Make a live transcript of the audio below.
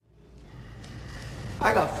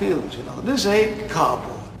I got feelings, you know. This ain't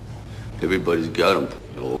cardboard. Everybody's got them,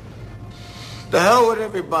 you know. The hell with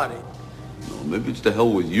everybody. No, maybe it's the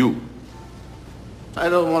hell with you. I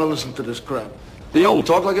don't want to listen to this crap. They don't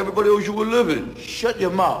talk like everybody owes you a living. Shut your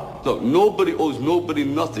mouth. Look, nobody owes nobody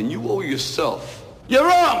nothing. You owe yourself. You're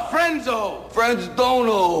wrong. Friends owe. Friends don't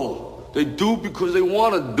owe. They do because they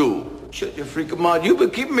want to do. Shut your freaking mouth. You've been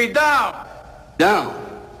keeping me down.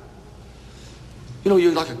 Down? You know,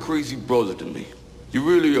 you're like a crazy brother to me. You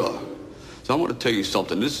really are. So I'm going to tell you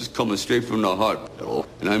something. This is coming straight from the heart, bro.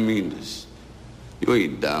 And I mean this. You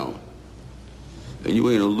ain't down. And you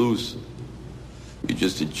ain't a loser. You're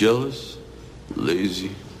just a jealous,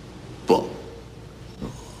 lazy bum.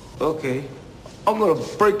 Okay. I'm going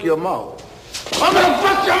to break your mouth. I'm going to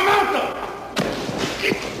break your mouth up!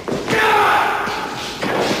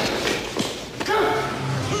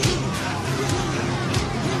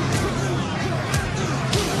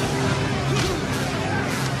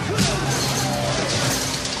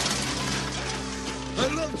 I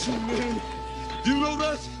love you, man. You know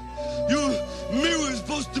that? Your mirror is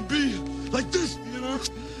supposed to be like this, you know?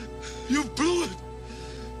 You blew it.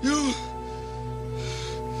 You...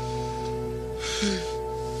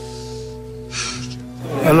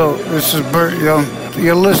 Hello, this is Burt Young.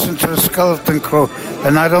 You listen to the Skeleton Crew,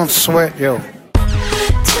 and I don't sweat you.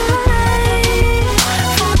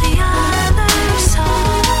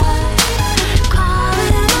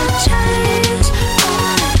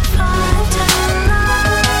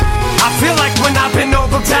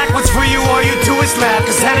 Backwards for you, all you do is laugh,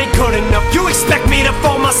 cause that ain't good enough. You expect me to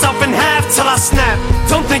fold myself in half till I snap.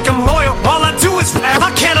 Don't think I'm loyal, all I do is rap.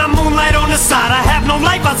 How can I moonlight on the side? I have no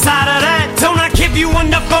life outside of that. Don't I give you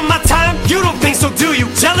enough of my time? You don't think so, do you?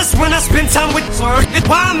 Jealous when I spend time with her?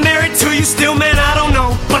 Why I'm married to you still, man, I don't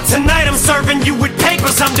know. But tonight I'm serving you with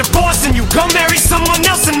papers, I'm divorcing you. Go marry someone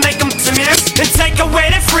else and make them to me. And take away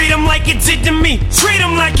that freedom like you did to me. Treat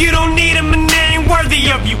them like you don't need them and they ain't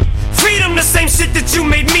worthy of you. Freedom, the same shit that you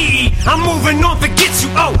made me eat. I'm moving on, forget you.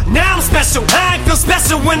 Oh, now I'm special. I ain't feel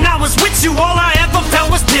special when I was with you. All I ever felt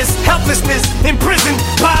was this helplessness, imprisoned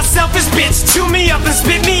by a selfish bitch. Chew me up and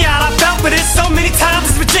spit me out. I felt for this so many times,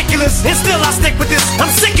 it's ridiculous. And still I stick with this. I'm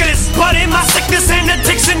sick of this. But in my sickness and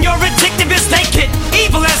addiction, you're addictive as they get.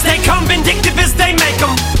 Evil as they come, vindictive as they make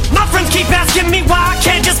them. My friends keep asking me why I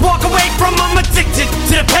can't just walk away from them. Addicted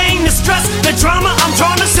to the pain, the stress, the drama. I'm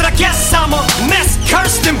drawn to shit, I guess I'm a mess.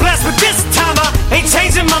 Cursed and blessed, but this time I ain't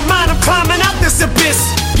changing my mind. I'm climbing out this abyss.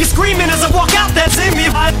 You're screaming as I walk out, that's in me.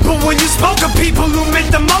 But when you spoke of people who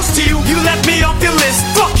meant the most to you, you left me off your list.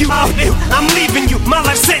 Fuck you, I'm leaving you. My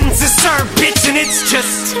life sentence is served, bitch, and it's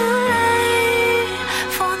just too late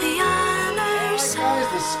for the other side.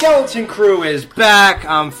 The Skeleton Crew is back.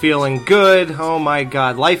 I'm feeling good. Oh my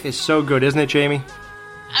god, life is so good, isn't it, Jamie?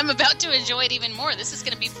 I'm about to enjoy it even more. This is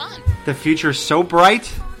going to be fun. The future's so bright.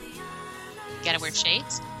 Gotta wear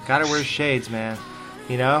shades? Gotta wear shades, man.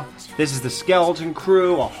 You know? This is the Skeleton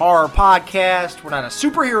Crew, a horror podcast. We're not a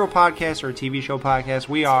superhero podcast or a TV show podcast.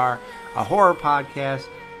 We are a horror podcast,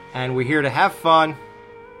 and we're here to have fun,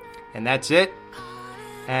 and that's it,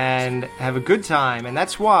 and have a good time, and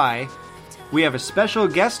that's why we have a special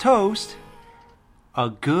guest host, a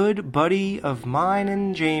good buddy of mine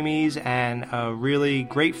and Jamie's, and a really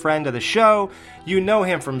great friend of the show. You know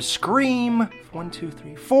him from Scream 1, 2,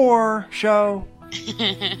 3, 4 show.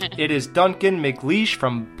 It is Duncan McLeish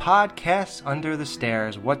from Podcasts Under the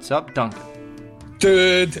Stairs. What's up, Duncan?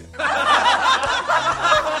 Dude.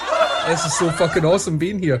 This is so fucking awesome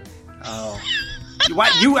being here. Oh.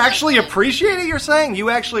 What, you actually appreciate it, you're saying? You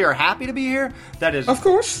actually are happy to be here? That is... Of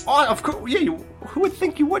course. Oh, of course. Yeah, who would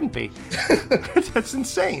think you wouldn't be? That's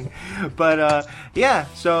insane. But, yeah,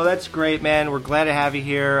 so that's great, man. We're glad to have you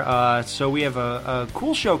here. So we have a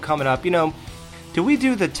cool show coming up. You know, did we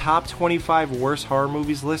do the top 25 worst horror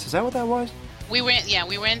movies list? Is that what that was? We went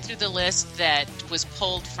through the list that was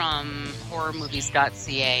pulled from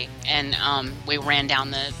horrormovies.ca, and we ran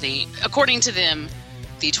down the according to them,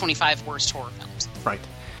 the 25 worst horror films. Right.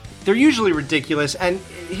 They're usually ridiculous, and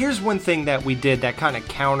here's one thing that we did that kind of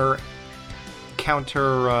counter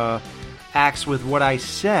acts with what I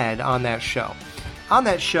said on that show. On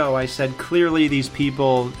that show, I said clearly these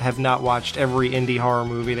people have not watched every indie horror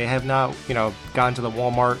movie. They have not, gone to the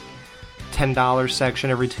Walmart $10 section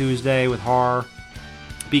every Tuesday with horror,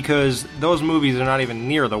 because those movies are not even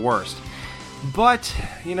near the worst. But,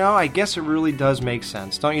 I guess it really does make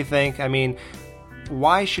sense, don't you think? I mean,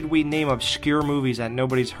 why should we name obscure movies that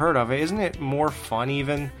nobody's heard of? Isn't it more fun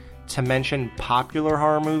even to mention popular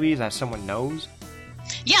horror movies that someone knows?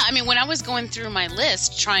 Yeah, I mean, when I was going through my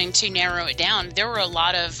list trying to narrow it down, there were a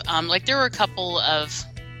lot of, there were a couple of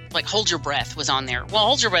like Hold Your Breath was on there. Well,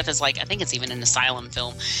 Hold Your Breath is like, I think it's even an Asylum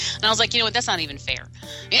film. And I was like, you know what, that's not even fair.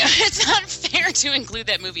 You know, it's not fair to include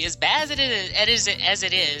that movie as bad as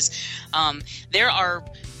it is. There are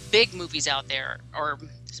big movies out there, or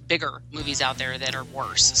bigger movies out there that are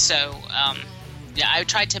worse. So, yeah, I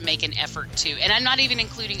tried to make an effort to, and I'm not even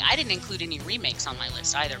I didn't include any remakes on my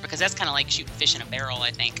list either, because that's kind of like shooting fish in a barrel,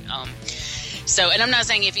 I think. So, and I'm not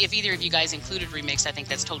saying if either of you guys included remakes, I think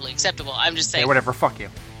that's totally acceptable. I'm just saying. Hey, whatever, fuck you.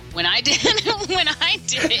 When I did it.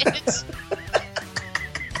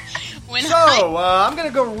 I'm going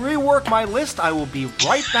to go rework my list. I will be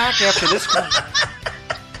right back after this one.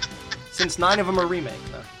 Since 9 of them are remakes.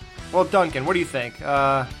 Well, Duncan, what do you think?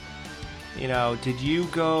 Did you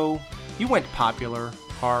go... You went popular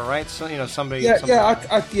horror, right? So, somebody...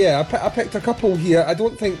 I picked a couple here. I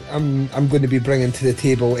don't think I'm going to be bringing to the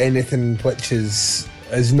table anything which is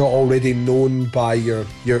not already known by your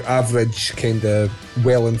average kind of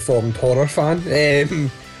well-informed horror fan.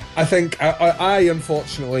 I think I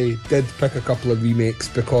unfortunately did pick a couple of remakes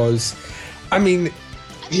because, I think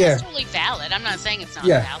it's totally valid. I'm not saying it's not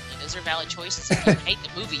valid. Those are valid choices. If you hate the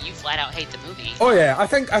movie, you flat out hate the movie. Oh yeah, I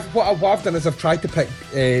think what I've done is I've tried to pick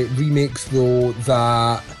remakes though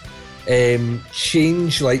that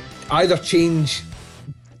change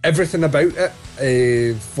everything about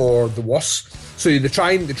it for the worse. So they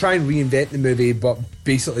try and reinvent the movie, but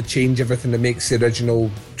basically change everything that makes the original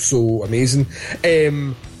so amazing.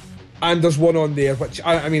 And there's one on there which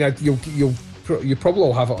you probably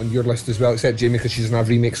will have it on your list as well, except Jamie because she doesn't have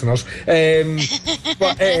remakes on hers.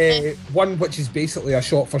 But one which is basically a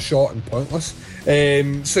shot for shot and pointless.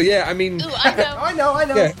 So yeah, I mean, ooh, I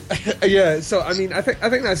know. Yeah. So I mean, I think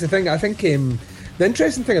that's the thing. I think the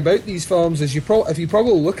interesting thing about these films is if you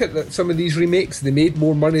probably look at some of these remakes, they made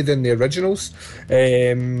more money than the originals.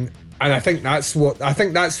 And I think that's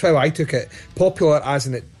how I took it. Popular as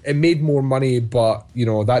in it made more money, but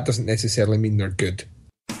that doesn't necessarily mean they're good.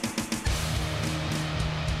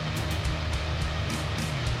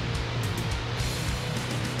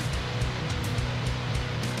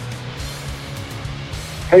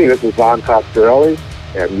 Hey, this is Von Coscarelli,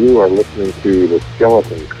 and you are listening to The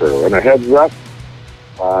Skeleton Crew. And a heads up,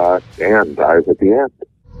 Dan dies at the end.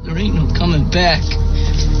 There ain't no coming back.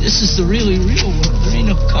 This is the really real world. There ain't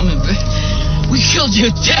no coming back. We killed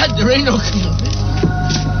your dad. There ain't no coming back.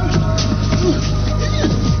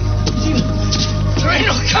 There ain't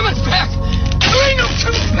no coming back. There ain't no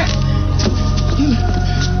coming back.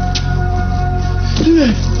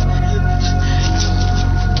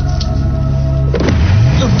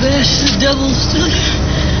 The best, the devil stood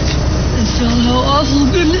and felt how awful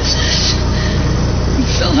goodness is. And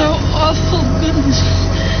felt how awful goodness is.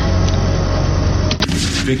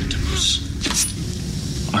 Victims,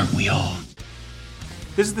 aren't we all?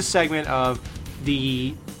 This is the segment of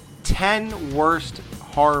the 10 worst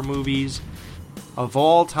horror movies of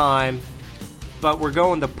all time, but we're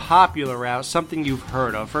going the popular route, something you've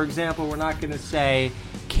heard of. For example, we're not going to say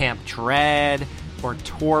Camp Dread or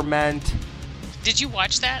Torment. Did you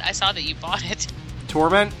watch that? I saw that you bought it.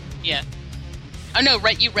 Torment? Yeah. Oh, no,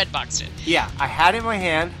 you Redboxed it. Yeah, I had it in my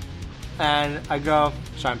hand, and I go...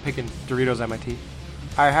 Sorry, I'm picking Doritos at my teeth.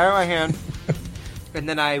 I had it in my hand, and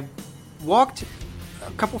then I walked a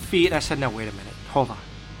couple feet, and I said, no, wait a minute. Hold on.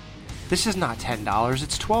 This is not $10,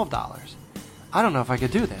 it's $12. I don't know if I could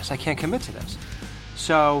do this. I can't commit to this.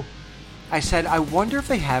 So I said, I wonder if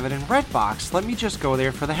they have it in Redbox. Let me just go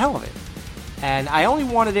there for the hell of it. And I only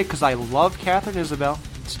wanted it because I love Katharine Isabelle,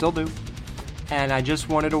 still do. And I just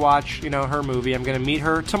wanted to watch, her movie. I'm going to meet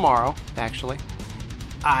her tomorrow, actually.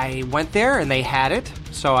 I went there and they had it,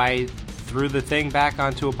 so I threw the thing back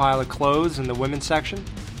onto a pile of clothes in the women's section,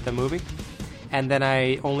 the movie. And then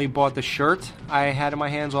I only bought the shirt I had in my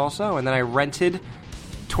hands also, and then I rented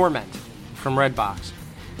Torment from Redbox.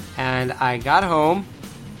 And I got home,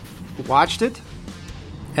 watched it,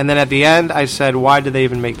 and then at the end I said, why did they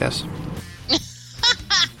even make this?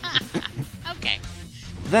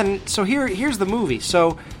 Then, so here's the movie.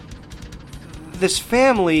 So, this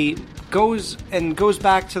family goes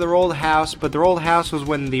back to their old house, but their old house was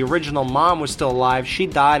when the original mom was still alive. She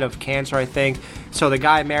died of cancer, I think. So the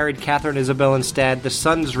guy married Katharine Isabelle instead. The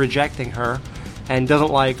son's rejecting her and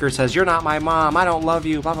doesn't like her. Says, "You're not my mom. I don't love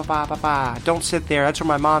you. Blah blah blah blah blah. Don't sit there. That's where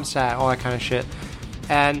my mom sat." All that kind of shit.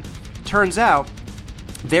 And turns out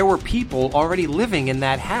there were people already living in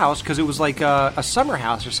that house because it was like a summer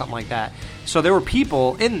house or something like that. So there were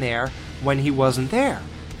people in there when he wasn't there.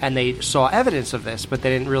 And they saw evidence of this, but they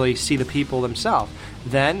didn't really see the people themselves.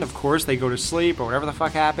 Then, of course, they go to sleep or whatever the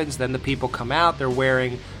fuck happens. Then the people come out. They're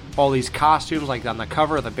wearing all these costumes, like on the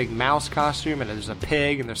cover, the big mouse costume, and there's a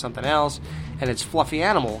pig, and there's something else, and it's fluffy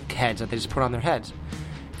animal heads that they just put on their heads.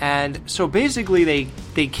 And so basically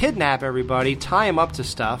they kidnap everybody, tie them up to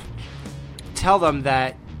stuff, tell them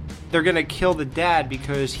that they're going to kill the dad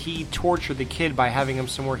because he tortured the kid by having him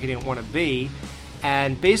somewhere he didn't want to be.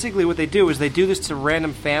 And basically what they do is they do this to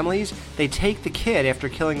random families. They take the kid after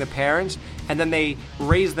killing the parents, and then they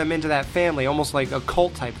raise them into that family, almost like a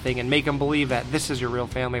cult type thing, and make them believe that this is your real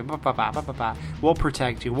family. We'll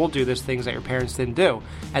protect you. We'll do these things that your parents didn't do.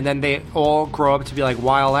 And then they all grow up to be like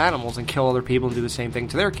wild animals and kill other people and do the same thing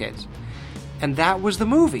to their kids. And that was the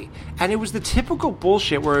movie. And it was the typical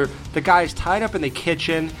bullshit where the guy's tied up in the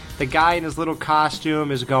kitchen, the guy in his little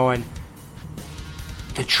costume is going,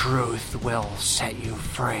 "The truth will set you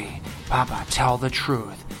free. Papa, tell the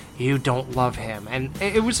truth. You don't love him." And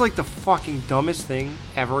it was like the fucking dumbest thing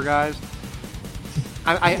ever, guys.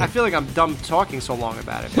 I feel like I'm dumb talking so long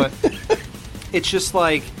about it, but it's just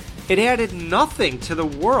like, it added nothing to the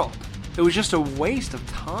world. It was just a waste of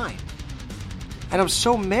time. And I'm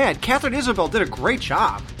so mad. Catherine Isabel did a great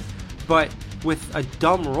job, but with a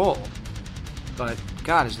dumb role. But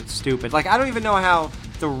God, is it stupid. Like, I don't even know how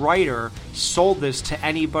the writer sold this to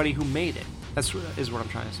anybody who made it. Is what I'm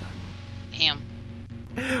trying to say. Damn.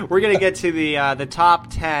 We're going to get to the top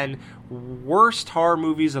 10 worst horror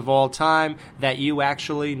movies of all time that you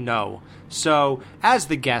actually know. So, as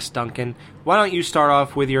the guest, Duncan, why don't you start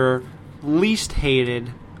off with your least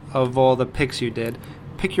hated of all the picks you did?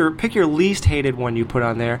 Pick your least hated one you put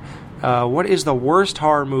on there. What is the worst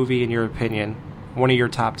horror movie in your opinion? One of your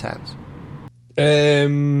top 10s.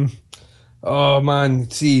 Oh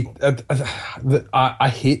man, see, I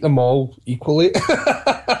hate them all equally.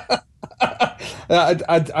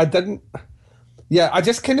 I didn't. Yeah, I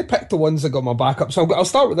just kind of picked the ones that got my back up. So I'll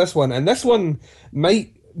start with this one, and this one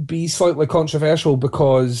might be slightly controversial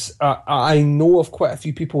because I know of quite a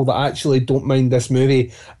few people that actually don't mind this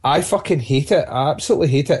movie. I fucking hate it. I absolutely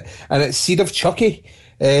hate it. And it's Seed of Chucky.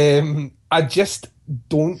 I just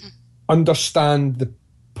don't understand the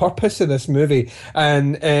purpose of this movie.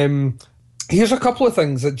 And here's a couple of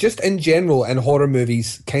things that just in general in horror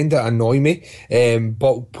movies kind of annoy me,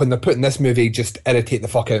 but when they're putting this movie, just irritate the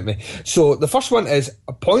fuck out of me. So the first one is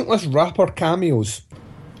pointless rapper cameos.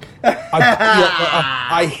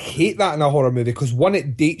 I hate that in a horror movie because one,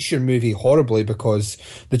 it dates your movie horribly because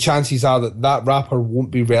the chances are that rapper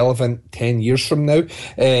won't be relevant 10 years from now.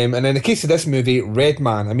 And in the case of this movie,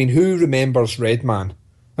 Redman, I mean, who remembers Redman?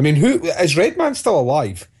 I mean, who is Redman still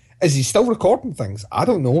alive? Is he still recording things? I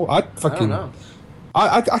don't know. I don't know.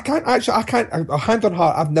 I can't actually. I can't. Hand on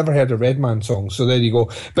heart, I've never heard a Redman song. So there you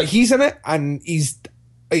go. But he's in it, and he's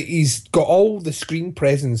got all the screen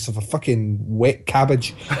presence of a fucking wet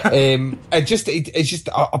cabbage. It's just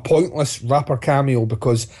a pointless rapper cameo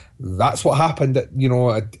because that's what happened at,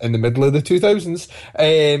 in the middle of the 2000s.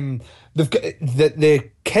 They've got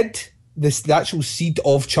the kid. The actual seed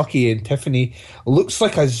of Chucky and Tiffany looks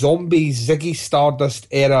like a zombie Ziggy Stardust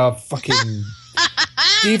era fucking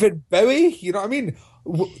David Bowie, you know what I mean?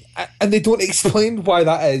 And they don't explain why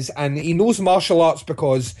that is. And he knows martial arts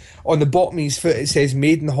because on the bottom of his foot it says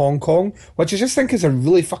 "Made in Hong Kong," which I just think is a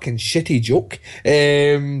really fucking shitty joke.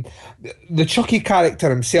 The Chucky character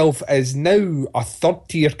himself is now a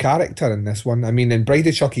third-tier character in this one. I mean, in Bride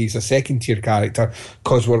of Chucky, he's a second-tier character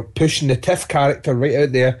because we're pushing the Tiff character right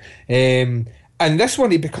out there. And this one,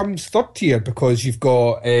 he becomes third tier because you've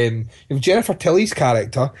got Jennifer Tilly's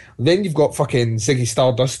character, then you've got fucking Ziggy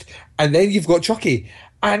Stardust, and then you've got Chucky.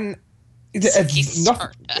 And is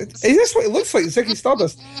this what it looks like, Ziggy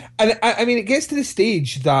Stardust? And I mean, it gets to the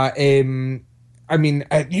stage that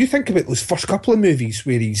you think about those first couple of movies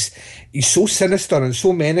where he's so sinister and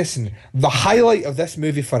so menacing. The highlight of this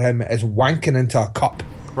movie for him is wanking into a cup.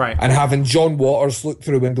 Right. And having John Waters look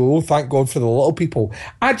through the window, oh, thank God for the little people.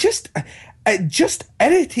 It just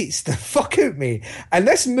irritates the fuck out of me. And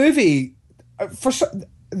this movie,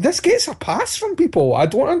 this gets a pass from people. I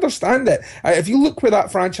don't understand it. If you look where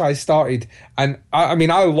that franchise started, and I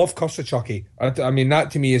love Curse of Chucky. I mean, that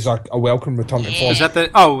to me is a welcome return to form. Is that the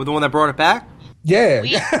one that brought it back? Yeah.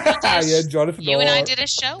 Yeah, Jonathan. You and I did a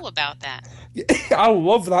show about that. I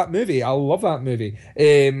love that movie.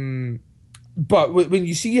 But when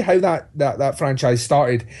you see how that franchise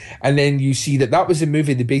started, and then you see that was a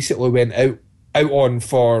movie they basically went out on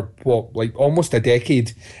for almost a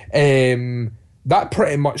decade, that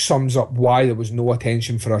pretty much sums up why there was no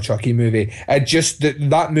attention for a Chucky movie. It just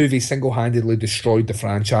that movie single-handedly destroyed the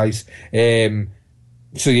franchise.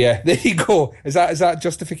 So yeah, there you go. Is that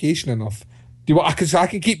justification enough? Do you want? Because I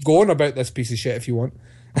can keep going about this piece of shit if you want.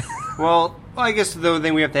 Well, Well, I guess the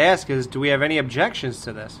thing we have to ask is, do we have any objections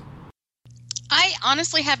to this? I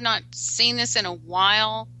honestly have not seen this in a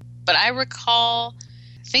while, but I recall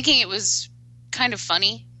thinking it was kind of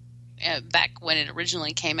funny back when it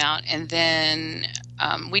originally came out. And then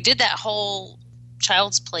we did that whole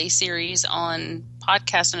Child's Play series on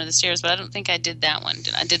Podcast Under the Stairs, but I don't think I did that one.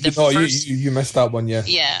 I did the first. You missed that one, yeah.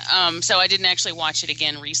 Yeah, so I didn't actually watch it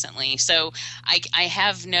again recently. So I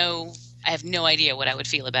have no idea what I would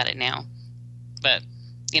feel about it now. But,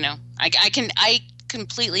 I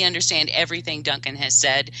completely understand everything Duncan has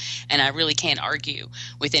said, and I really can't argue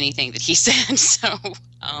with anything that he said. So,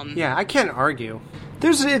 yeah, I can't argue.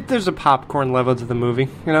 There's a popcorn level to the movie,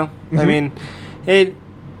 Mm-hmm. I mean,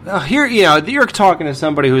 here, you're talking to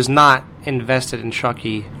somebody who's not invested in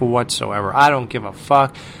Chucky whatsoever. I don't give a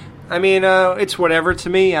fuck. I mean, it's whatever to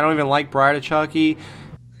me. I don't even like Bride of Chucky.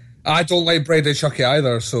 I don't like Bride of Chucky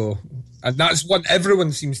either, so... And that's what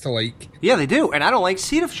everyone seems to like. Yeah, they do. And I don't like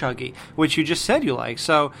Seed of Chucky, which you just said you like.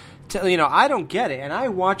 So, I don't get it. And I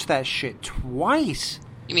watched that shit twice.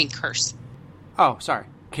 You mean Curse? Oh, sorry.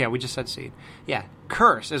 Yeah, we just said Seed. Yeah,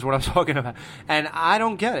 Curse is what I'm talking about. And I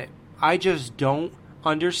don't get it. I just don't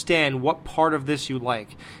understand what part of this you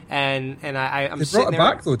like. And I'm they sitting brought it there.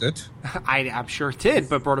 back, though, did? I'm sure it did,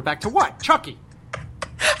 but brought it back to what? Chucky.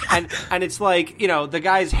 And it's like, the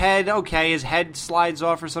guy's head, okay, his head slides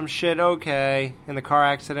off or some shit, okay, in the car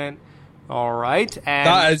accident, all right. And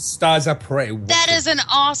that is a pretty... That is an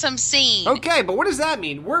awesome scene. Okay, but what does that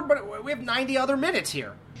mean? We have 90 other minutes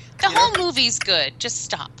here. The whole movie's good. Just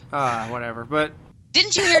stop. Whatever, but...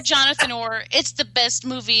 Didn't you hear Jonathan Orr? It's the best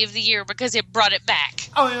movie of the year because it brought it back.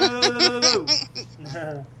 Oh,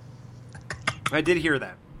 I did hear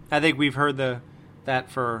that. I think we've heard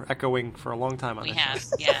that for echoing for a long time on this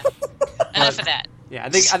show. Yeah. Enough of that. Yeah, I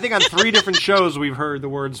think on 3 different shows we've heard the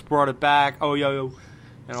words "brought it back," "oh yo,"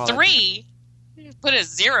 and all 3. Put a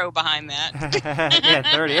 0 behind that.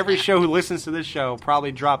 Yeah, 30. Every show who listens to this show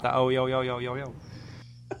probably dropped the "oh yo."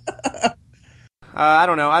 I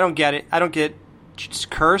don't know. I don't get it. I don't get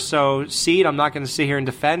Curse. So Seed, I'm not going to sit here and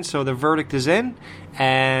defend. So the verdict is in.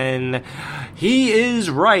 And he is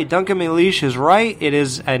right. Duncan McLeish is right.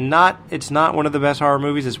 It's not one of the best horror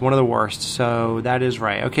movies. It's one of the worst. So that is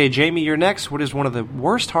right. Okay, Jamie, you're next. What is one of the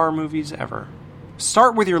worst horror movies ever?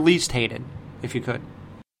 Start with your least hated, if you could.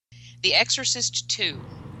 The Exorcist 2.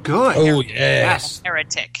 Good. Oh, yeah. Yes.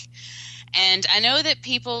 Heretic. And I know that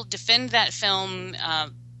people defend that film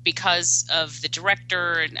because of the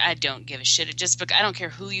director, and I don't give a shit. I don't care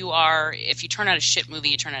who you are. If you turn out a shit movie,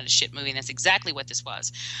 you turn out a shit movie, and that's exactly what this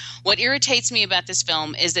was. What irritates me about this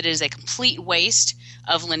film is that it is a complete waste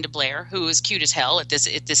of Linda Blair, who is cute as hell at this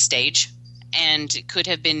stage, and could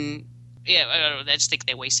have been. Yeah, I just think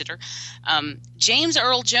they wasted her. James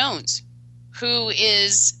Earl Jones, who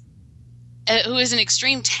is an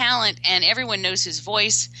extreme talent, and everyone knows his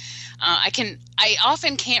voice. I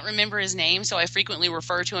often can't remember his name, so I frequently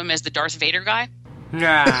refer to him as the Darth Vader guy.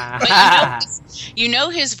 But you know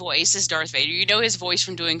his voice as Darth Vader. You know his voice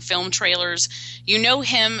from doing film trailers. You know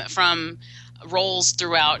him from roles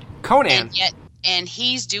throughout Conan. And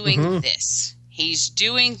he's doing this. He's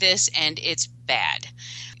doing this, and it's bad.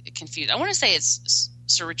 Confused. I want to say it's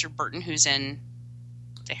Sir Richard Burton who's in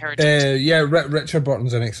The Heretic. Richard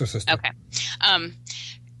Burton's an Exorcist. Okay.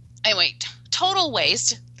 Anyway, total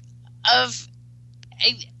waste of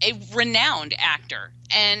a renowned actor,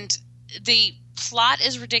 and the plot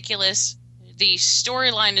is ridiculous. The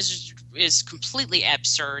storyline is completely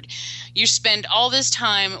absurd. You spend all this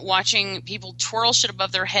time watching people twirl shit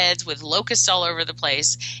above their heads with locusts all over the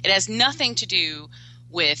place. It has nothing to do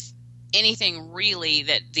with anything really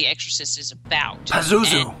that The Exorcist is about.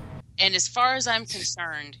 Pazuzu. And as far as I'm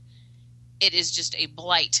concerned, it is just a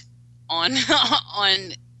blight on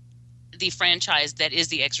the franchise that is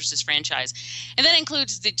the Exorcist franchise. And that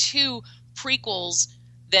includes the 2 prequels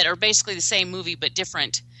that are basically the same movie but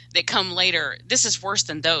different that come later. This is worse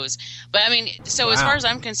than those. But I mean, so As far as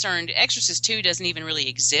I'm concerned, Exorcist 2 doesn't even really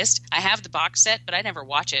exist. I have the box set, but I never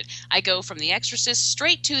watch it. I go from The Exorcist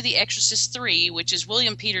straight to The Exorcist 3, which is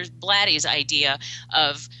William Peter Blatty's idea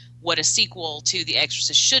of what a sequel to The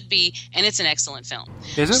Exorcist should be, and it's an excellent film.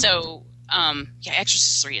 Is it? So,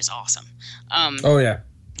 Exorcist 3 is awesome. Oh, yeah.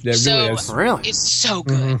 Yeah, it really is. Really? It's so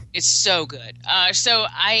good. Mm-hmm. It's so good. So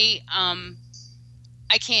I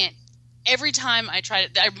can't. Every time I try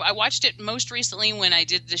to, I watched it most recently when I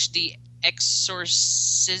did the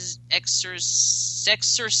Exorcist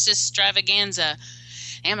Extravaganza.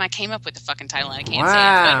 Damn, I came up with the fucking title and I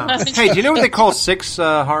can't say it. Hey, do you know what they call 6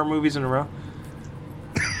 horror movies in a row?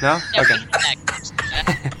 No? Okay.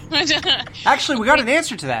 Actually, we got an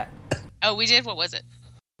answer to that. Oh, we did? What was it?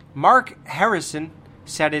 Mark Harrison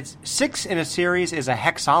said it's 6 in a series is a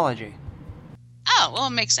hexology. Oh, well,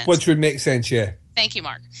 it makes sense. Which would make sense, yeah. Thank you,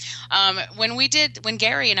 Mark. When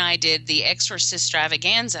Gary and I did the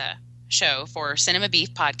Exorcistravaganza show for Cinema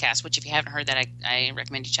Beef podcast, which if you haven't heard that, I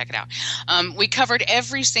recommend you check it out. We covered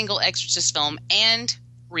every single Exorcist film and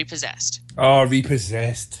Repossessed. Oh,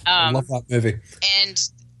 Repossessed. I love that movie. And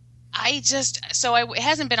it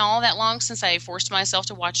hasn't been all that long since I forced myself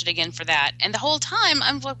to watch it again for that. And the whole time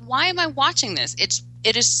I'm like, why am I watching this?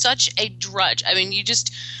 It is such a drudge. I mean,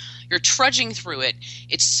 you're trudging through it.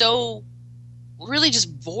 It's so really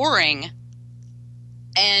just boring.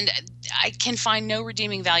 And I can find no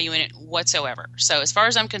redeeming value in it whatsoever. So as far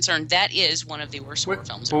as I'm concerned, that is one of the worst horror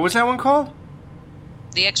films. What was that one called?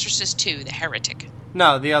 The Exorcist 2, The Heretic.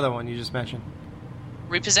 No, the other one you just mentioned.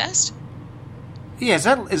 Repossessed? Yeah, is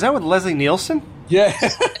that with Leslie Nielsen? Yeah.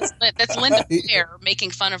 That's Linda Blair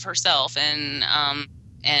making fun of herself, and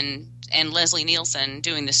Leslie Nielsen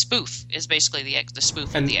doing the spoof is basically the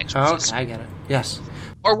spoof of The Exorcist. Oh, okay, I get it. Yes.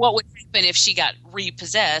 Or what would happen if she got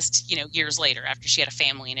repossessed, years later after she had a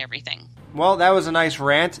family and everything. Well, that was a nice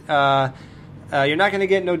rant. You're not going to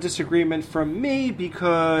get no disagreement from me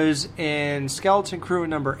because in Skeleton Crew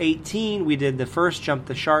number 18, we did the first Jump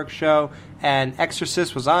the Shark show, and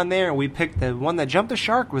Exorcist was on there, and we picked the one that jumped the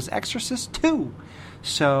shark was Exorcist 2.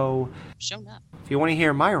 So, shown up. If you want to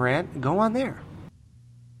hear my rant, go on there.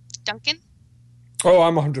 Duncan? Oh,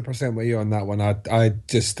 I'm 100% with you on that one.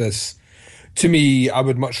 To me, I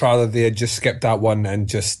would much rather they had just skipped that one and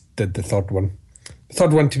just did the third one. The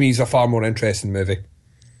third one, to me, is a far more interesting movie.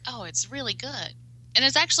 Oh, it's really good. And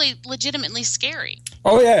it's actually legitimately scary.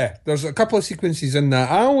 Oh, yeah. There's a couple of sequences in that.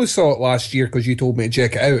 I only saw it last year because you told me to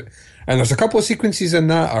check it out. And there's a couple of sequences in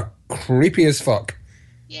that are creepy as fuck.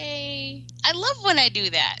 Yay. I love when I do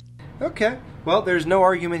that. Okay. Well, there's no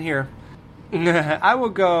argument here.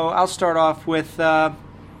 I'll start off with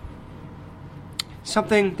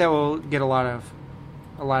something that will get a lot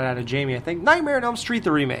out of Jamie, I think. Nightmare on Elm Street,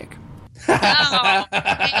 the remake. Oh,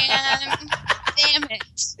 man. Damn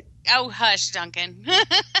it. Oh, hush, Duncan.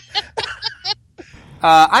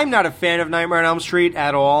 I'm not a fan of Nightmare on Elm Street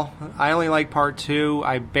at all. I only like part 2.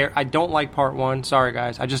 I don't like part 1. Sorry,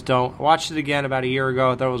 guys. I just don't. I watched it again about a year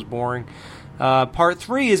ago. I thought it was boring. Part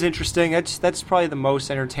 3 is interesting. That's probably the most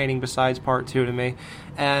entertaining besides part 2 to me.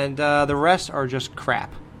 And the rest are just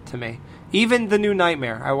crap to me. Even the new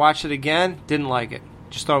Nightmare. I watched it again. Didn't like it.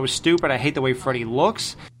 Just thought it was stupid. I hate the way Freddy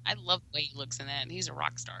looks. I love the way he looks in that. He's a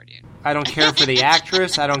rock star, dude. I don't care for the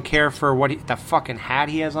actress. I don't care for the fucking hat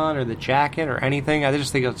he has on or the jacket or anything. I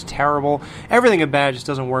just think it's terrible. Everything about it just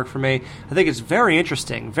doesn't work for me. I think it's very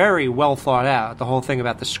interesting, very well thought out. The whole thing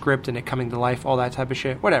about the script and it coming to life, all that type of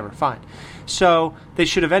shit. Whatever, fine. So they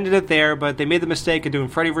should have ended it there, but they made the mistake of doing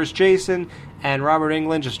Freddy vs. Jason, and Robert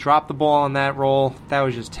Englund just dropped the ball on that role. That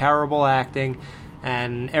was just terrible acting.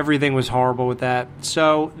 And everything was horrible with that.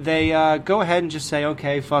 So they go ahead and just say,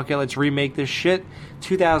 okay, fuck it, let's remake this shit.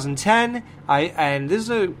 2010, and this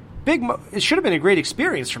is a big... it should have been a great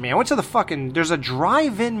experience for me. I went to there's a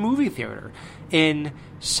drive-in movie theater in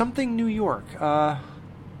something, New York. What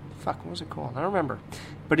was it called? I don't remember.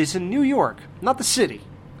 But it's in New York, not the city.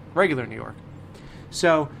 Regular New York.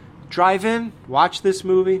 So, drive in, watch this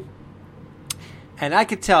movie. And I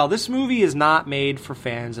could tell, this movie is not made for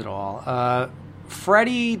fans at all.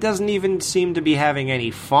 Freddy doesn't even seem to be having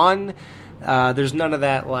any fun. There's none of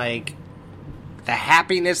that, the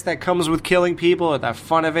happiness that comes with killing people or the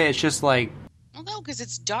fun of it. It's just like... Well, no, because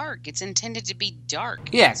it's dark. It's intended to be dark.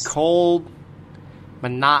 Yeah, cold,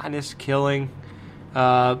 monotonous killing.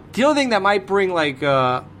 The only thing that might bring,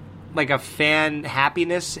 a fan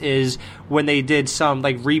happiness is when they did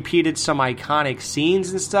repeated some iconic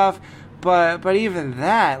scenes and stuff. But even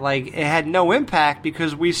that, it had no impact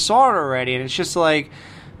because we saw it already, and it's just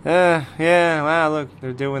yeah, wow, look,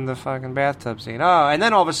 they're doing the fucking bathtub scene. Oh, and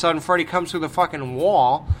then all of a sudden, Freddy comes through the fucking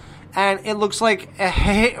wall, and it looks like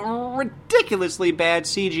a ridiculously bad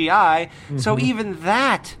CGI, mm-hmm. So even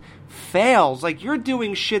that fails. You're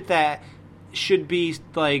doing shit that should be,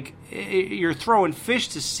 you're throwing fish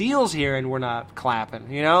to seals here, and we're not clapping,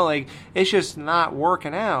 it's just not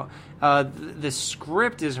working out. The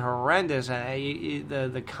script is horrendous.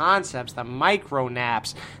 The concepts, the micro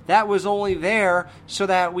naps, that was only there so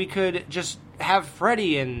that we could just have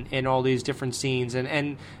Freddy in all these different scenes.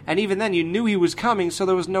 And even then, you knew he was coming, so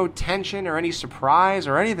there was no tension or any surprise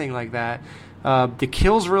or anything like that. The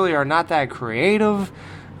kills really are not that creative.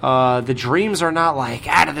 The dreams are not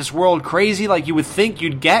out of this world crazy like you would think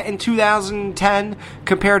you'd get in 2010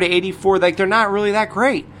 compared to 84. They're not really that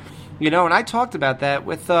great. And I talked about that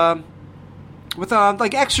with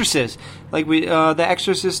like Exorcist, like the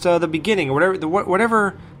Exorcist, the beginning or whatever,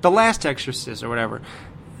 whatever, the last Exorcist or whatever.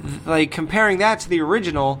 Like comparing that to the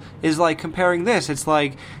original is like comparing this. It's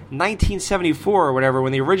like 1974 or whatever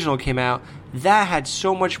when the original came out. That had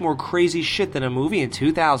so much more crazy shit than a movie in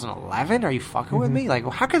 2011. Are you fucking with me?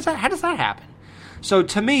 Like, how does that happen? So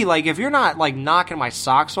to me, like, if you're not like knocking my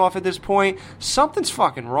socks off at this point, something's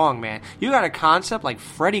fucking wrong, man. You got a concept like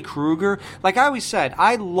Freddy Krueger. Like I always said,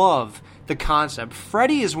 I love the concept.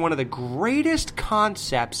 Freddy is one of the greatest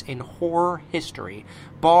concepts in horror history,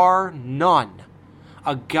 bar none.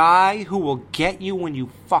 A guy who will get you when you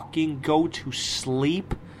fucking go to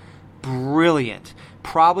sleep. Brilliant.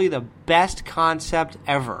 Probably the best concept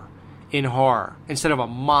ever in horror instead of a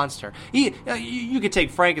monster. You could take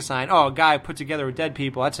Frankenstein. Oh, a guy put together with dead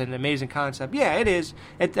people. That's an amazing concept. Yeah, it is.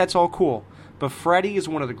 That's all cool. But Freddy is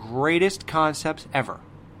one of the greatest concepts ever.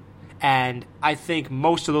 And I think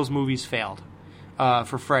most of those movies failed.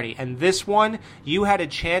 For Freddy. And this one, you had a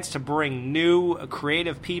chance to bring new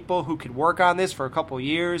creative people who could work on this for a couple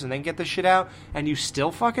years and then get the shit out, and you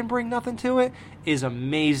still fucking bring nothing to it, is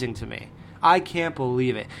amazing to me. I can't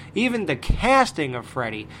believe it. Even the casting of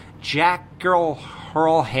Freddy, Jack Earl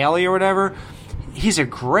Haley or whatever, he's a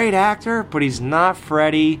great actor, but he's not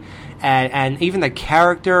Freddy. And even the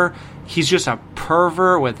character, he's just a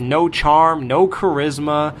pervert with no charm, no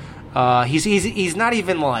charisma. He's not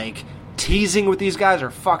even like teasing with these guys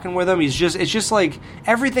or fucking with them. It's just like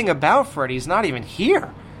everything about Freddy's not even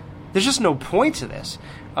here. There's just no point to this.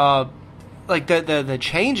 Like the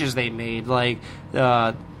changes they made, like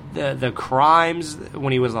the crimes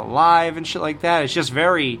when he was alive and shit like that. It's just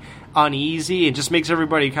very uneasy. It just makes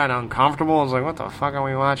everybody kind of uncomfortable. It's like, what the fuck are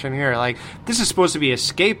we watching here? Like, this is supposed to be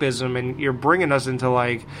escapism, and you're bringing us into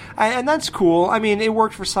like, and that's cool. I mean, it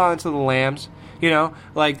worked for Silence of the Lambs. You know,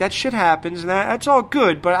 like, that shit happens, and that's all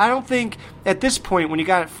good, but I don't think, at this point, when you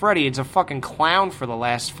got Freddy, it's a fucking clown for the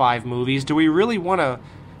last 5 movies. Do we really want to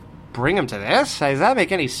bring him to this? Does that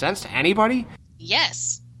make any sense to anybody?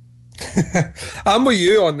 Yes. I'm with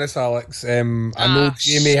you on this, Alex. I know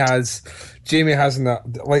Jamie hasn't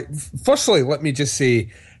that. Like, firstly, let me just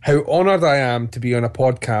say how honoured I am to be on a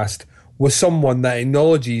podcast with someone that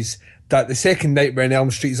acknowledges that the second Nightmare on Elm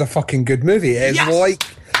Street is a fucking good movie. It's like...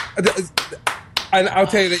 And I'll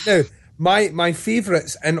tell you right now, my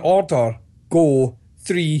favourites in order go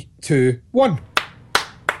 3, 2, 1.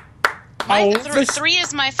 3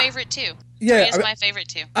 is my favourite too. Yeah, 3 is my favourite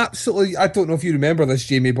too. Absolutely. I don't know if you remember this,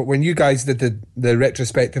 Jamie, but when you guys did the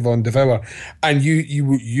retrospective on Devour, and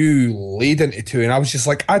you laid into 2, and I was just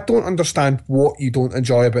like, I don't understand what you don't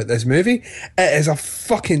enjoy about this movie. It is a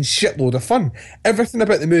fucking shitload of fun. Everything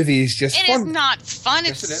about the movie is just fun. It is not fun.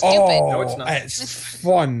 It's stupid. Oh, no, it's not. It's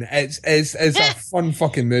fun. It's a fun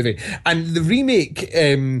fucking movie. And the remake,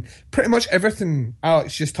 pretty much everything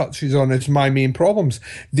Alex just touches on is my main problems.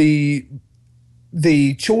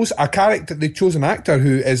 They chose a character, they chose an actor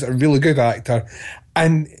who is a really good actor,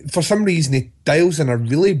 and for some reason he dials in a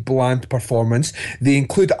really bland performance. They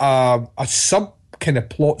include a sub kind of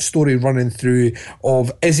plot story running through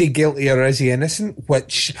of is he guilty or is he innocent,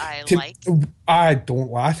 which I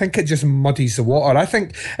don't like. I think it just muddies the water. I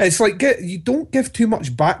think it's like you don't give too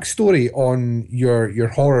much backstory on your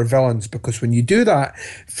horror villains, because when you do that,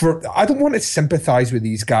 I don't want to sympathise with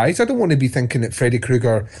these guys. I don't want to be thinking that Freddy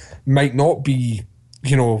Krueger might not be,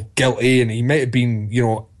 guilty, and he might have been,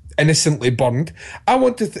 innocently burned. I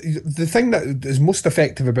want to the thing that is most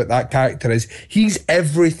effective about that character is he's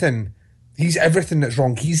everything. He's everything that's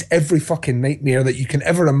wrong. He's every fucking nightmare that you can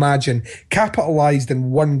ever imagine, capitalised in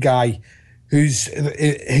one guy whose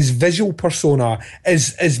his visual persona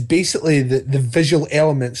is basically the visual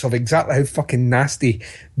elements of exactly how fucking nasty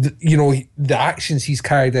the actions he's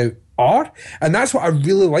carried out are. And that's what I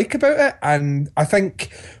really like about it. And I think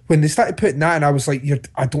when they started putting that in, I was like,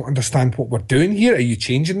 I don't understand what we're doing here. Are you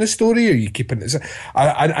changing the story? Are you keeping it?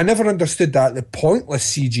 I never understood that, the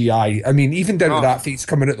pointless CGI. I mean, even down to that face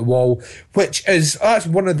coming out the wall, that's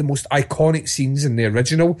one of the most iconic scenes in the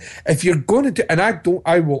original. If you're going to do, and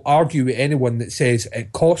I will argue with anyone that says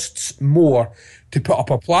it costs more to put up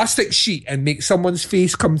a plastic sheet and make someone's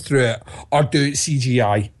face come through it, or do it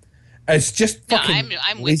CGI. It's just fucking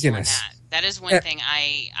I'm with you on that. That is one thing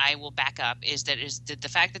I will back up, is that the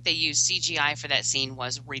fact that they used CGI for that scene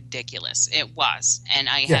was ridiculous. It was, and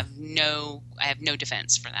I have no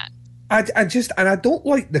defense for that. I don't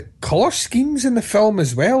like the colour schemes in the film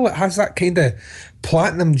as well. It has that kind of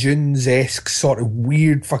Platinum Dunes-esque sort of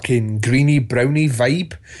weird fucking greeny browny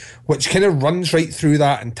vibe, which kind of runs right through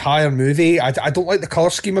that entire movie. I don't like the colour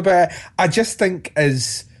scheme about it. I just think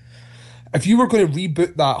if you were going to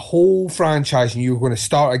reboot that whole franchise and you were going to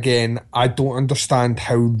start again, I don't understand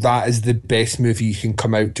how that is the best movie you can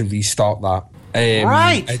come out to restart that.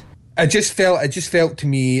 Right. It just felt to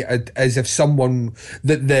me as if someone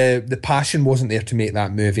that the passion wasn't there to make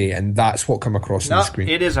that movie, and that's what come across on the screen.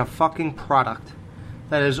 It is a fucking product.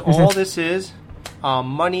 That is all this is. A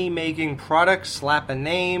money-making product. Slap a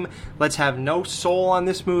name. Let's have no soul on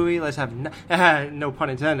this movie. Let's have no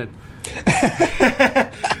pun intended.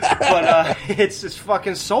 But it's just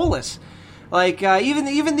fucking soulless. Like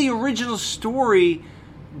even the original story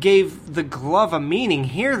gave the glove a meaning.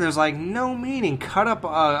 Here, there's like no meaning. Cut up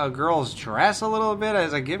a girl's dress a little bit. I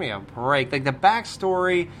was like, give me a break. Like the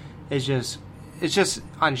backstory is just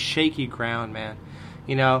on shaky ground, man.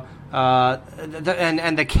 You know,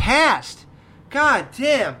 and the cast. God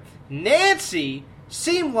damn, Nancy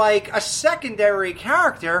seemed like a secondary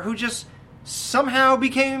character who just somehow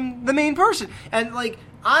became the main person. And like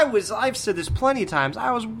I've said this plenty of times,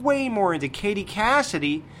 I was way more into Katie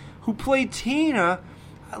Cassidy, who played Tina.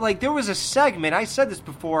 Like, there was a segment, I said this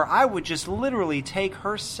before, I would just literally take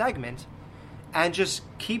her segment and just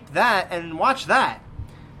keep that and watch that.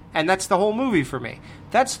 And that's the whole movie for me.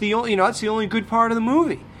 That's the only, that's the only good part of the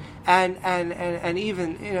movie. And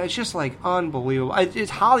even, it's just like unbelievable.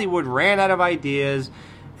 It's Hollywood ran out of ideas,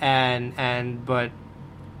 but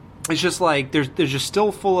it's just like there's just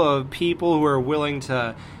still full of people who are willing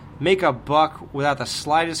to make a buck without the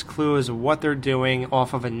slightest clue as to what they're doing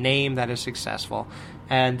off of a name that is successful.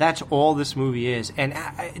 And that's all this movie is. And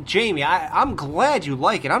Jamie, I'm glad you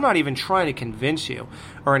like it. I'm not even trying to convince you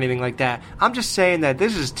or anything like that. I'm just saying that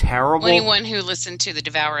this is terrible. Anyone who listened to the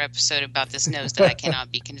Devour episode about this knows that I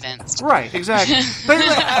cannot be convinced. Right, exactly.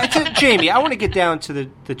 But Jamie, I want to get down to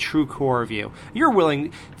the true core of you. You're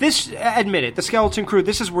willing. Admit it. The Skeleton Crew.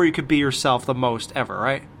 This is where you could be yourself the most ever,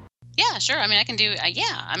 right? Yeah, sure. I mean, I can do.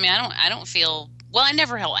 Yeah. I mean, I don't feel. Well, I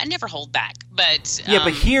never hold back, but yeah,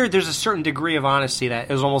 but here there's a certain degree of honesty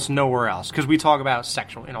that is almost nowhere else because we talk about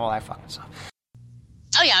sexual and all that fucking stuff.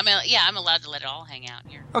 Oh yeah, I'm allowed to let it all hang out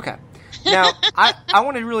here. Okay, now I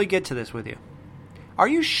want to really get to this with you. Are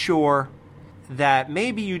you sure that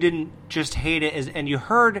maybe you didn't just hate it and you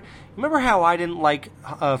heard? Remember how I didn't like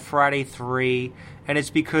Friday 3? And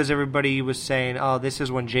it's because everybody was saying, "Oh, this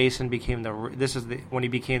is when Jason became when he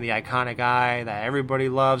became the iconic guy that everybody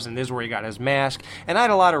loves, and this is where he got his mask." And I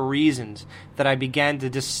had a lot of reasons that I began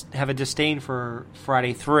to have a disdain for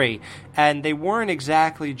Friday 3, and they weren't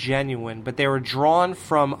exactly genuine, but they were drawn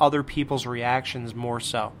from other people's reactions more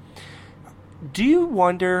so. Do you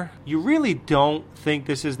wonder? You really don't think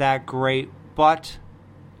this is that great, but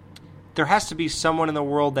there has to be someone in the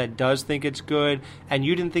world that does think it's good, and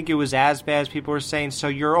you didn't think it was as bad as people were saying, so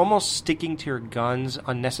you're almost sticking to your guns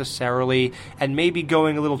unnecessarily and maybe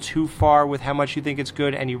going a little too far with how much you think it's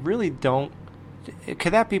good, and you really don't.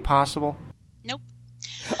 Could that be possible? Nope.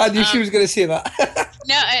 I knew she was going to say that.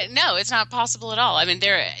 No, it's not possible at all. I mean,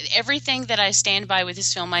 everything that I stand by with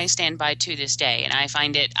this film, I stand by to this day, and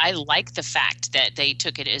I like the fact that they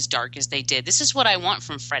took it as dark as they did. This is what I want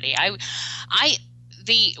from Freddy.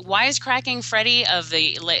 The wisecracking Freddy of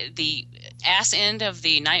the ass end of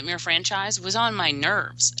the Nightmare franchise was on my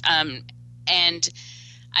nerves. And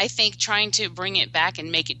I think trying to bring it back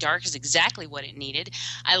and make it dark is exactly what it needed.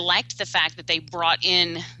 I liked the fact that they brought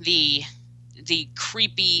in the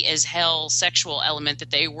creepy as hell sexual element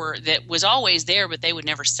that was always there, but they would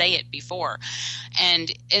never say it before.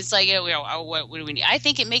 And it's like, what do we need? I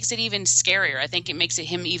think it makes it even scarier. I think it makes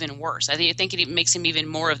him even worse. I think it makes him even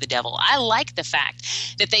more of the devil. I like the fact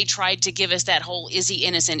that they tried to give us that whole "is he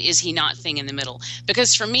innocent, is he not" thing in the middle.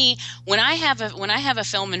 Because for me, when I have a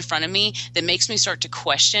film in front of me that makes me start to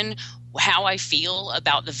question how I feel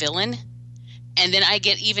about the villain, and then I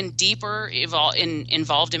get even deeper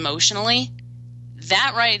involved emotionally,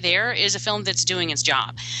 that right there is a film that's doing its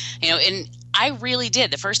job. And I really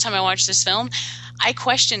did. The first time I watched this film, I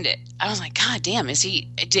questioned it. I was like, God damn,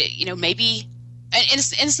 maybe... And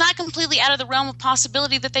it's not completely out of the realm of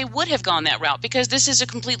possibility that they would have gone that route, because this is a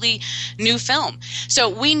completely new film. So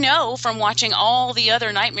we know from watching all the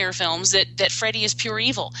other Nightmare films that Freddy is pure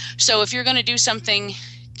evil. So if you're going to do something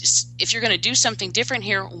different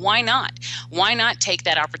here, why not? Why not take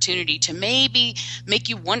that opportunity to maybe make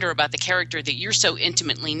you wonder about the character that you so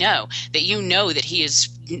intimately know, that you know that he is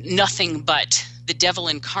nothing but the devil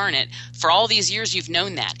incarnate. For all these years you've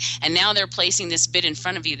known that, and now they're placing this bit in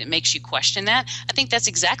front of you that makes you question that. I think that's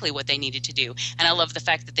exactly what they needed to do, and I love the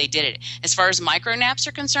fact that they did it. As far as micronaps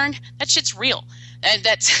are concerned, that shit's real. And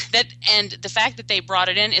and the fact that they brought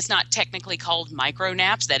it in, it's not technically called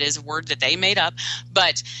micronaps. That is a word that they made up,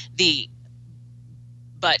 but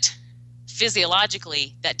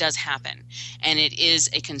physiologically, that does happen, and it is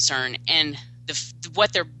a concern. And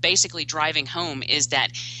what they're basically driving home is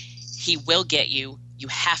that he will get you. You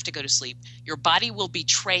have to go to sleep. Your body will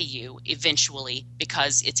betray you eventually,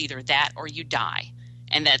 because it's either that or you die.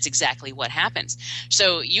 And that's exactly what happens.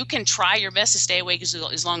 So you can try your best to stay awake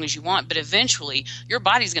as long as you want, but eventually your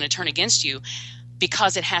body's going to turn against you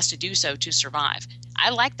because it has to do so to survive. I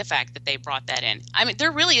like the fact that they brought that in. I mean,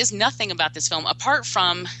 there really is nothing about this film apart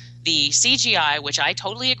from the CGI, which I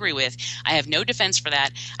totally agree with. I have no defense for that.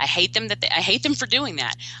 I hate them I hate them for doing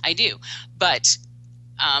that. I do. But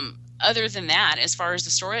other than that, as far as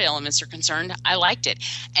the story elements are concerned, I liked it.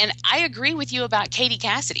 And I agree with you about Katie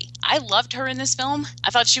Cassidy. I loved her in this film. I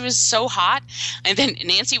thought she was so hot. And then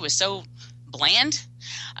Nancy was so bland.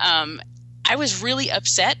 I was really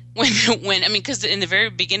upset when because in the very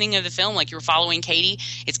beginning of the film, like, you're following Katie.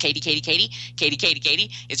 It's Katie.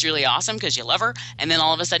 It's really awesome because you love her. And then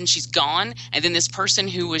all of a sudden she's gone. And then this person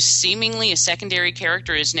who was seemingly a secondary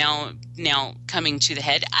character is now coming to the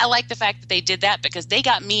head. I like the fact that they did that because they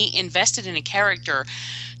got me invested in a character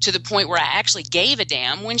to the point where I actually gave a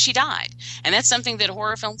damn when she died. And that's something that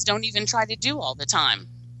horror films don't even try to do all the time.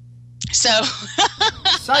 So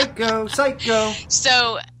Psycho.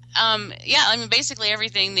 So yeah, I mean, basically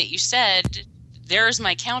everything that you said, there's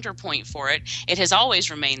my counterpoint for it. It has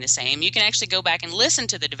always remained the same. You can actually go back and listen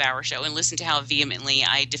to the Devour Show and listen to how vehemently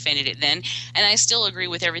I defended it then, and I still agree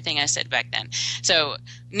with everything I said back then. So,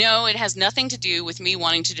 no, it has nothing to do with me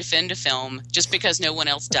wanting to defend a film just because no one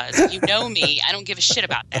else does. You know me. I don't give a shit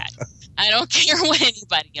about that. I don't care what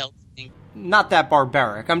anybody else thinks. Not that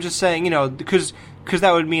barbaric. I'm just saying, because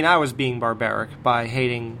that would mean I was being barbaric by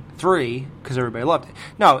hating 3 because everybody loved it.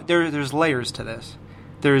 No, there's layers to this.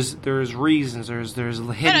 There's reasons. There's hidden.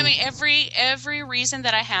 But I mean, every reason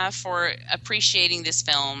that I have for appreciating this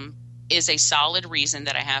film is a solid reason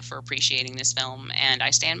that I have for appreciating this film, and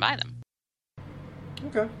I stand by them.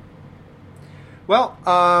 Okay. Well,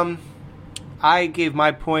 I gave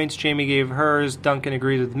my points. Jamie gave hers. Duncan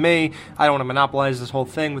agreed with me. I don't want to monopolize this whole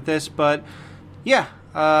thing with this, but yeah.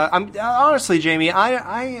 I'm honestly, Jamie,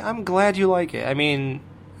 I'm glad you like it. I mean,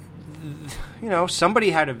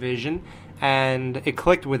 somebody had a vision, and it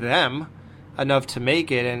clicked with them enough to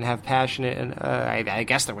make it and have passionate. And I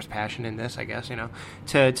guess there was passion in this. I guess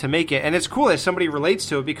to make it, and it's cool that somebody relates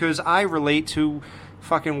to it because I relate to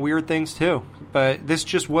fucking weird things too. But this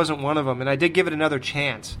just wasn't one of them, and I did give it another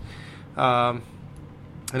chance. And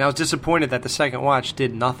I was disappointed that the second watch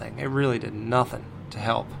did nothing. It really did nothing to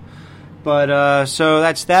help. But, so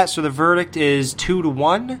that's that. So the verdict is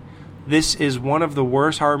 2-1. This is one of the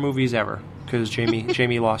worst horror movies ever. Because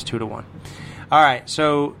Jamie lost 2-1. All right,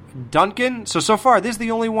 so Duncan. So far, this is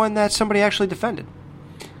the only one that somebody actually defended.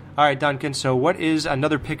 All right, Duncan, so what is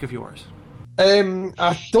another pick of yours? I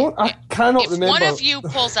cannot remember. If one of you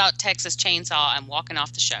pulls out Texas Chainsaw, I'm walking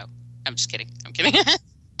off the show. I'm just kidding. I'm kidding.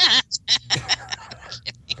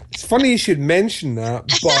 It's funny you should mention that,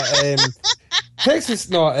 but Texas,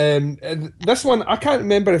 this one, I can't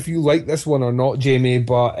remember if you like this one or not, Jamie,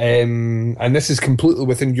 but, and this is completely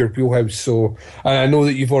within your wheelhouse, so, and I know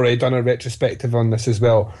that you've already done a retrospective on this as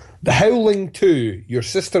well. The Howling 2, Your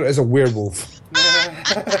Sister is a Werewolf.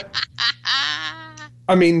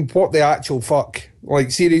 I mean, what the actual fuck?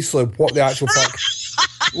 Like, seriously, what the actual fuck?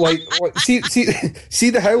 Like, see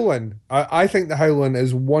The Howling. I think The Howling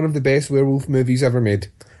is one of the best werewolf movies ever made.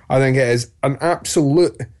 I think it is an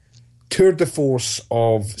absolute tour de force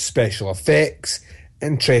of special effects,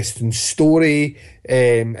 interesting story,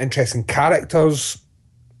 interesting characters.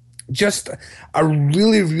 Just a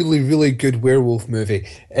really, really, really good werewolf movie.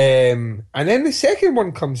 And then the second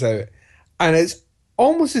one comes out, and it's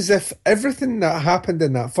almost as if everything that happened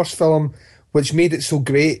in that first film, which made it so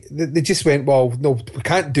great, they just went, well, no, we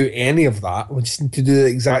can't do any of that. We just need to do the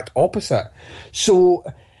exact opposite. So,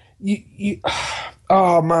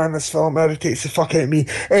 oh man, this film irritates the fuck out of me.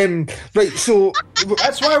 Right, so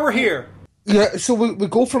that's why we're here. Yeah, so we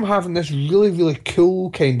go from having this really, really cool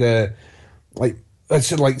kind of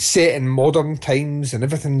it's like set in modern times and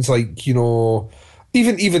everything's like,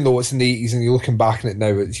 even though it's in the 80s and you're looking back on it now,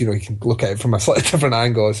 it's, you can look at it from a slightly different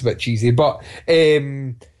angle. It's a bit cheesy, but I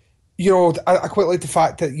quite like the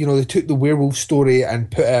fact that they took the werewolf story and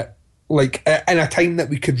put it like in a time that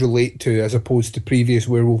we could relate to, as opposed to previous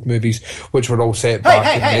werewolf movies, which were all set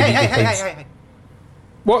back in medieval times.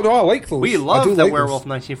 What? No, I like those. We love the Werewolf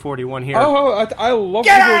 1941 here. Oh, I love.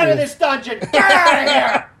 Get out of this dungeon! Get out of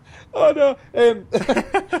here! Oh no,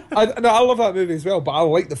 I love that movie as well, but I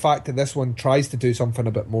like the fact that this one tries to do something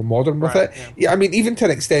a bit more modern with it. Yeah, I mean, even to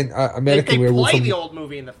an extent, American they Werewolf. They play the old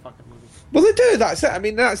movie in the fucking movie. Well, they do. That's it. I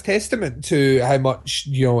mean, that's testament to how much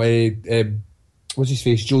what's his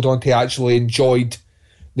face, Joe Dante actually enjoyed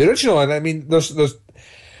the original. And I mean, there's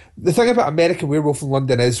the thing about American Werewolf in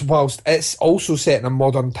London is, whilst it's also set in a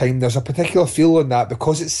modern time, there's a particular feel in that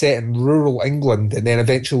because it's set in rural England and then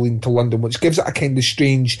eventually into London, which gives it a kind of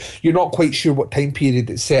strange, you're not quite sure what time period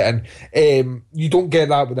it's set in. You don't get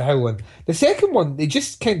that with The Howling. The second one, they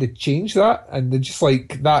just kind of changed that, and they just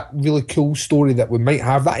like that really cool story that we might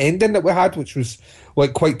have, that ending that we had, which was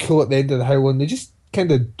like quite cool at the end of The Howling, they just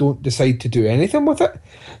kind of don't decide to do anything with it.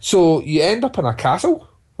 So you end up in a castle,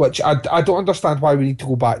 which I don't understand why we need to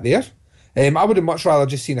go back there. I would have much rather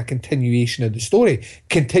just seen a continuation of the story,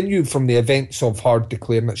 continue from the events of her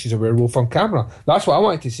declaring that she's a werewolf on camera. That's what I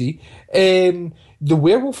wanted to see. The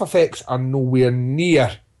werewolf effects are nowhere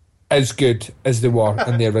near as good as they were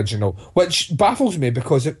in the original, which baffles me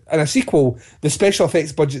because in a sequel, the special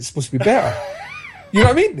effects budget's supposed to be better. You know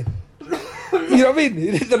what I mean? You know what I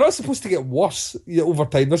mean? They're not supposed to get worse over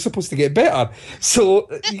time. They're supposed to get better. So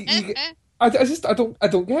I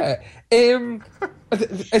don't get it.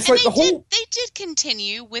 It's like they did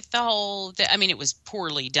continue with the whole. I mean, it was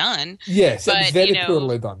poorly done. Yes, it was very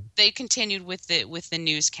poorly done. They continued with the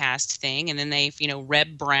newscast thing, and then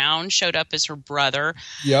Reb Brown showed up as her brother.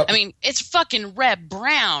 Yep. I mean, it's fucking Reb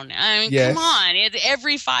Brown. I mean, yes. Come on!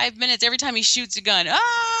 Every 5 minutes, every time he shoots a gun,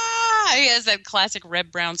 he has that classic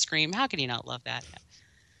Reb Brown scream. How can you not love that?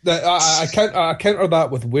 I counter that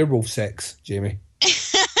with werewolf sex, Jamie.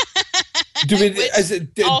 Do we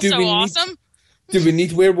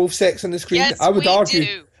need werewolf sex on the screen? Yes, I would argue.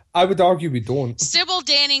 do. I would argue we don't. Sybil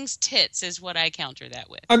Danning's tits is what I counter that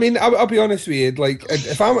with. I mean, I'll be honest with you. Like,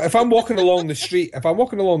 if I'm walking along the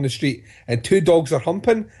street, and two dogs are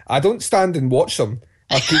humping, I don't stand and watch them.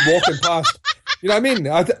 I keep walking past. You know what I mean?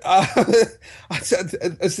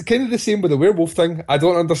 It's kind of the same with the werewolf thing. I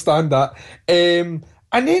don't understand that. And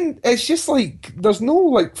then it's just like there's no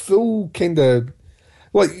like full kind of.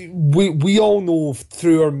 Like, we all know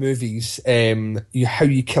through our movies how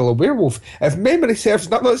you kill a werewolf. If memory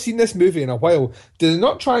serves, I've not seen this movie in a while, do they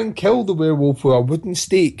not try and kill the werewolf with a wooden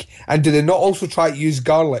stake? And do they not also try to use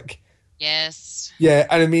garlic? Yes. Yeah,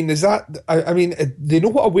 and I mean, is that... I mean, they know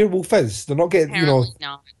what a werewolf is. They're not getting, Apparently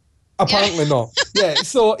not. Apparently not. Yeah,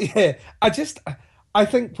 so, yeah, I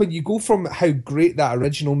think when you go from how great that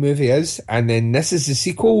original movie is, and then this is the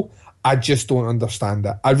sequel... I just don't understand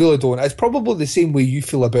it. I really don't. It's probably the same way you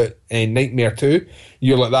feel about Nightmare 2.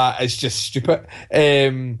 You're like, that is just stupid.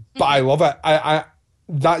 But I love it.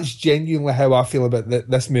 That's genuinely how I feel about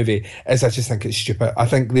this movie, is I just think it's stupid. I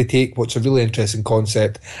think they take what's a really interesting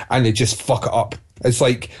concept and they just fuck it up. It's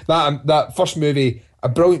like, that first movie, a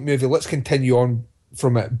brilliant movie, let's continue on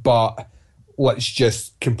from it, but let's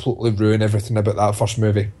just completely ruin everything about that first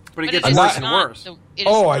movie. But it gets worse and worse.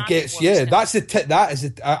 I guess, yeah. That's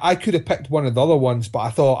I could have picked one of the other ones, but I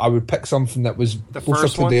thought I would pick something that was closer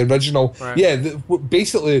to the original. Right. Yeah,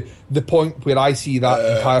 basically the point where I see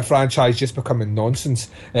that entire franchise just becoming nonsense.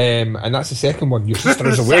 And that's the second one. Your sister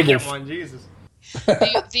is a werewolf. Second one, Jesus.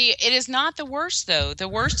 It is not the worst, though. The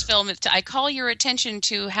worst film, I call your attention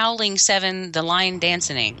to Howling 7, The Lion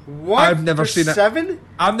Dancing. What? I've never seen it. 7?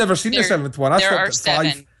 I've never seen the seventh one. There are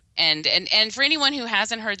 7. And for anyone who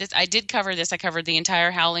hasn't heard this, I did cover this. I covered the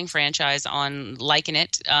entire Howling franchise on Liking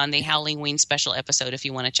It on the Howling special episode if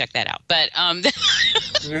you want to check that out. But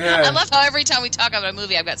I love how every time we talk about a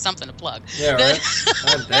movie, I've got something to plug. Yeah, right?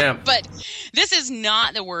 God damn. But this is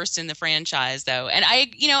not the worst in the franchise, though. And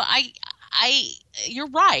you're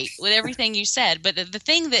right with everything you said. But the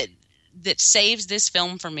thing that saves this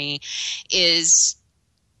film for me is...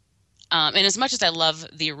 and as much as I love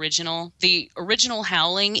the original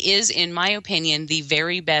Howling is, in my opinion, the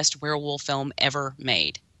very best werewolf film ever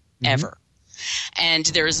made. Ever. And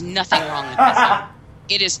there is nothing wrong with that film.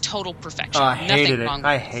 It is total perfection. I hated nothing wrong it. with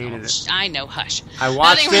I that hated film. it. I know, hush. I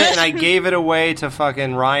watched it and I gave it away to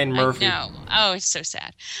fucking Ryan Murphy. I know. Oh, it's so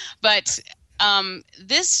sad. But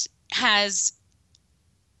this has...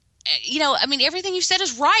 I mean, everything you said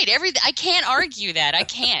is right. I can't argue that. I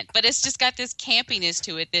can't. But it's just got this campiness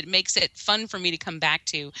to it that makes it fun for me to come back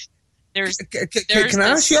to. Can I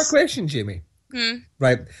ask you a question, Jamie?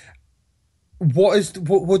 Right.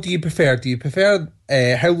 What do you prefer? Do you prefer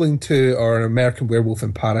Howling 2 or An American Werewolf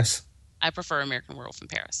in Paris? I prefer American Werewolf in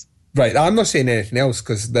Paris. Right. I'm not saying anything else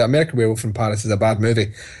because the American Werewolf in Paris is a bad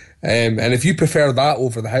movie. And if you prefer that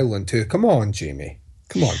over the Howling 2, come on, Jamie.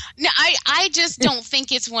 Come on. No, I just don't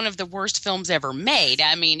think it's one of the worst films ever made.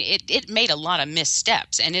 I mean, it made a lot of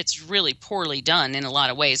missteps, and it's really poorly done in a lot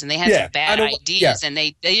of ways. And they had some bad ideas, and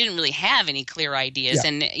they didn't really have any clear ideas.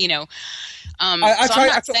 And I'm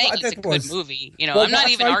not saying it's a good movie. You know, I'm not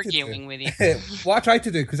even arguing with you. What I tried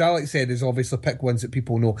to do, because Alex said, is obviously pick ones that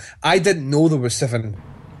people know. I didn't know there were 7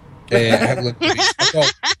 Howling movies at all,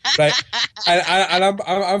 right? And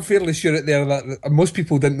I'm fairly sure out there that most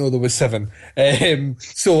people didn't know there was 7.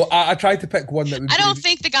 So I tried to pick one that would I don't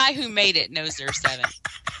think the guy who made it knows there's 7.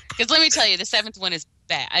 Because let me tell you, the 7th one is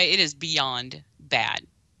bad. It is beyond bad.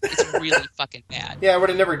 It's really fucking bad. Yeah, I would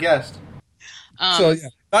have never guessed. So yeah,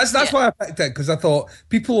 that's why I picked it, because I thought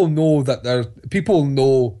people know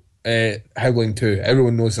Howling 2.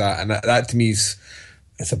 Everyone knows that, and that to me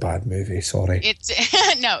it's a bad movie. Sorry. It's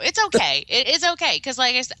no, it's okay. It is okay because,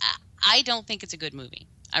 like I said, I don't think it's a good movie.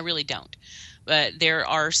 I really don't. But there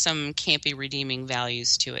are some campy, redeeming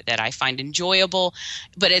values to it that I find enjoyable.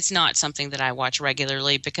 But it's not something that I watch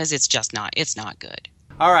regularly because it's just not. It's not good.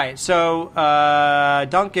 All right, so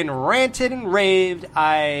Duncan ranted and raved.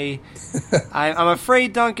 I'm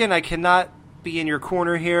afraid, Duncan, I cannot be in your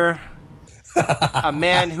corner here. A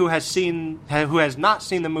man who has not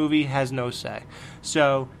seen the movie has no say.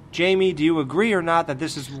 So, Jamie, do you agree or not that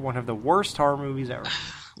this is one of the worst horror movies ever?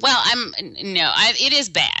 Well, it is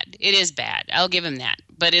bad. It is bad. I'll give him that.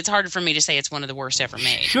 But it's hard for me to say it's one of the worst ever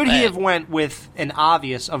made. Should he have went with an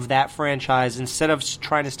obvious of that franchise instead of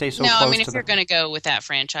trying to stay so close to No, I mean, if you're going to go with that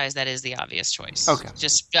franchise, that is the obvious choice. Okay.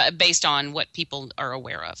 Just based on what people are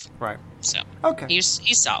aware of. Right. So, okay. He's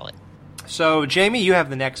solid. So, Jamie, you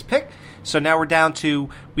have the next pick. So now we're down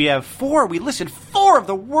to, we listed 4 of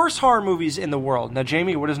the worst horror movies in the world. Now,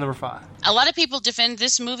 Jamie, what is number 5? A lot of people defend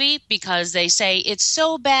this movie because they say it's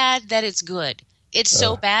so bad that it's good. It's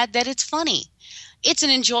so bad that it's funny. It's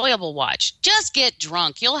an enjoyable watch. Just get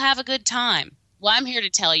drunk. You'll have a good time. Well, I'm here to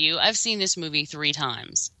tell you, I've seen this movie 3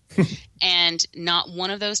 times. And not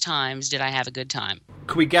one of those times did I have a good time.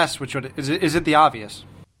 Could we guess which one? Is it the obvious?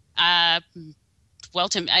 Well,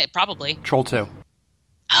 probably. Troll 2.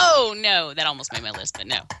 Oh, no. That almost made my list, but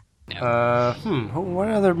no. What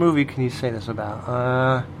other movie can you say this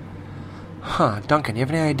about? Duncan, you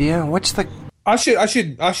have any idea? What's the... I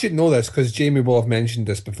should know this, because Jamie will have mentioned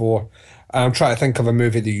this before. I'm trying to think of a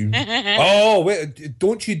movie that you... Oh, wait,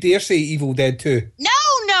 don't you dare say Evil Dead 2.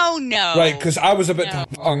 No. Right, because I was a bit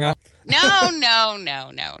hung up. No.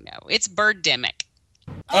 It's Birdemic.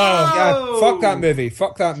 Oh, yeah, fuck that movie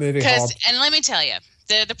hard. And let me tell you,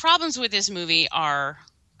 the problems with this movie are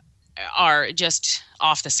just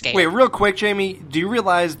off the scale. Wait, real quick, Jamie, do you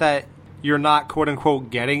realize that you're not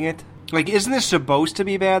quote-unquote getting it? Like, isn't this supposed to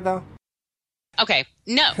be bad, though? Okay,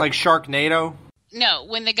 no. Like Sharknado? No,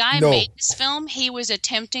 when the guy made this film, he was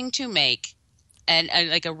attempting to make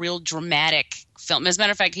a real dramatic film. As a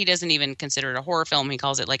matter of fact, he doesn't even consider it a horror film. He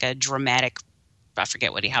calls it like a dramatic... I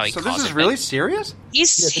forget how he calls it. So this is really serious? He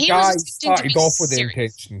started off with the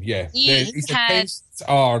intention, yeah. His intents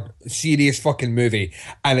are serious fucking movie,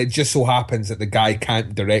 and it just so happens that the guy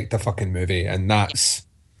can't direct a fucking movie, and that's...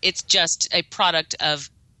 It's just a product of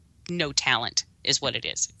no talent, is what it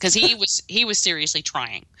is. Because he was seriously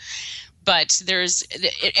trying. But there's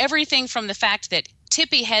everything from the fact that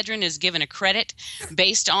Tippi Hedren is given a credit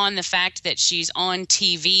based on the fact that she's on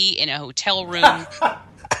TV in a hotel room...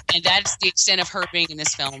 And that's the extent of her being in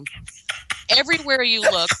this film. Everywhere you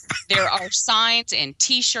look, there are signs and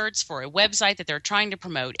T-shirts for a website that they're trying to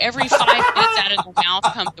promote. Every 5 minutes out of their mouth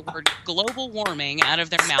comes the word global warming out of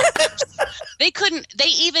their mouth.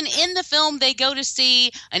 Even in the film, they go to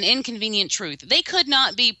see An Inconvenient Truth. They could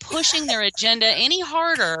not be pushing their agenda any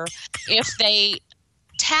harder if they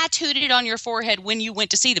tattooed it on your forehead when you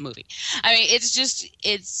went to see the movie. I mean,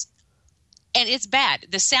 it's bad.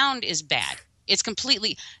 The sound is bad. It's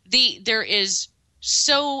completely there is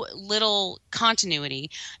so little continuity.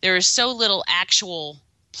 There is so little actual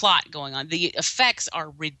plot going on. The effects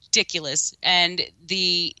are ridiculous, and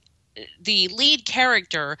the lead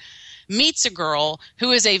character meets a girl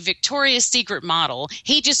who is a Victoria's Secret model.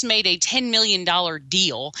 He just made a $10 million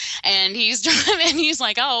deal, and he's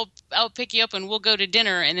like, "Oh, I'll pick you up and we'll go to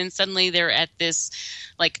dinner." And then suddenly they're at this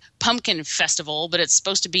like pumpkin festival, but it's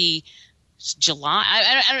supposed to be July.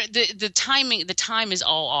 The time is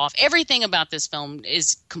all off. Everything about this film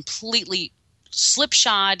is completely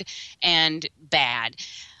slipshod and bad.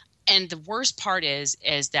 And the worst part is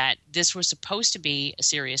that this was supposed to be a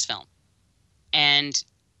serious film. And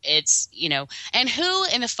it's, and who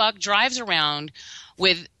in the fuck drives around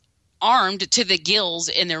with armed to the gills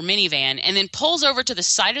in their minivan and then pulls over to the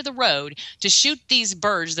side of the road to shoot these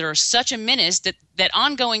birds that are such a menace that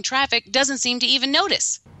ongoing traffic doesn't seem to even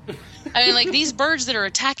notice. I mean, like these birds that are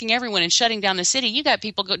attacking everyone and shutting down the city, you got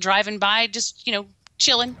people driving by just,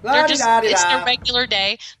 chilling. It's their regular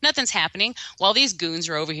day. Nothing's happening while these goons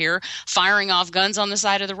are over here firing off guns on the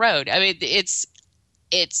side of the road. I mean, it's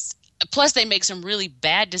plus they make some really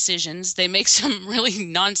bad decisions. They make some really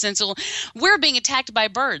nonsensical. We're being attacked by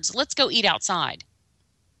birds. Let's go eat outside.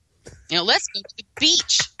 Let's go to the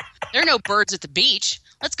beach. There are no birds at the beach.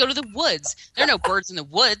 Let's go to the woods. There are no birds in the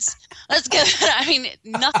woods. Let's go. I mean,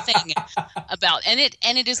 nothing about and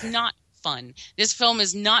it is not fun. This film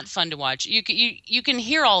is not fun to watch. You can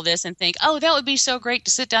hear all this and think, oh, that would be so great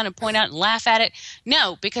to sit down and point out and laugh at it.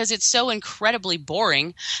 No, because it's so incredibly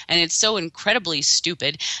boring and it's so incredibly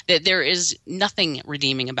stupid that there is nothing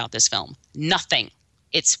redeeming about this film. Nothing.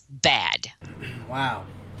 It's bad. Wow.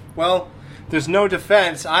 Well, there's no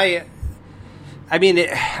defense. I mean,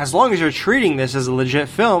 as long as you're treating this as a legit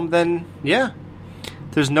film, then yeah,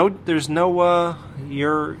 there's no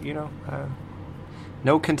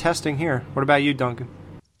no contesting here. What about you, Duncan?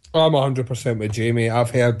 I'm 100% with Jamie. I've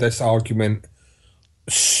heard this argument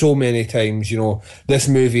so many times. This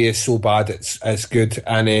movie is so bad it's good,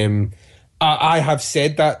 and I have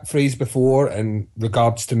said that phrase before in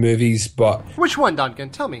regards to movies, but which one, Duncan?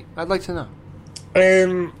 Tell me. I'd like to know.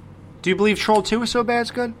 Do you believe Troll 2 is so bad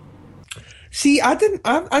it's good? See, I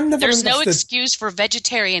never. There's no understood. excuse for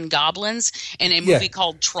vegetarian goblins in a movie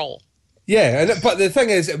called Troll. Yeah, but the thing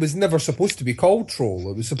is, it was never supposed to be called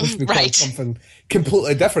Troll. It was supposed to be called something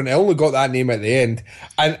completely different. It only got that name at the end.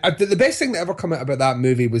 And the best thing that ever came out about that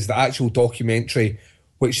movie was the actual documentary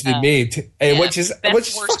which they made, which is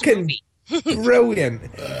fucking brilliant.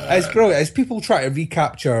 It's brilliant. As people try to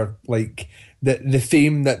recapture like the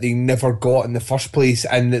fame that they never got in the first place,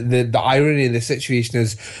 and the irony of the situation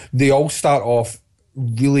is they all start off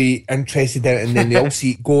really interested in it, and then they all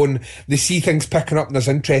they see things picking up and there's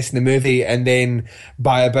interest in the movie, and then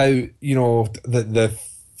by about the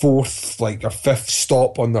fourth or fifth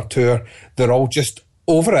stop on their tour, they're all just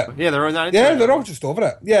over it. Yeah, they're all just over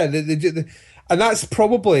it. Yeah, they and that's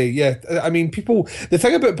probably I mean, people. The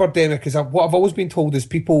thing about Birdemic is what I've always been told is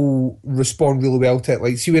people respond really well to it.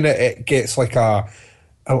 Like, see when it gets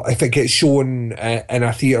if it gets shown in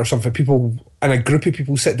a theatre or something, people and a group of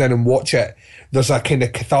people sit down and watch it, there's a kind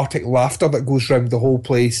of cathartic laughter that goes around the whole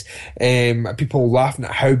place. People laughing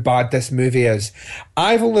at how bad this movie is.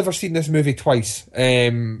 I've only ever seen this movie twice,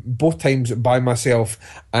 both times by myself,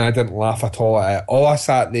 and I didn't laugh at all at it. All I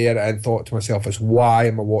sat there and thought to myself is, why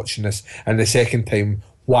am I watching this? And the second time,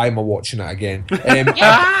 why am I watching it again?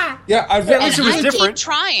 I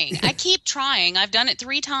keep trying. I've done it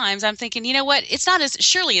 3 times. I'm thinking, you know what?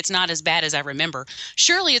 Surely it's not as bad as I remember.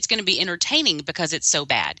 Surely it's going to be entertaining because it's so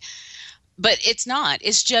bad. But it's not.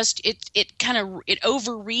 It's just it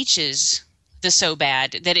overreaches the so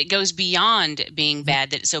bad that it goes beyond being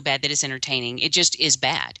bad, that it's so bad that it's entertaining. It just is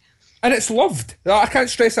bad. And it's loved. I can't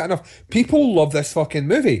stress that enough. People love this fucking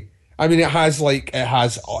movie. I mean,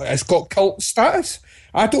 it's got cult status.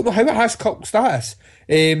 I don't know how it has cult status.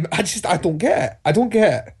 I don't get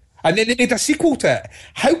it. And then they made a sequel to it.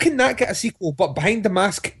 How can that get a sequel, but Behind the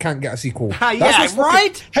Mask can't get a sequel? Right?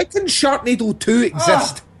 How can Sharknado 2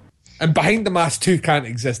 exist and Behind the Mask 2 can't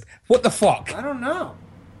exist? What the fuck? I don't know.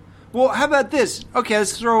 Well, how about this? Okay,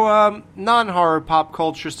 let's throw non-horror pop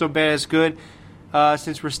culture so bad it's good.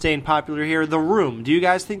 Since we're staying popular here, The Room. Do you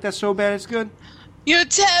guys think that's so bad it's good? You're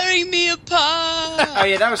tearing me apart. Oh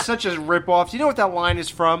yeah, that was such a rip-off. Do you know what that line is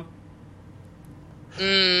from?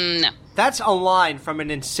 No. That's a line from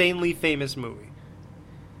an insanely famous movie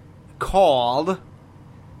called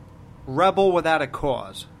Rebel Without a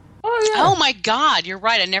Cause. Oh my God, you're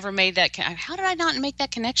right. I never made that. How did I not make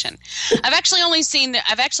that connection? I've actually only seen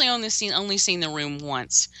The Room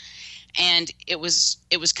once, and it was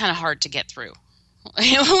kind of hard to get through.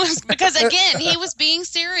 It was because again he was being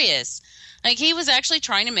serious. Like, he was actually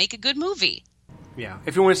trying to make a good movie. Yeah.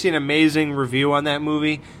 If you want to see an amazing review on that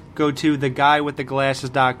movie, go to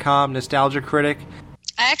theguywiththeglasses.com, Nostalgia Critic.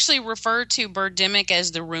 I actually refer to Birdemic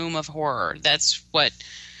as the Room of Horror. And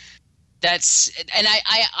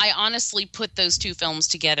I honestly put those two films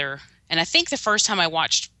together. And I think the first time I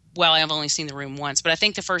watched, well, I've only seen The Room once, but I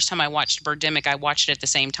think the first time I watched Birdemic, I watched it at the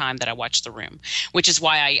same time that I watched The Room, which is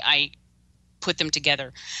why I put them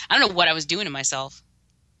together. I don't know what I was doing to myself.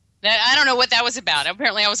 I don't know what that was about.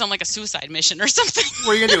 Apparently I was on like a suicide mission or something.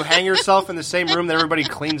 What are you going to do, hang yourself in the same room that everybody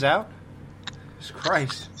cleans out? Jesus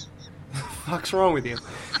Christ. What the fuck's wrong with you?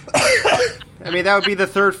 I mean, that would be the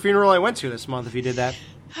 3rd funeral I went to this month if you did that.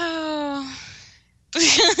 Oh.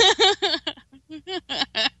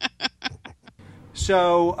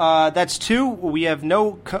 So, that's 2. We have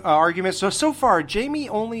no arguments. So far, Jamie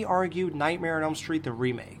only argued Nightmare on Elm Street, the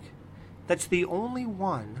remake. That's the only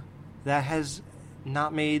one that has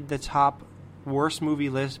not made the top worst movie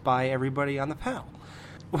list by everybody on the panel.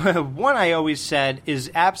 One I always said is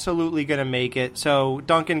absolutely going to make it. So,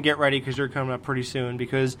 Duncan, get ready because you're coming up pretty soon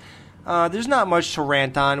because there's not much to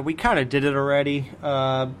rant on. We kind of did it already.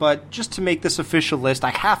 But just to make this official list,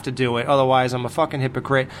 I have to do it. Otherwise, I'm a fucking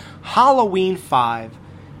hypocrite. Halloween 5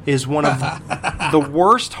 is one of the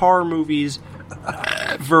worst horror movies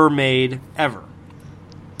ever made, ever.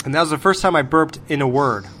 And that was the first time I burped in a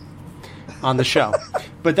word on the show.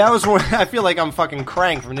 But that was when I feel like I'm fucking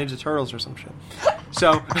Krang from Ninja Turtles or some shit.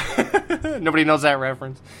 So, nobody knows that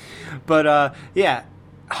reference. But, yeah,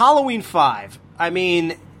 Halloween 5. I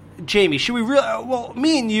mean, Jamie, should we really... Well,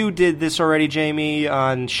 me and you did this already, Jamie,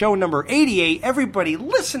 on show number 88. Everybody,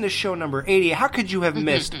 listen to show number 88. How could you have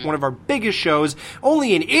missed one of our biggest shows?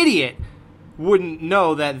 Only an idiot wouldn't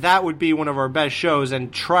know that that would be one of our best shows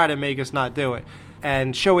and try to make us not do it.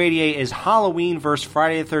 And show 88 is Halloween versus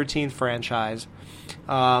Friday the 13th franchise.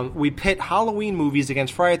 We pit Halloween movies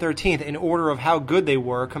against Friday the 13th in order of how good they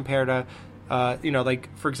were compared to,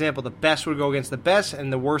 like, for example, the best would go against the best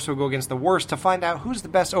and the worst would go against the worst to find out who's the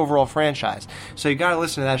best overall franchise. So you got to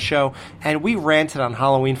listen to that show. And we ranted on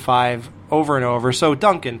Halloween 5 over and over. So,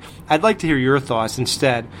 Duncan, I'd like to hear your thoughts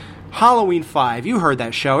instead. Halloween 5, you heard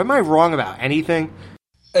that show. Am I wrong about anything?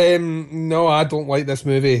 No, I don't like this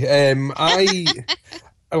movie.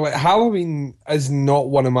 Halloween is not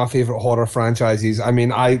one of my favorite horror franchises. I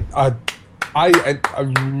mean, I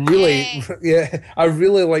really, I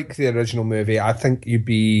really like the original movie. I think there'd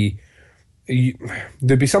be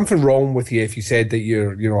something wrong with you if you said that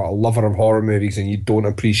you're, a lover of horror movies and you don't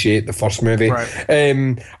appreciate the first movie. Right.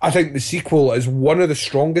 I think the sequel is one of the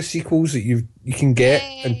strongest sequels that you can get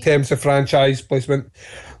in terms of franchise placement.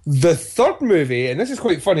 The third movie, and this is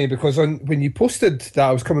quite funny because when you posted that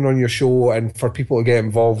I was coming on your show and for people to get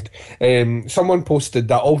involved, someone posted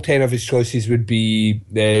that all 10 of his choices would be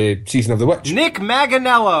Season of the Witch. Nick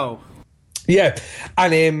Manganiello. Yeah,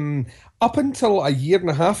 and up until a year and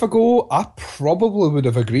a half ago, I probably would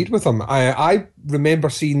have agreed with him. I remember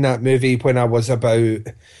seeing that movie when I was about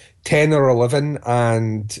 10 or 11,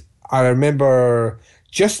 and I remember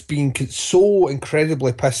just being so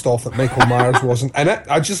incredibly pissed off that Michael Myers wasn't in it.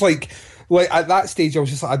 I just like at that stage, I was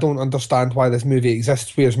just like, I don't understand why this movie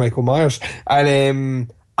exists. Where's Michael Myers?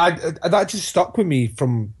 And that just stuck with me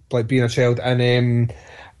from like being a child. And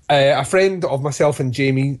a friend of myself and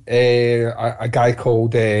Jamie, a guy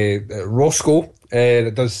called Roscoe,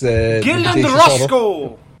 that does Gillian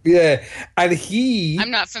Roscoe. Yeah, and I'm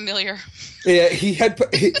not familiar. Yeah, he had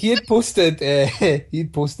posted.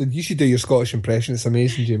 He'd posted. You should do your Scottish impression. It's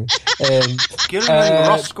amazing, Jamie. Gillian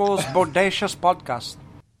Roscoe's Bodacious Podcast.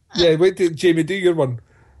 Yeah, wait, Jamie, do your one.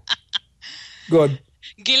 Go on.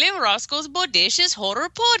 Gillian Roscoe's Bodacious Horror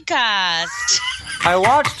Podcast. I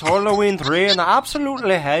watched Halloween 3 and I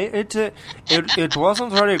absolutely hate it. It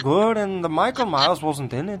wasn't very good, and the Michael Myers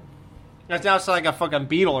wasn't in it. That sounds like a fucking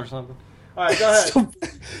Beatle or something. All right, go ahead.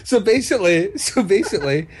 So basically,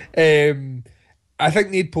 I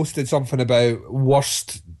think they'd posted something about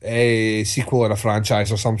worst sequel in a franchise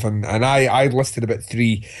or something, and I listed about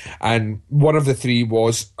 3, and one of the 3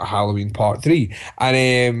 was Halloween Part 3,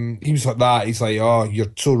 and he was like that. He's like, "Oh,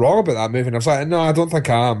 you're so wrong about that movie," and I was like, "No, I don't think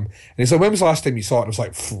I am." And he's like, "When was the last time you saw it?" And I was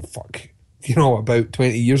like, "Fuck." About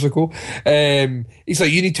 20 years ago. He's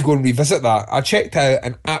like, "You need to go and revisit that." I checked out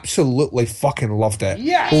and absolutely fucking loved it.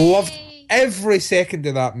 Yeah, loved every second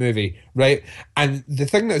of that movie, right? And the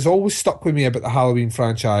thing that has always stuck with me about the Halloween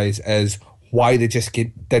franchise is why they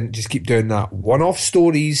didn't just keep doing that one-off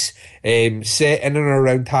stories set in and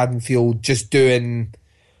around Haddonfield, just doing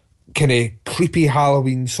kind of creepy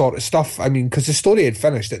Halloween sort of stuff. I mean, because the story had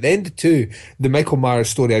finished. At the end of 2, the Michael Myers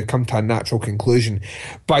story had come to a natural conclusion.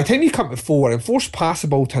 By the time you come to 4, and 4's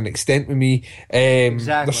passable to an extent with me.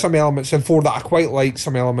 Exactly. There's some elements in 4 that I quite like,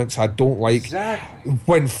 some elements I don't like. Exactly.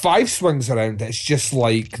 When 5 swings around, it's just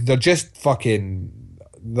like, they're just like...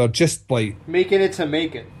 making it to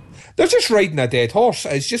make it. They're just riding a dead horse.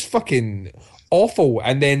 It's just fucking awful,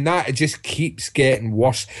 and then it just keeps getting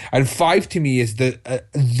worse. And 5 to me is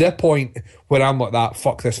the point where I'm like, that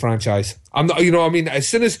fuck this franchise. I'm not, you know what I mean? As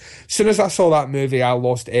soon as I saw that movie, I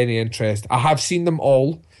lost any interest. I have seen them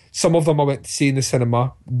all. Some of them I went to see in the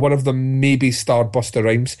cinema. One of them maybe starred Busta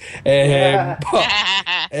Rhymes. I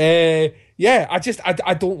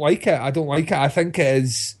don't like it. I don't like it. I think it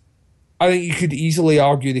is. I think you could easily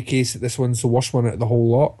argue the case that this one's the worst one out of the whole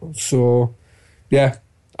lot. So, yeah.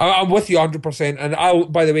 I'm with you 100%. And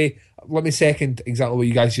by the way, let me second exactly what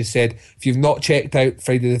you guys just said. If you've not checked out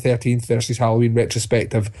Friday the 13th versus Halloween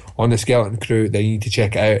retrospective on the Skeleton Crew, then you need to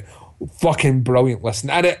check it out. fucking brilliant. Listen,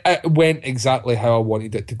 and it went exactly how I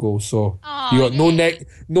wanted it to go. So you got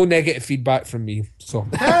no negative feedback from me. So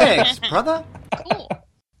thanks, brother. Cool.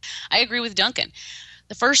 I agree with Duncan.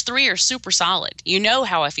 The first 3 are super solid. You know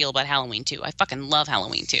how I feel about Halloween 2. I fucking love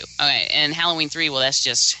Halloween 2. Okay, and Halloween 3, well, that's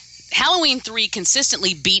just... Halloween 3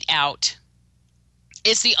 consistently beat out...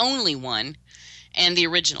 It's the only one, and the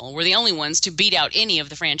original were the only ones to beat out any of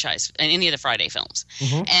the franchise, and any of the Friday films.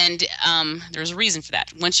 Mm-hmm. And there's a reason for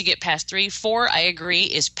that. Once you get past 3, 4, I agree,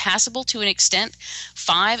 is passable to an extent.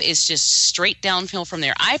 5 is just straight downhill from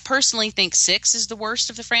there. I personally think 6 is the worst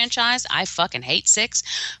of the franchise. I fucking hate 6,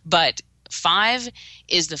 but... 5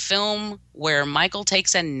 is the film where Michael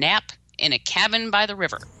takes a nap in a cabin by the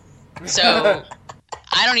river. So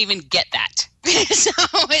I don't even get that. So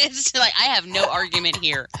it's like I have no argument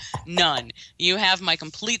here. None. You have my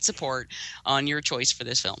complete support on your choice for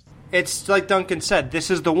this film. It's like Duncan said, this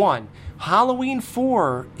is the one. Halloween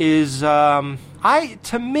 4 is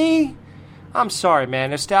to me, I'm sorry,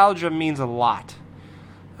 man, nostalgia means a lot.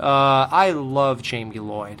 I love Jamie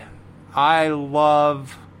Lloyd. I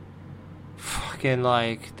love fucking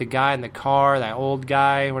like the guy in the car, that old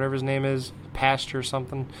guy, whatever his name is, Pastor or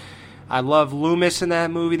something. I love Loomis in that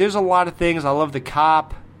movie. There's a lot of things. I love the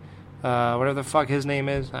cop, whatever the fuck his name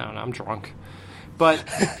is. I don't know. I'm drunk. But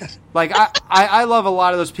like I love a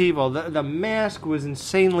lot of those people. The Mask was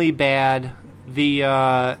insanely bad.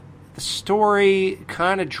 The story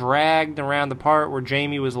kind of dragged around the part where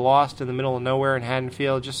Jamie was lost in the middle of nowhere in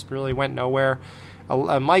Haddonfield. Just really went nowhere.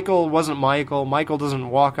 Michael wasn't Michael. Michael doesn't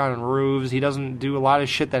walk on roofs. He doesn't do a lot of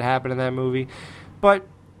shit that happened in that movie. But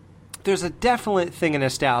there's a definite thing in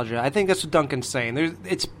nostalgia. I think that's what Duncan's saying.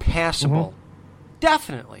 It's passable. Mm-hmm.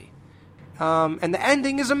 Definitely. And the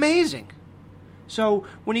ending is amazing. So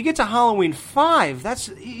when you get to Halloween 5, that's,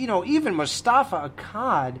 even Mustafa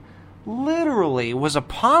Akkad literally was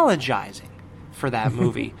apologizing for that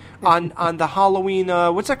movie on the Halloween,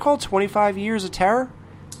 what's that called? 25 Years of Terror?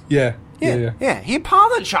 Yeah. Yeah, he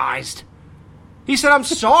apologized. He said, I'm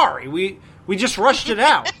sorry. We just rushed it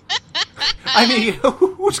out. I mean,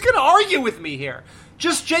 who's going to argue with me here?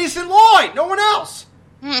 Just Jason Lloyd, no one else.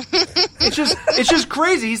 It's just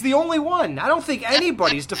crazy. He's the only one. I don't think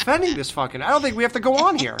anybody's defending this fucking... I don't think we have to go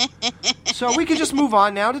on here. So we can just move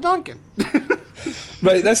on now to Duncan.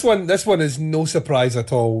 Right, this one is no surprise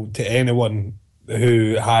at all to anyone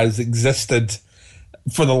who has existed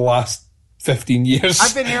for the last 15 years.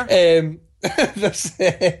 I've been here.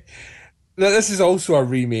 This is also a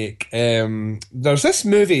remake. There's this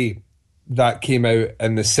movie that came out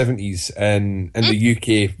in the 70s in the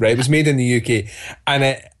UK, right? It was made in the UK, and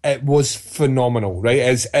it was phenomenal, right?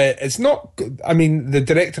 It's not... I mean, the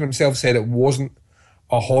director himself said it wasn't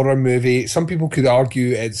a horror movie. Some people could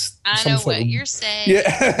argue it's... I know what you're saying.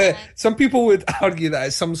 Yeah, some people would argue that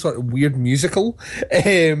it's some sort of weird musical.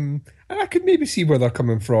 And I could maybe see where they're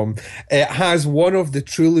coming from. It has one of the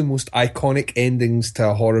truly most iconic endings to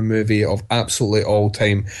a horror movie of absolutely all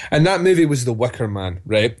time. And that movie was The Wicker Man,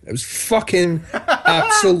 right? It was fucking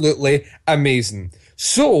absolutely amazing.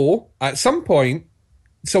 So, at some point,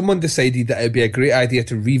 someone decided that it would be a great idea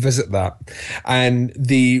to revisit that. And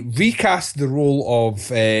they recast the role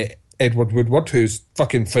of Edward Woodward, who's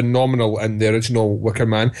fucking phenomenal in the original Wicker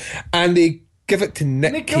Man, and they give it to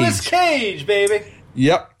Nicolas Cage, baby.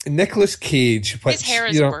 Yep, Nicolas Cage. Which, his hair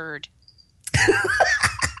is a bird.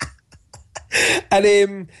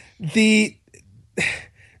 And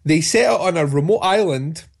they set it on a remote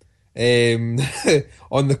island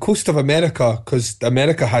on the coast of America, because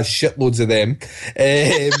America has shitloads of them.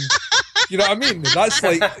 You know what I mean? That's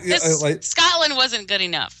like Scotland wasn't good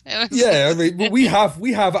enough. Yeah, I mean, we have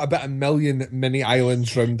about 1 million mini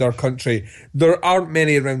islands around our country. There aren't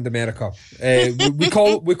many around America. We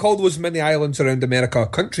call those mini islands around America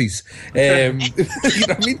countries. You know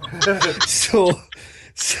what I mean? So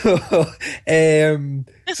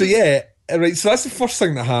yeah, right. So that's the first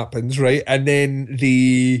thing that happens, right? And then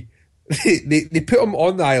they put him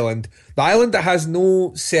on the island that has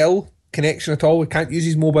no cell connection at all. He can't use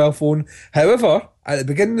his mobile phone. However, at the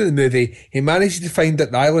beginning of the movie, he manages to find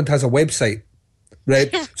that the island has a website.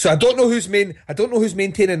 Right? So I don't know who's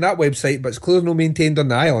maintaining that website, but it's clearly not maintained on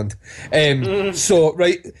the island.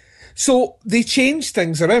 So they changed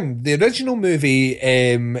things around. The original movie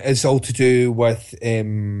is all to do with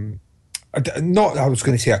not, I was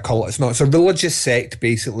going to say a cult. It's not. It's a religious sect,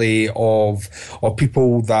 basically, of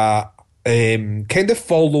people that kind of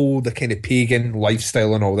follow the kind of pagan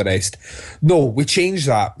lifestyle and all the rest. No, we changed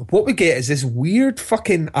that. What we get is this weird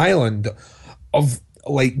fucking island of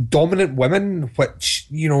like dominant women, which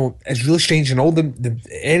is really strange, and all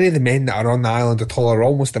any of the men that are on the island at all are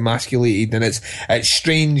almost emasculated, and it's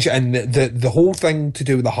strange, and the whole thing to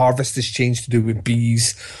do with the harvest has changed to do with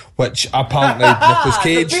bees, which apparently Nicolas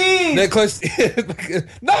Cage,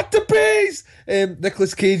 not the bees.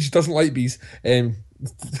 Nicolas Cage doesn't like bees. I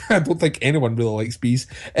don't think anyone really likes bees.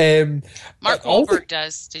 Mark Wahlberg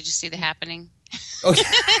does. Did you see The Happening? Okay.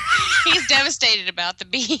 He's devastated about the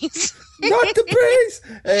bees. Not the bees.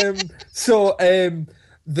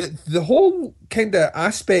 The whole kind of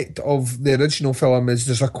aspect of the original film is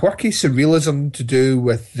there's a quirky surrealism to do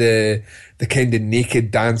with the kind of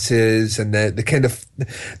naked dances and the kind of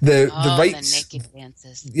the rites, the naked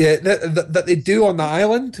dances. Yeah, that they do on the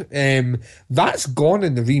island. That's gone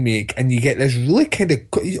in the remake, and you get this really kind of,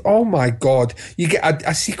 oh my god, you get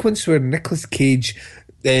a sequence where Nicolas Cage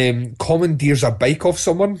commandeers a bike off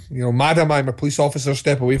someone. Madam, I'm a police officer,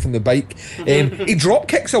 step away from the bike. He drop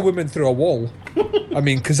kicks a woman through a wall. I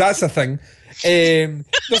mean, because that's a thing.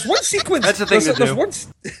 There's one sequence. That's a thing to do.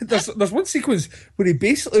 There's one sequence where he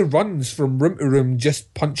basically runs from room to room,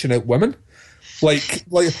 just punching out women. Like,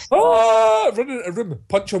 run into a room,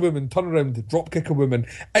 punch a woman, turn around, drop kick a woman.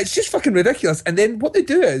 It's just fucking ridiculous. And then what they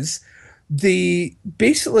do is, they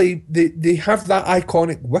have that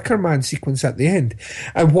iconic Wicker Man sequence at the end,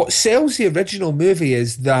 and what sells the original movie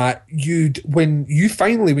is that when you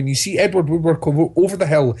see Edward Woodward over the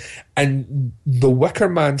hill, and the Wicker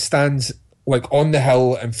Man stands like on the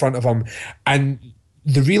hill in front of him, and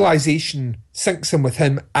the realization sinks in with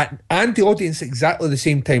him and the audience at exactly the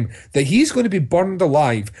same time that he's going to be burned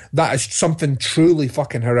alive. That is something truly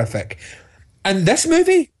fucking horrific. And this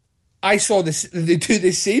movie, I saw this. They do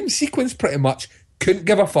the same sequence pretty much. Couldn't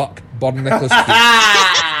give a fuck. Burn Nicolas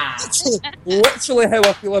Cage. literally how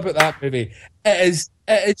I feel about that movie. It's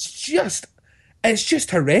just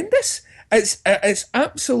horrendous. It's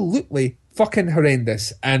absolutely fucking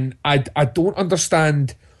horrendous, and I don't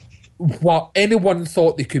understand what anyone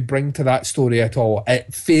thought they could bring to that story at all.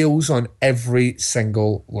 It fails on every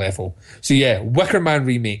single level. So yeah, Wicker Man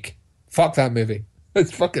remake. Fuck that movie.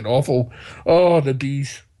 It's fucking awful. Oh, the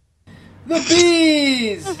bees. The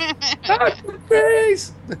bees! The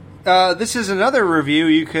bees! This is another review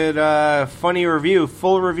you could,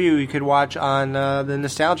 full review you could watch on the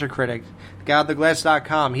Nostalgia Critic,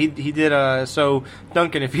 GuyWithTheGlass.com. He did so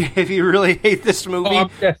Duncan, if you really hate this movie,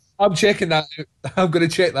 I'm checking that out. I'm going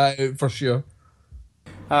to check that out for sure.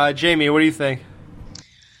 Jamie, what do you think?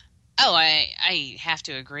 Oh, I have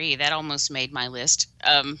to agree. That almost made my list.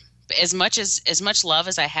 As much love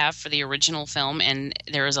as I have for the original film, and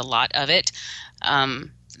there is a lot of it,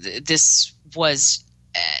 this was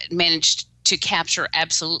managed to capture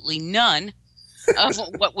absolutely none of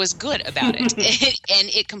what was good about it, and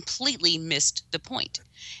it completely missed the point.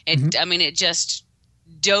 I mean, it just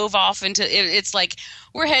dove off into it's like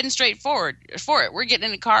we're heading straight forward for it. We're getting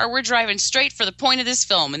in a car, we're driving straight for the point of this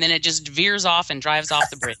film, and then it just veers off and drives off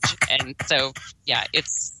the bridge. And so, yeah,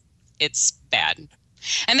 it's bad.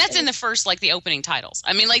 And that's in the first, like, the opening titles.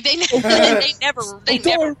 I mean, like, they never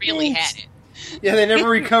really had it. Yeah, they never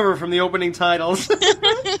recover from the opening titles.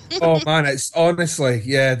 Oh man, it's honestly,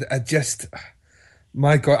 yeah,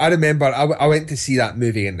 my God, I remember I went to see that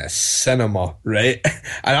movie in the cinema, right?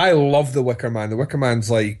 And I love The Wicker Man. The Wicker Man's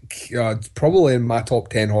like probably in my top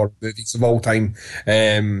 10 horror movies of all time.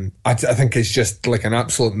 I think it's just like an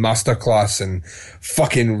absolute masterclass in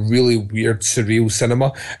fucking really weird, surreal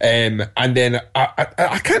cinema. And then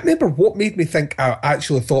I can't remember what made me think I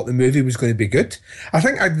actually thought the movie was going to be good. I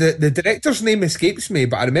think the director's name escapes me,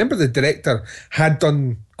 but I remember the director had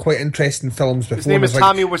done quite interesting films before. His name is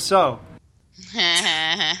Tommy Wiseau.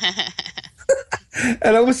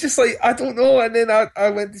 And I was just like, I don't know. And then I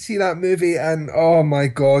went to see that movie, and oh my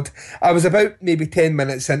God, I was about maybe 10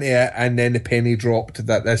 minutes into it, and then the penny dropped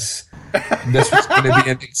that this was going to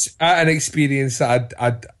be an experience that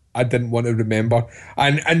I didn't want to remember.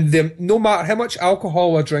 And no matter how much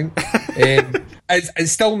alcohol I drink,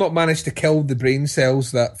 it's still not managed to kill the brain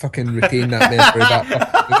cells that fucking retain that memory of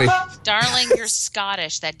that movie. Darling, you're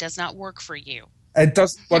Scottish. That does not work for you. It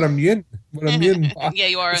does. We're immune. Yeah,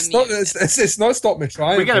 you are immune. It's not stopped me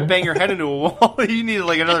trying. We gotta bang your head into a wall. You need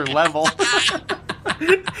like another level.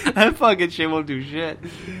 That fucking shit won't do shit.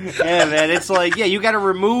 Yeah, man. It's like, yeah, you gotta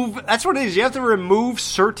remove. That's what it is. You have to remove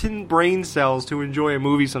certain brain cells to enjoy a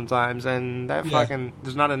movie sometimes, and that fucking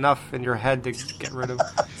there's not enough in your head to get rid of.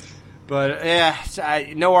 But yeah,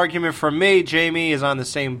 no argument from me. Jamie is on the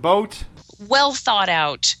same boat. Well thought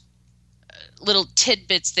out little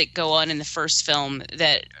tidbits that go on in the first film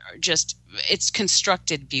that are just, it's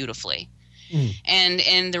constructed beautifully.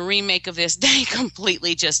 And the remake of this, they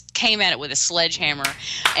completely just came at it with a sledgehammer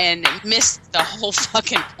and missed the whole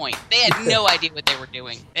fucking point. They had no idea what they were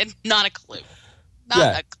doing. They had not a clue.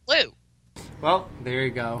 Not a clue. Well, there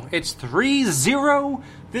you go. It's 3-0.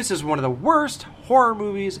 This is one of the worst horror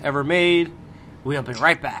movies ever made. We'll be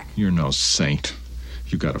right back. You're no saint.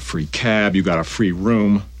 You got a free cab, you got a free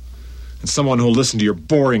room, and someone who'll listen to your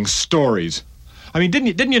boring stories. I mean,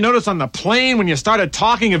 didn't you notice on the plane when you started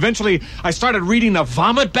talking, eventually I started reading the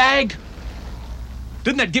vomit bag?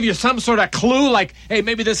 Didn't that give you some sort of clue, like, hey,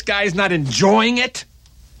 maybe this guy's not enjoying it?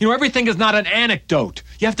 You know, everything is not an anecdote.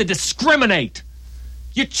 You have to discriminate.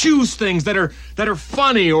 You choose things that are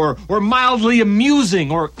funny or mildly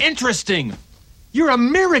amusing or interesting. You're a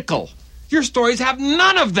miracle. Your stories have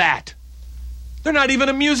none of that. They're not even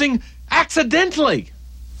amusing accidentally.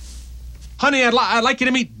 Honey, I'd like you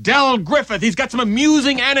to meet Del Griffith. He's got some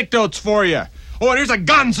amusing anecdotes for you. Oh, and here's a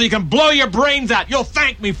gun so you can blow your brains out. You'll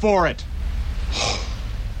thank me for it.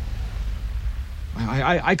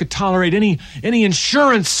 I could tolerate any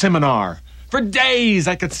insurance seminar. For days,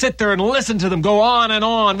 I could sit there and listen to them go on and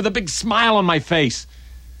on with a big smile on my face.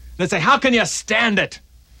 They'd say, how can you stand it?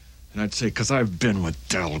 And I'd say, because I've been with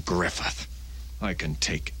Del Griffith. I can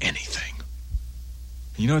take anything.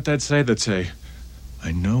 You know what they'd say? They'd say,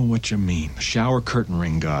 I know what you mean. The shower curtain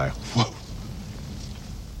ring guy. Whoa.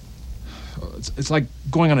 It's like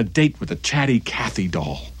going on a date with a chatty Cathy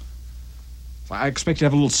doll. I expect you to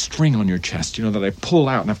have a little string on your chest, you know, that I pull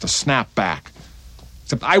out and have to snap back.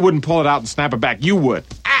 Except I wouldn't pull it out and snap it back. You would.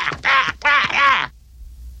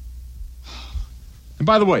 And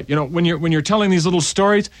by the way, you know, when you're telling these little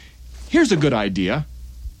stories, here's a good idea.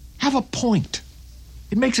 Have a point.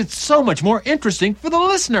 It makes it so much more interesting for the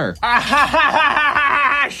listener.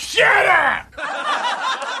 Shut up!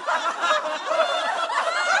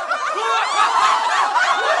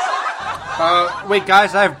 Wait,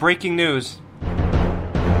 guys, I have breaking news.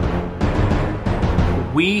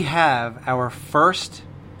 We have our first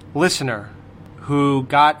listener who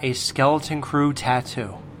got a Skeleton Crew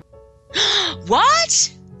tattoo.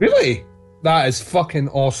 What? Really? That is fucking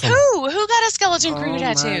awesome. Who got a Skeleton Crew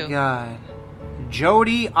tattoo? Oh my god.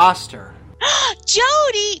 Jody Oster.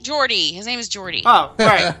 Jordy. His name is Jordy. Oh,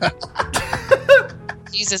 right.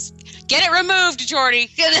 Jesus. Get it removed, Jordy.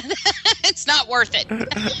 It's not worth it.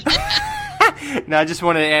 No, I just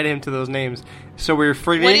wanted to add him to those names. So we're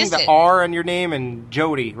forgetting the R on your name, and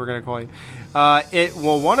Jody, we're going to call you.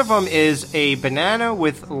 One of them is a banana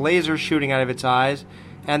with lasers shooting out of its eyes,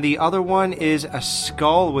 and the other one is a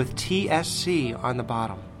skull with TSC on the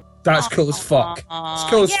bottom. That's cool as fuck. It's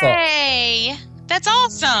cool as fuck. Yay! That's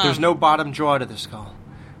awesome. There's no bottom jaw to the skull.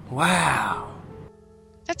 Wow.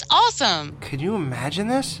 That's awesome. Could you imagine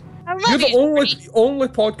this? You're the only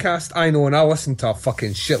podcast I know, and I listen to a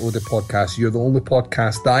fucking shitload of podcasts. You're the only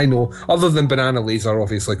podcast that I know, other than Banana Laser,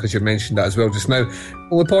 obviously, because you mentioned that as well just now.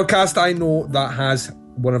 Only podcast I know that has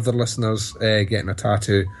one of their listeners getting a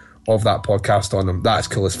tattoo of that podcast on them. That's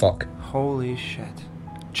cool as fuck. Holy shit.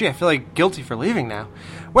 Gee, I feel like guilty for leaving now.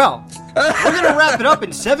 Well, we're going to wrap it up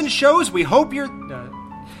in 7 shows. We hope you're...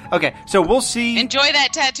 Okay, so we'll see... Enjoy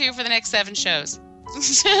that tattoo for the next 7 shows.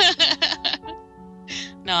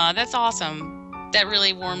 No, that's awesome. That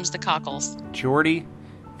really warms the cockles. Jordy,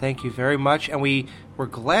 thank you very much. And we're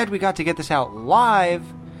glad we got to get this out live.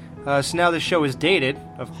 So now the show is dated,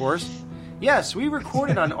 of course. Yes, we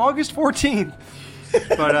recorded on August 14th.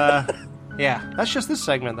 But, yeah, that's just this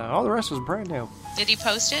segment, though. All the rest was brand new. Did he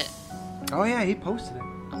post it? Oh, yeah, he posted it.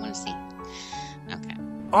 I want to see. Okay.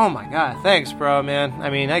 Oh, my God. Thanks, bro, man. I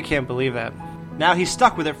mean, I can't believe that. Now he's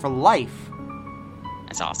stuck with it for life.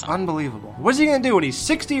 That's awesome. Unbelievable. What's he going to do when he's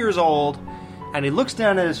 60 years old and he looks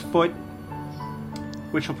down at his foot,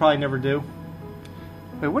 which he'll probably never do?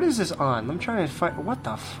 Wait, what is this on? I'm trying to find... What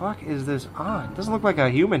the fuck is this on? It doesn't look like a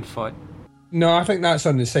human foot. No, I think that's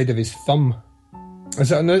on the side of his thumb.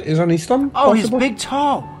 Is it on his thumb? Oh, possibly? his big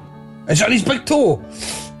toe. Is it on his big toe?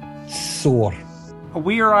 Sore.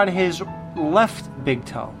 We are on his left big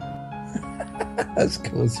toe. That's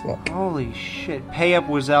cool as fuck. Holy shit. Pay up,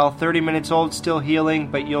 Wazelle. 30 minutes old, still healing,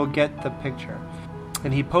 but you'll get the picture.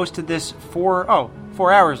 And he posted this 4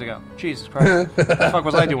 hours ago. Jesus Christ. What the fuck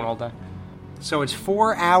was I doing all day? So it's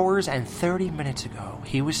 4 hours and 30 minutes ago.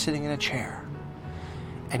 He was sitting in a chair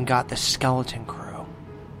and got the Skeleton Crew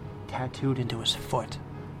tattooed into his foot.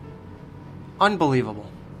 Unbelievable.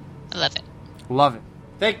 I love it. Love it.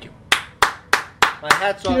 Thank you. My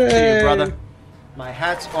hat's off to you, brother. My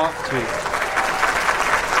hat's off to you.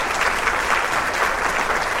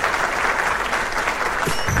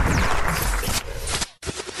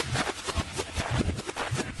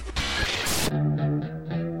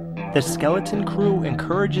 The Skeleton Crew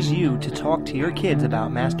encourages you to talk to your kids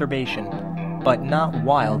about masturbation, but not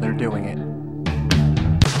while they're doing it.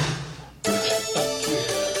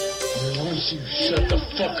 Once you shut the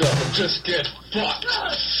fuck up and just get fucked.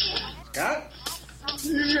 Scott?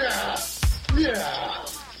 Yeah.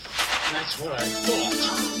 That's what I thought.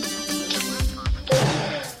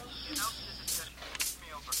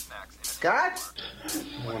 Scott?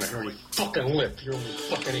 I want to hear your fucking lip. You're only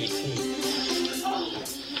fucking 18.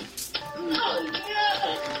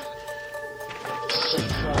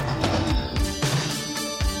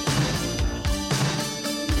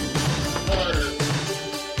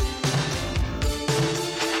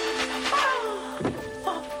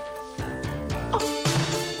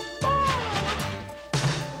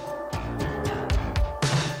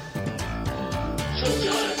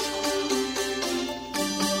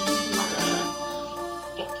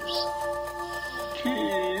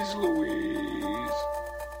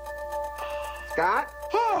 Scott?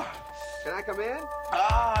 Can I come in?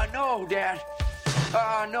 No, Dad.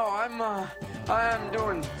 No, I'm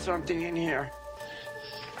doing something in here.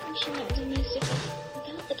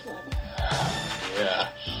 Yeah,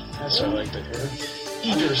 that's what I like to hear.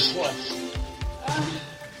 Eager sluts.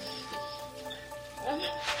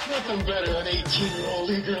 Nothing better than 18-year-old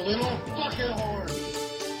eager little fucking whore.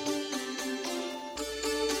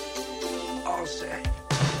 I'll say.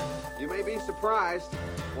 You may be surprised.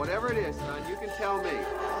 Whatever it is, son, you can tell me.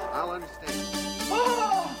 I'll understand.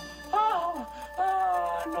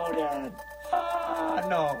 No, Dad.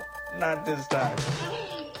 No, not this time.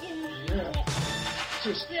 Yeah.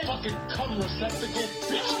 Just fucking cum receptacle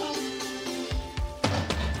bitches.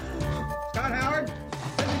 Scott Howard,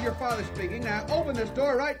 this is your father speaking. Now open this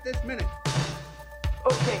door right this minute.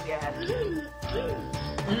 Okay, Dad.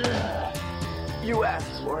 Yeah. You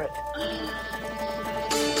asked for it.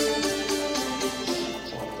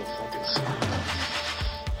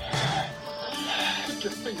 Keep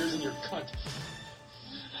your fingers in your cunt.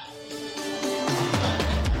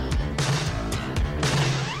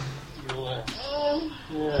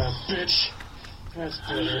 Yeah, bitch. That's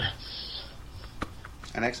better.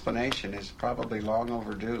 An explanation is probably long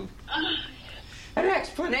overdue. An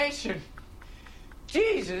explanation?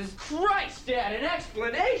 Jesus Christ, Dad, an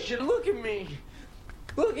explanation? Look at me.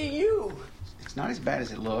 Look at you. It's not as bad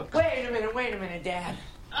as it looks. Wait a minute, Dad.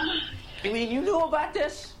 You mean you knew about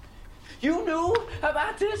this? You knew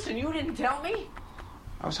about this and you didn't tell me?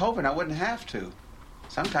 I was hoping I wouldn't have to.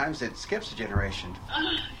 Sometimes it skips a generation.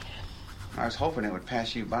 I was hoping it would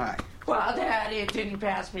pass you by. Well, Dad, it didn't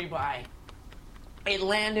pass me by. It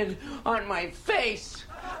landed on my face.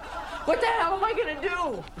 What the hell am I gonna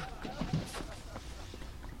do?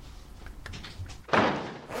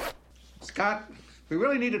 Scott, we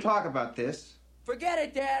really need to talk about this. Forget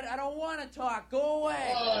it, Dad. I don't want to talk. Go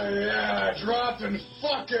away. Oh, yeah, dropping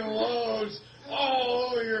fucking loads all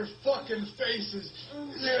over your fucking faces.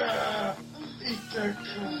 Yeah, eat that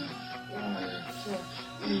cum.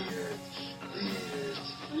 Eat it.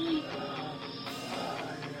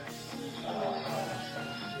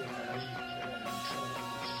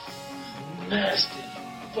 Nasty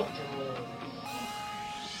fucking load.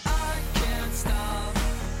 I can't stop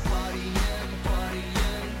partying.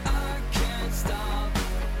 I can't stop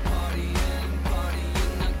partying.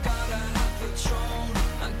 I gotta have Patron.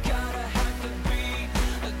 I gotta have the beat.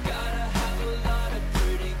 I gotta have a lot of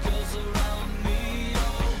pretty girls around me. Oh,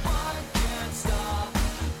 I can't stop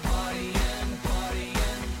partying.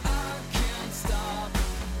 I can't stop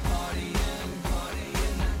partying.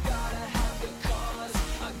 I gotta have the cars.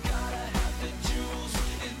 I gotta have the jewels.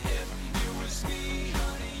 And if you was me,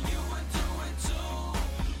 honey, you would do it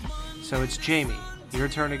too. So it's Jamie. Your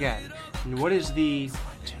turn again. And what is the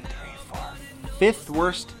 5th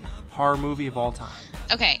worst horror movie of all time?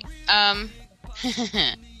 Okay.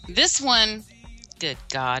 This one, good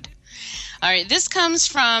God. All right, this comes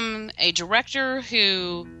from a director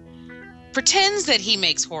who pretends that he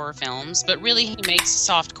makes horror films, but really he makes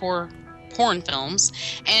softcore porn films.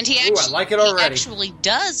 And he actually, I like it already. He actually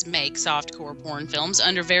does make softcore porn films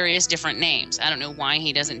under various different names. I don't know why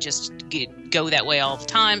he doesn't just go that way all the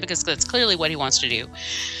time, because that's clearly what he wants to do.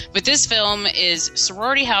 But this film is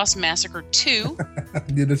Sorority House Massacre 2. I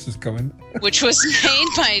knew this was coming. Which was made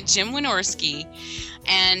by Jim Wynorski.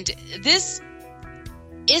 And this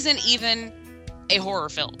isn't even a horror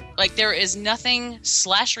film. Like, there is nothing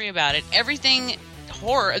slashery about it. Everything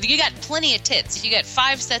horror. You got plenty of tits. You got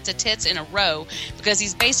 5 sets of tits in a row, because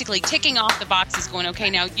he's basically ticking off the boxes going, okay,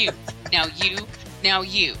 now you, now you, now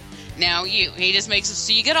you, now you. He just makes it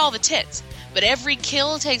so you get all the tits. But every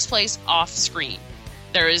kill takes place off screen.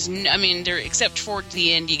 There is, except toward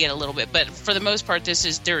the end, you get a little bit, but for the most part,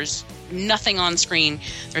 there's nothing on screen.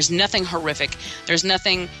 There's nothing horrific. There's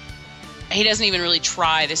nothing. He doesn't even really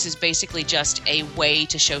try. This is basically just a way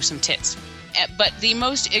to show some tits. But the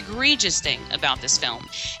most egregious thing about this film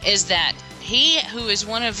is that he, who is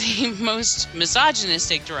one of the most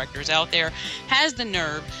misogynistic directors out there, has the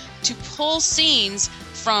nerve to pull scenes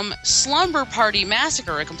from Slumber Party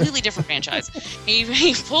Massacre, a completely different franchise.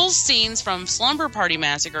 He pulls scenes from Slumber Party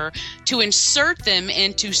Massacre to insert them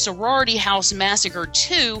into Sorority House Massacre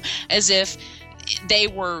 2 as if they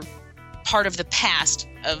were part of the past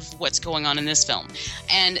of what's going on in this film.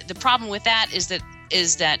 And the problem with that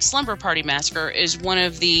is that Slumber Party Massacre is one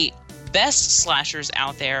of the best slashers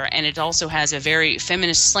out there, and it also has a very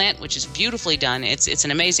feminist slant, which is beautifully done. It's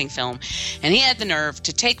an amazing film, and he had the nerve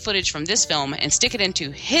to take footage from this film and stick it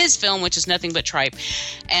into his film, which is nothing but tripe.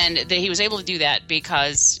 And he was able to do that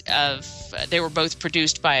because they were both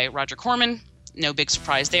produced by Roger Corman. No big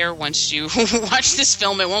surprise there. Once you watch this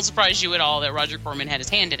film, it won't surprise you at all that Roger Corman had his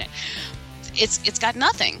hand in it. It's got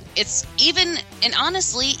nothing. And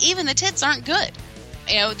honestly, even the tits aren't good.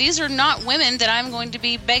 These are not women that I'm going to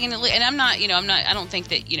be begging to and I don't think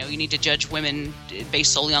that, you need to judge women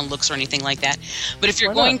based solely on looks or anything like that. But if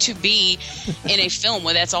you're going to be in a film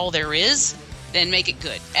where that's all there is, then make it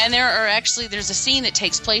good. And there's a scene that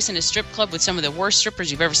takes place in a strip club with some of the worst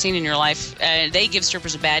strippers you've ever seen in your life. They give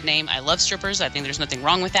strippers a bad name. I love strippers. I think there's nothing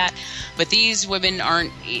wrong with that. But these women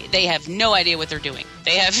they have no idea what they're doing.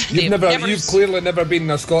 You've clearly never been in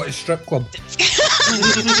a Scottish strip club.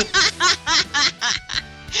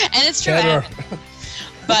 And it's true.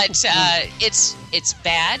 But it's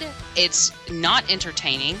bad. It's not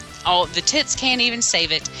entertaining. The tits can't even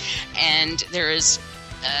save it. And there is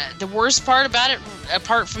the worst part about it,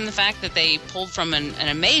 apart from the fact that they pulled from an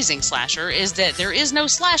amazing slasher, is that there is no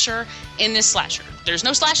slasher in this slasher. There's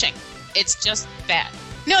no slashing. It's just bad.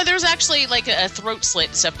 No, there's actually like a throat slit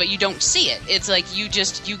and stuff, but you don't see it. It's like you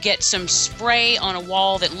get some spray on a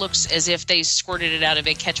wall that looks as if they squirted it out of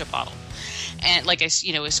a ketchup bottle, and like a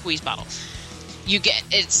squeeze bottle.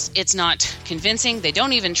 It's not convincing. They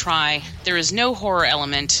don't even try. There is no horror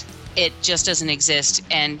element. It just doesn't exist,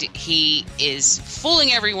 and he is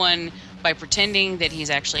fooling everyone by pretending that he's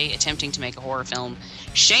actually attempting to make a horror film.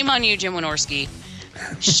 Shame on you, Jim Wynorski.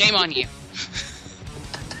 Shame on you.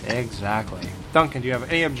 Exactly. Duncan, do you have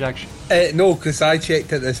any objection? No, because I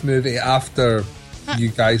checked out this movie after you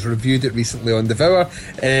guys reviewed it recently on Devour,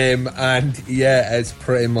 and yeah, it's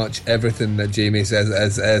pretty much everything that Jamie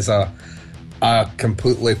says is a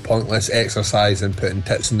completely pointless exercise in putting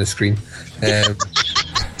tits on the screen.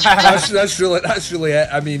 That's really it.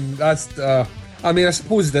 I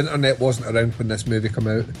suppose the internet wasn't around when this movie came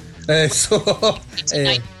out. It's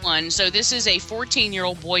 91, so this is a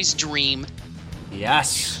 14-year-old boy's dream.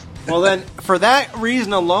 Yes. Well then, for that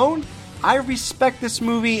reason alone, I respect this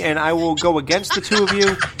movie, and I will go against the two of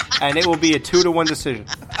you, and it will be a 2-1 decision.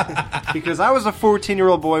 Because I was a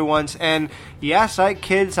 14-year-old boy once, and yes, I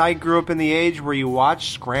grew up in the age where you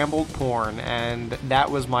watch scrambled porn, and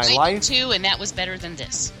that was my life. I did too, and that was better than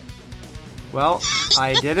this. Well,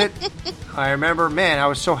 I did it. I remember, man, I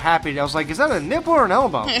was so happy. I was like, is that a nipple or an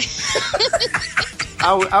elbow?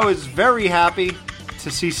 I was very happy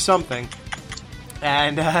to see something.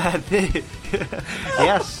 And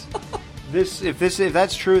yes, if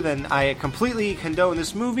that's true, then I completely condone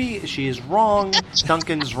this movie. She is wrong.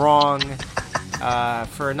 Duncan's wrong.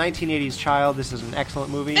 For a 1980s child, this is an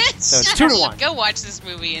excellent movie. So it's 2-1. Go watch this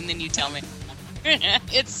movie and then you tell me.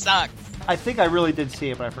 It sucks. I think I really did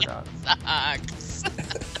see it, but I forgot. It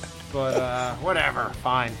sucks. But whatever,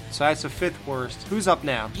 fine. So that's the 5th worst. Who's up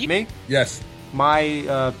now? Me? Yes.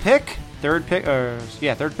 My third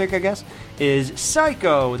pick, I guess, is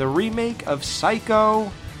Psycho, the remake of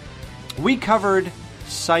Psycho. We covered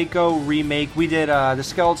Psycho remake. We did the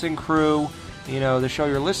Skeleton Crew, the show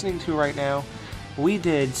you're listening to right now. We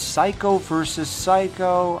did Psycho versus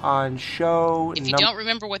Psycho on show. If you don't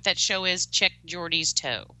remember what that show is, check Geordie's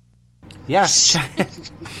Toe. Yes.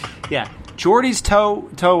 Yeah. Geordie's Toe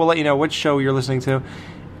will let you know which show you're listening to.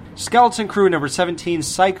 Skeleton Crew number 17,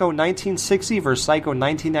 Psycho 1960 versus Psycho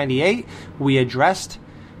 1998. We addressed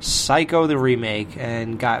Psycho the remake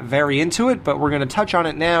and got very into it, but we're going to touch on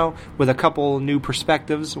it now with a couple new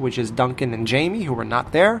perspectives, which is Duncan and Jamie, who were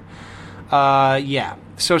not there.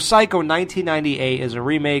 So Psycho 1998 is a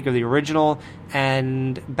remake of the original,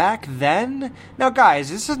 and back then... Now,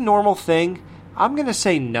 guys, this is a normal thing. I'm going to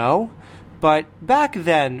say no, but back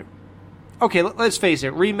then... Okay, let's face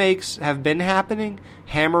it, remakes have been happening.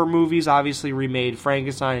 Hammer movies obviously remade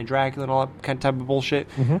Frankenstein and Dracula and all that kind of type of bullshit.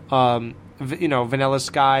 Mm-hmm. Vanilla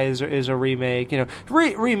Sky is a remake.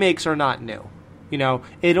 Remakes are not new.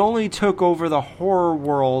 It only took over the horror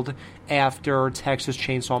world after Texas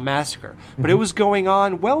Chainsaw Massacre. But it was going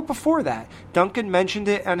on well before that. Duncan mentioned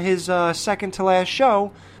it on his second to last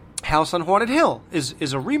show. House on Haunted Hill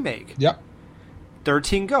is a remake. Yep.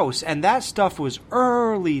 13 Ghosts. And that stuff was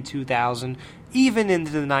early 2000, even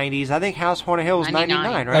into the 90s. I think House on Haunted Hill was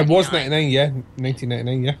 99, right? It was 99, yeah.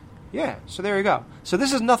 1999, yeah. Yeah, so there you go. So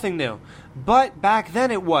this is nothing new. But back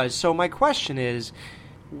then it was. So my question is,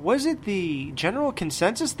 was it the general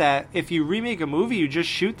consensus that if you remake a movie, you just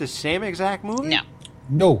shoot the same exact movie?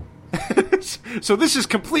 No. So this is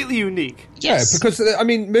completely unique. Yes. Yeah, because,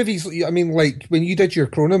 movies, like, when you did your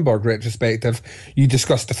Cronenberg retrospective, you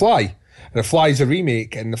discussed The Fly. And The Fly is a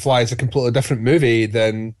remake, and The Fly is a completely different movie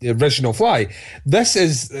than the original Fly. This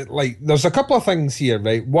is, there's a couple of things here,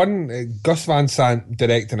 right? One, Gus Van Sant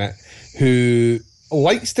directing it, who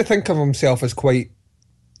likes to think of himself as quite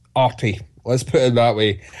arty. Let's put it that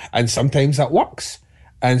way. And sometimes that works,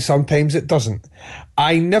 and sometimes it doesn't.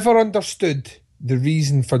 I never understood the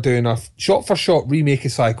reason for doing a shot-for-shot remake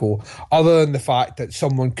of Psycho, other than the fact that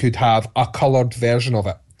someone could have a coloured version of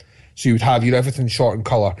it. So you would have your everything shot in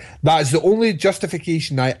colour. That is the only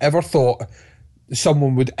justification I ever thought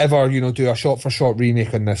someone would ever, do a shot-for-shot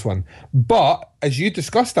remake on this one. But, as you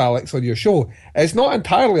discussed, Alex, on your show, it's not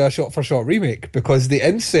entirely a shot-for-shot remake, because they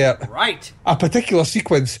insert a particular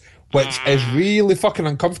sequence which is really fucking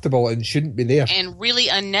uncomfortable and shouldn't be there. And really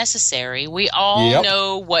unnecessary. We all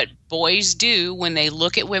know what boys do when they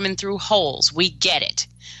look at women through holes. We get it.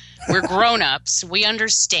 We're grown-ups. We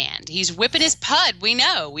understand. He's whipping his pud. We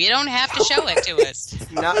know. We don't have to show it to us.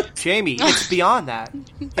 No, Jamie, it's beyond that.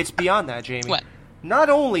 It's beyond that, Jamie. What? Not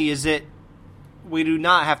only is it we do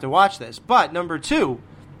not have to watch this, but number two,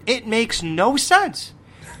 it makes no sense.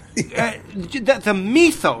 The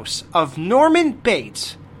mythos of Norman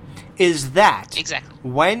Bates is that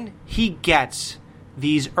when he gets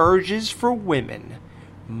these urges for women,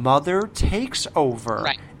 Mother takes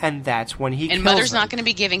over, and that's when he kills And Mother's them. not going to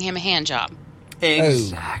be giving him a hand job.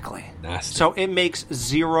 Exactly. Oh, nasty. So it makes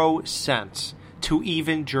 0 sense to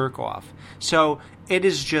even jerk off. So it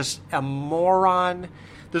is just a moron.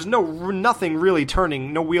 There's nothing really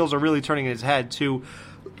turning, no wheels are really turning in his head to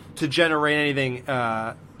generate anything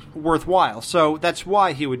worthwhile. So that's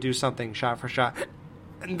why he would do something shot for shot.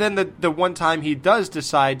 And then the one time he does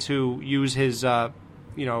decide to use his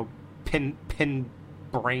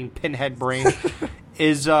pinhead brain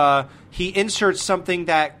is he inserts something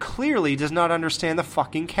that clearly does not understand the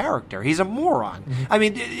fucking character. He's a moron. Mm-hmm. I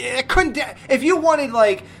mean, it couldn't. If you wanted,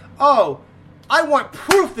 I want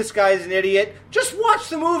proof this guy's an idiot, just watch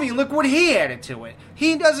the movie and look what he added to it.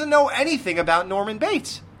 He doesn't know anything about Norman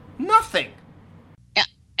Bates. Nothing. Yeah,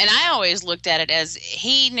 and I always looked at it as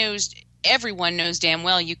everyone knows damn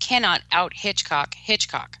well you cannot out Hitchcock.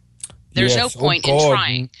 There's no point in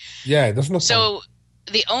trying. Yeah, there's no point. So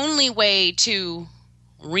the only way to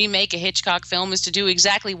remake a Hitchcock film is to do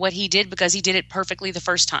exactly what he did, because he did it perfectly the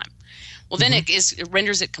first time. Well, then it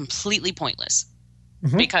renders it completely pointless,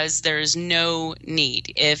 because there's no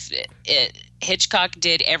need. If Hitchcock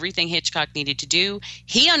did everything Hitchcock needed to do,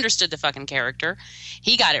 he understood the fucking character,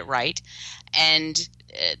 he got it right, and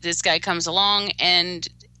this guy comes along and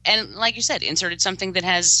like you said, inserted something that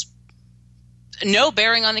has no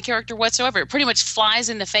bearing on the character whatsoever. It pretty much flies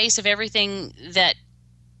in the face of everything that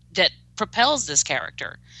propels this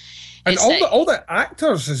character. And all the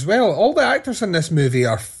actors as well. All the actors in this movie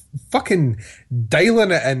are fucking dialing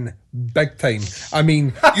it in big time. I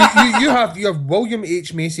mean, you have William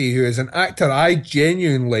H. Macy, who is an actor I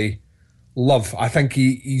genuinely love. I think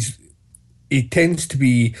he tends to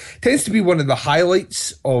be one of the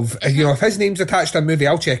highlights of, if his name's attached to a movie,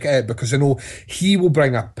 I'll check it out, because I know he will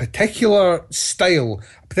bring a particular style,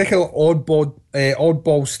 a particular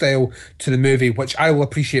oddball style to the movie, which I will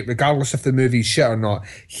appreciate regardless if the movie's shit or not.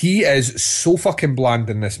 He is so fucking bland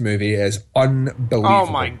in this movie. It is unbelievable. Oh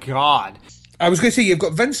my God. I was going to say, you've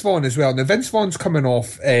got Vince Vaughn as well. Now, Vince Vaughn's coming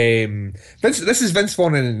off... this is Vince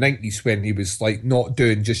Vaughn in the 90s when he was, not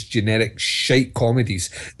doing just generic shite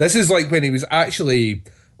comedies. This is, when he was actually,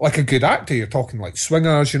 a good actor. You're talking,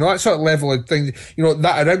 Swingers, that sort of level of things,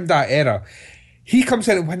 that around that era. He comes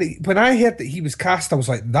in, and when I heard that he was cast, I was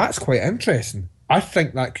like, that's quite interesting. I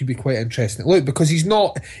think that could be quite interesting. Look, because he's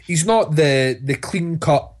not the clean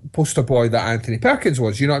cut poster boy that Anthony Perkins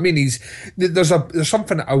was. You know what I mean? There's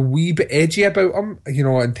something a wee bit edgy about him.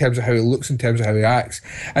 In terms of how he looks, in terms of how he acts.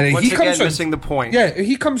 And once again, missing the point. Yeah,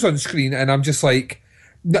 he comes on screen, and I'm just like,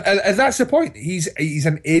 and that's the point. He's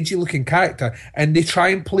an edgy looking character, and they try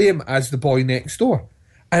and play him as the boy next door,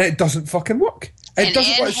 and it doesn't fucking work. And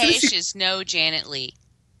Anne Heche is no Janet Leigh.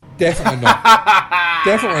 Definitely not.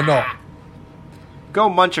 Definitely not. Go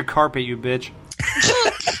munch a carpet, you bitch.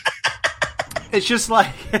 It's just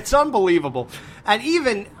like, it's unbelievable. And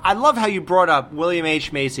even, I love how you brought up William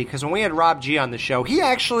H. Macy, because when we had Rob G on the show, he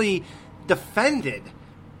actually defended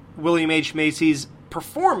William H. Macy's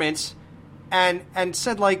performance and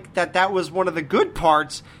said, like, that was one of the good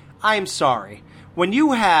parts. I'm sorry. When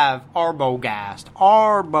you have Arbogast.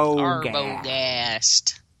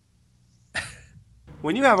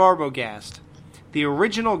 When you have Arbogast, the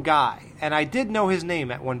original guy, and I did know his name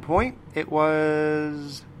at one point, it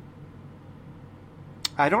was...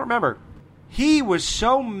 I don't remember. He was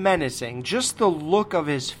so menacing. Just the look of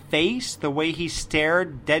his face, the way he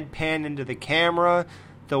stared deadpan into the camera,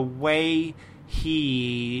 the way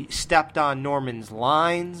he stepped on Norman's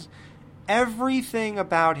lines, everything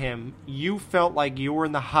about him, you felt like you were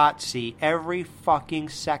in the hot seat every fucking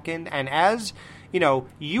second. And as, you know,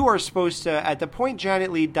 you are supposed to, at the point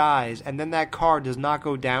Janet Leigh dies, and then that car does not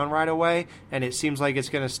go down right away, and it seems like it's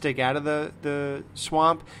going to stick out of the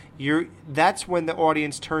swamp, that's when the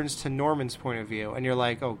audience turns to Norman's point of view, and you're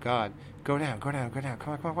like, oh God, go down,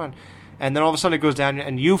 come on. And then all of a sudden it goes down,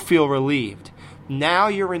 and you feel relieved. Now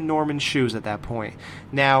you're in Norman's shoes at that point.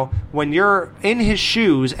 Now, when you're in his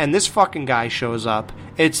shoes and this fucking guy shows up,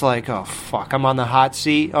 it's like, oh, fuck, I'm on the hot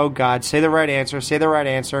seat. Oh, God, say the right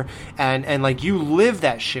answer. And like, you live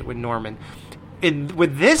that shit with Norman.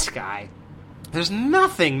 With this guy, there's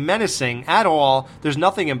nothing menacing at all. There's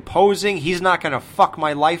nothing imposing. He's not going to fuck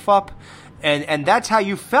my life up. And that's how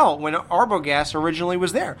you felt when Arbogast originally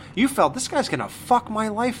was there. You felt, this guy's going to fuck my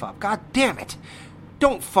life up. God damn it.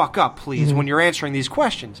 Don't fuck up, please, when you're answering these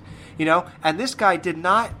questions. You know? And this guy did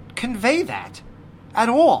not convey that at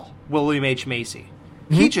all, William H. Macy.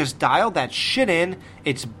 He just dialed that shit in.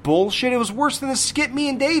 It's bullshit. It was worse than the skit me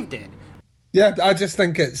and Dave did. Yeah, I just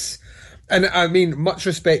think it's... And I mean, much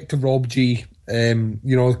respect to Rob G. You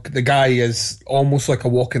know, the guy is almost like a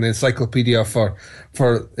walking encyclopedia for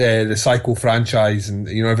the Psycho franchise and,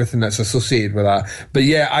 you know, everything that's associated with that. But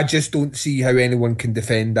yeah, I just don't see how anyone can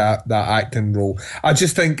defend that acting role. I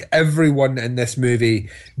just think everyone in this movie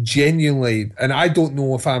genuinely, and I don't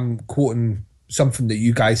know if I'm quoting something that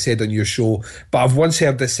you guys said on your show, but I've once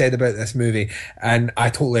heard this said about this movie, and I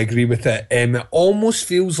totally agree with it. It almost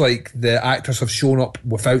feels like the actors have shown up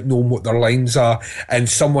without knowing what their lines are, and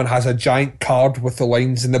someone has a giant card with the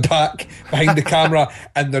lines in the back behind the camera,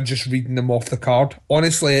 and they're just reading them off the card.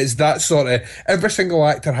 Honestly, it's that sort of... Every single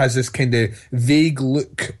actor has this kind of vague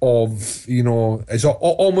look of, you know, it's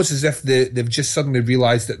almost as if they've just suddenly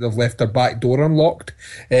realised that they've left their back door unlocked.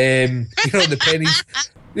 You know, the pennies...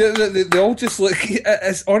 Yeah, they all just look.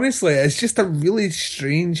 It's honestly, it's just a really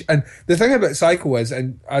strange. And the thing about Psycho is,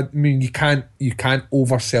 and I mean, you can't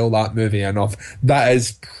oversell that movie enough. That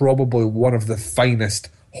is probably one of the finest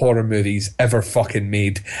horror movies ever fucking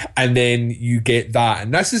made. And then you get that,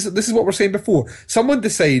 and this is what we're saying before. Someone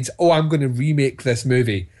decides, oh, I'm going to remake this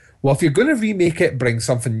movie. Well, if you're going to remake it, bring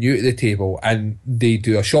something new to the table, and they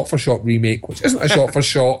do a shot-for-shot remake, which isn't a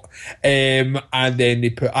shot-for-shot, and then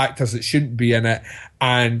they put actors that shouldn't be in it,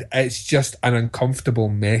 and it's just an uncomfortable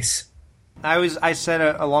mess. I said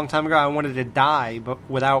a long time ago I wanted to die, but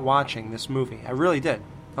without watching this movie. I really did.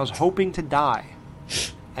 I was hoping to die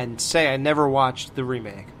and say I never watched the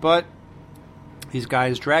remake. But these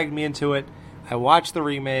guys dragged me into it. I watched the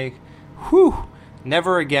remake. Whew!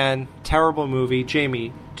 Never again. Terrible movie.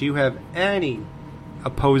 Jamie, do you have any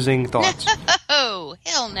opposing thoughts? Oh,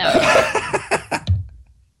 hell no.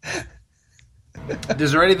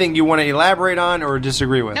 Is there anything you want to elaborate on or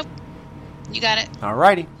disagree with? Nope. You got it.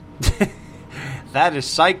 Alrighty. That is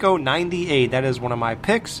Psycho 98. That is one of my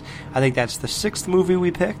picks. I think that's the 6th movie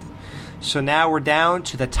we picked. So now we're down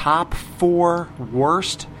to the top 4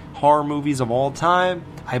 worst horror movies of all time.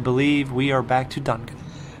 I believe we are back to Duncan.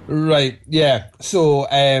 Right, yeah. So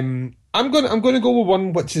I'm going to go with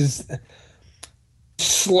one which is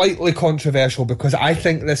slightly controversial, because I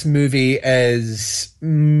think this movie is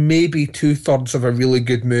maybe 2/3 of a really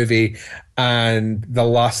good movie, and the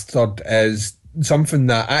last third is something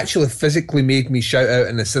that actually physically made me shout out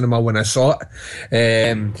in the cinema when I saw it.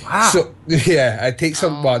 Wow. So yeah, it takes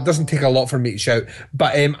well, it doesn't take a lot for me to shout,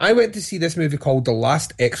 but I went to see this movie called The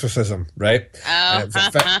Last Exorcism, right?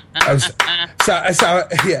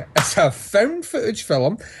 It's a found footage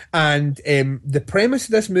film, and the premise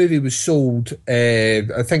of this movie was sold.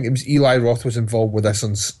 I think it was Eli Roth was involved with this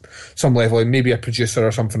on some level, and maybe a producer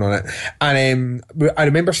or something on it. And I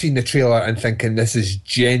remember seeing the trailer and thinking, this is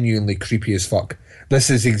genuinely creepy as fuck. This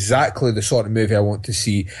is exactly the sort of movie I want to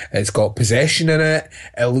see. It's got possession in it.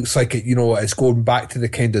 It looks like it, it's going back to the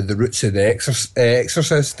kind of the roots of the Exorcist.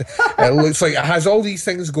 It looks like it has all these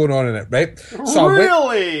things going on in it, right? So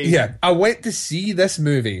really? I went to see this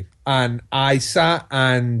movie, and I sat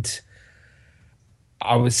and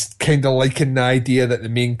I was kind of liking the idea that the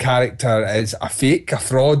main character is a fake, a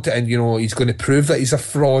fraud, and, he's going to prove that he's a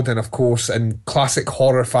fraud. And, of course, in classic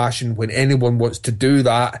horror fashion, when anyone wants to do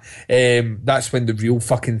that, that's when the real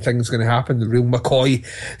fucking thing's going to happen, the real McCoy.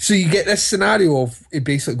 So you get this scenario of he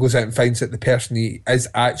basically goes out and finds that the person he is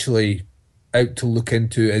actually out to look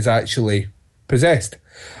into is actually possessed.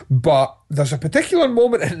 But there's a particular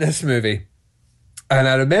moment in this movie, and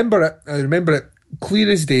I remember it clear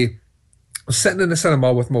as day. I was sitting in the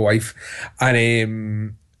cinema with my wife,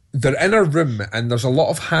 and they're in a room, and there's a lot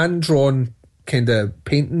of hand-drawn kind of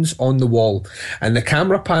paintings on the wall, and the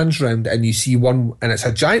camera pans round, and you see one, and it's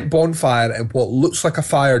a giant bonfire and what looks like a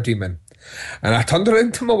fire demon. And I turned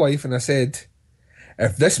around to my wife and I said,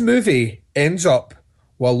 if this movie ends up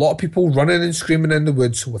with a lot of people running and screaming in the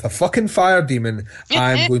woods with a fucking fire demon,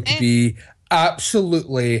 I'm going to be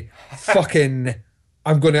absolutely fucking...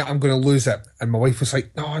 I'm gonna lose it. And my wife was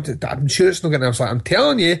like, no, I'm sure it's not gonna. I was like, I'm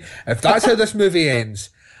telling you, if that's how this movie ends,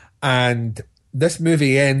 and this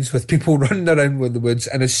movie ends with people running around with the woods,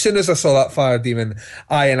 and as soon as I saw that fire demon,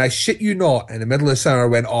 I shit you not, in the middle of the cinema, I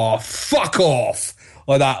went, oh, fuck off,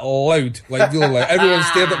 like that, loud, like really loud. Everyone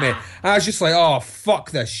stared at me. I was just like, oh, fuck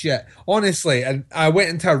this shit, honestly. And I went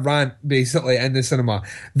into a rant basically in the cinema.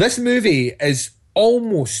 This movie is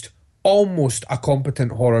almost a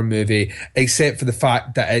competent horror movie, except for the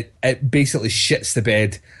fact that it basically shits the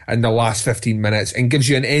bed in the last 15 minutes and gives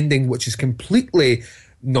you an ending which is completely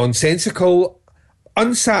nonsensical,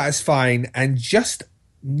 unsatisfying, and just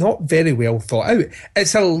not very well thought out.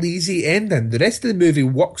 It's a lazy ending. The rest of the movie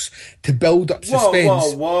works to build up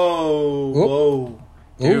suspense. Whoa.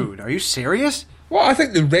 Dude, are you serious? Well, I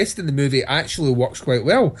think the rest of the movie actually works quite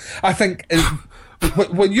well. I think...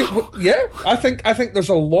 I think there's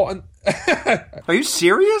a lot. Are you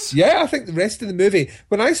serious? Yeah, I think the rest of the movie.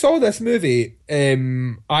 When I saw this movie,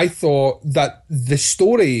 I thought that the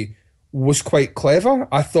story was quite clever.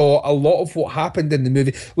 I thought a lot of what happened in the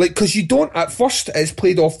movie, because you don't, at first it's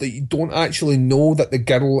played off that you don't actually know that the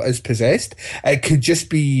girl is possessed. It could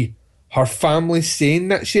just be her family saying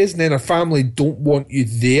that she is, and then her family don't want you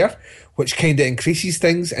there, which kind of increases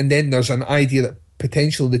things. And then there's an idea that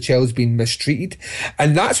potentially the child's being mistreated,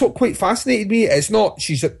 and that's what quite fascinated me. It's not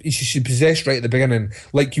she's possessed right at the beginning,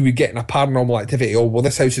 like you would get in a Paranormal Activity. Oh, well,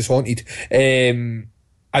 this house is haunted, and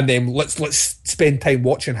then let's spend time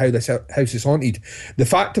watching how this house is haunted. The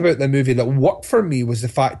fact about the movie that worked for me was the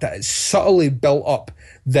fact that it subtly built up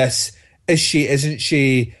this: is she, isn't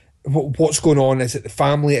she? What's going on? Is it the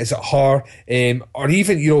family? Is it her? Or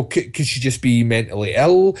even, could she just be mentally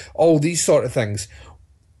ill? All these sort of things.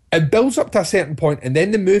 It builds up to a certain point, and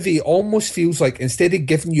then the movie almost feels like instead of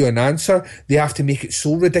giving you an answer, they have to make it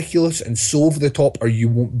so ridiculous and so over the top or you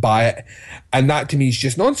won't buy it. And that to me is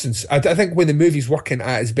just nonsense. I think when the movie's working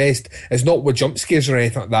at its best, it's not with jump scares or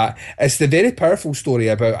anything like that. It's the very powerful story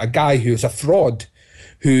about a guy who's a fraud,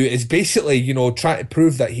 who is basically, trying to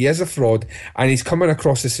prove that he is a fraud, and he's coming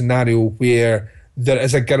across a scenario where there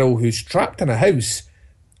is a girl who's trapped in a house,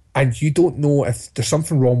 and you don't know if there's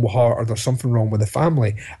something wrong with her or there's something wrong with the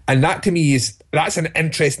family. And that to me that's an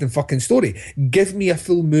interesting fucking story. Give me a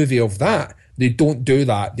full movie of that. They don't do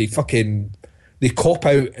that. They cop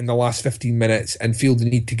out in the last 15 minutes and feel the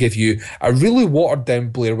need to give you a really watered down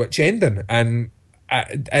Blair Witch ending, and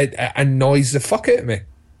it annoys the fuck out of me.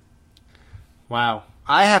 Wow.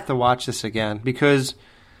 I have to watch this again, because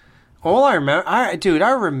all I remember, I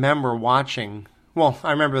remember watching,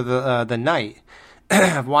 I remember the night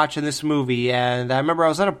of watching this movie, and I remember I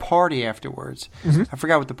was at a party afterwards. Mm-hmm. I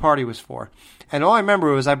forgot what the party was for. And all I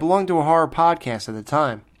remember was I belonged to a horror podcast at the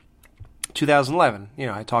time, 2011.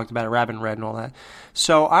 I talked about it, Rabbit and Red and all that.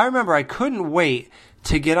 So I remember I couldn't wait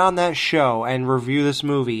to get on that show and review this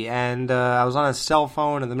movie. And I was on a cell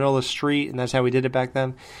phone in the middle of the street, and that's how we did it back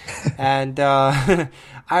then. And I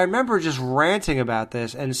remember just ranting about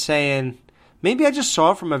this and saying, maybe I just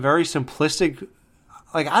saw it from a very simplistic...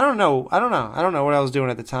 I don't know what I was doing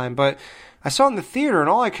at the time, but I saw it in the theater, and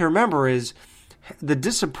all I can remember is the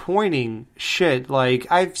disappointing shit.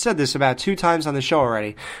 I've said this about 2 times on the show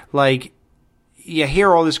already. You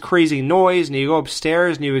hear all this crazy noise, and you go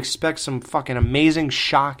upstairs, and you expect some fucking amazing,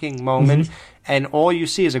 shocking moment, and all you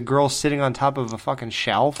see is a girl sitting on top of a fucking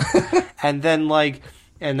shelf, and then,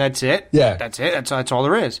 and that's it. Yeah. That's it. That's all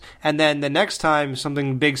there is. And then the next time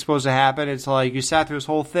something big's supposed to happen, it's you sat through this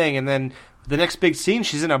whole thing, and then... the next big scene,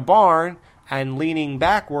 she's in a barn, and leaning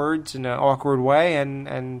backwards in an awkward way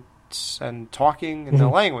and talking in the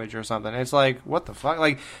language or something. It's like, what the fuck?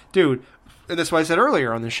 Like, dude, that's what I said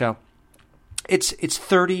earlier on the show. It's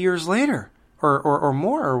 30 years later or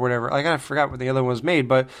more or whatever. Like, I forgot when the other one was made,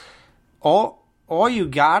 but all you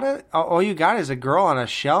got is a girl on a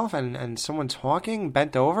shelf and someone talking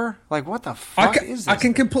bent over. Like, what the fuck is this? I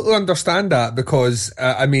can completely understand that because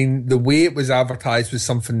I mean, the way it was advertised was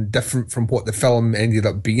something different from what the film ended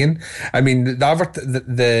up being. I mean,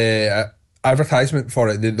 the advertisement for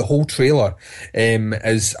it, the whole trailer,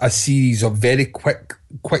 is a series of very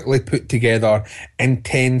quickly put together,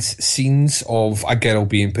 intense scenes of a girl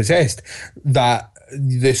being possessed. That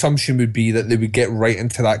the assumption would be that they would get right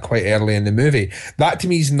into that quite early in the movie. That to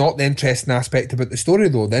me is not the interesting aspect about the story,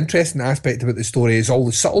 though. The interesting aspect about the story is all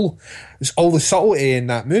the subtlety in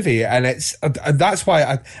that movie, and that's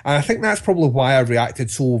why I think that's probably why I reacted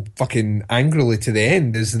so fucking angrily to the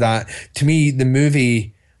end. Is that to me the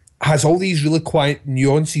movie has all these really quiet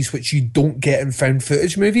nuances which you don't get in found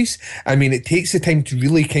footage movies. I mean, it takes the time to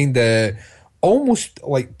really kind of almost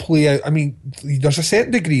like play out. I mean, there's a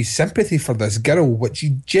certain degree of sympathy for this girl, which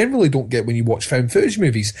you generally don't get when you watch found footage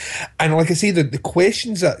movies. And like I say, the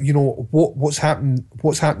questions that, you know, what's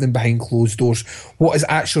happening behind closed doors, what is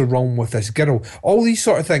actually wrong with this girl, all these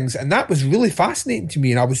sort of things. And that was really fascinating to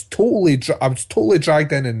me. And I was totally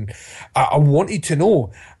dragged in, and I wanted to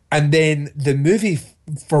know. And then the movie,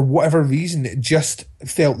 for whatever reason, it just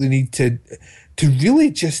felt the need to really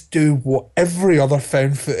just do what every other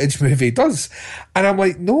found footage movie does. And I'm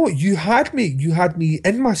like, no, you had me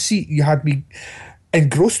in my seat, you had me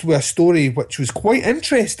engrossed with a story which was quite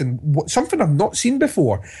interesting, something I've not seen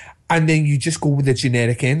before, and then you just go with the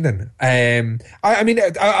generic ending. I mean,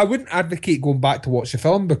 I wouldn't advocate going back to watch the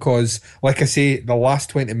film because, like I say, the last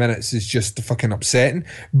 20 minutes is just fucking upsetting.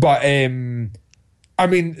 But I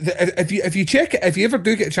mean, if you check it, if you ever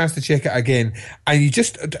do get a chance to check it again, and you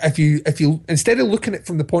just if you instead of looking at it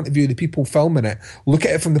from the point of view of the people filming it, look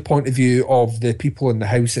at it from the point of view of the people in the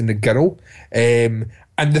house and the girl, and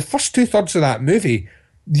the first 2/3 of that movie,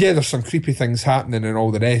 yeah, there's some creepy things happening and all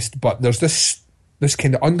the rest, but there's this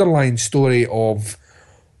kind of underlying story of,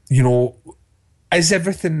 you know, is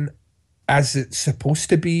everything as it's supposed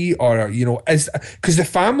to be, or, you know, because the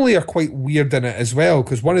family are quite weird in it as well,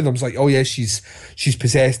 because one of them's like, oh yeah, she's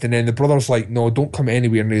possessed, and then the brother's like, no, don't come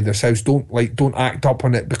anywhere near this house, don't act up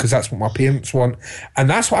on it because that's what my parents want. And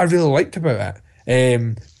that's what I really liked about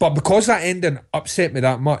it. But because that ending upset me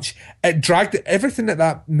that much, it dragged everything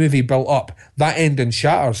that movie built up. That ending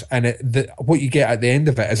shatters, and what you get at the end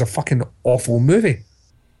of it is a fucking awful movie.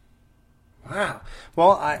 Wow.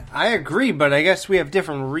 Well, I agree, but I guess we have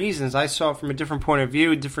different reasons. I saw it from a different point of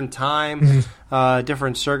view, different time,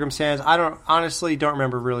 different circumstance. I honestly don't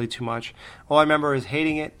remember really too much. All I remember is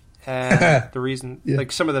hating it, and the reason,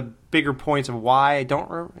 like some of the bigger points of why I don't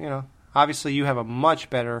remember, you know. Obviously, you have a much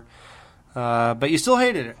better, but you still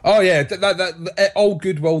hated it. Oh yeah, that all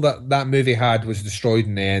goodwill that movie had was destroyed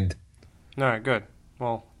in the end. All right, good.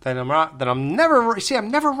 Well, then I'm never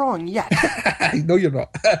wrong yet. No, you're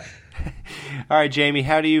not. All right, Jamie,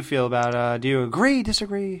 how do you feel about do you agree,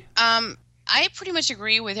 disagree? I pretty much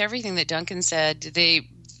agree with everything that Duncan said.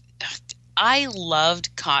 I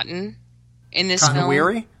loved Cotton in this film. Cotton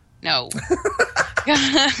Weary? No.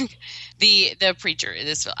 the preacher in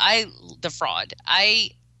this film. The fraud.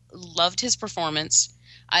 I loved his performance.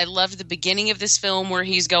 I loved the beginning of this film where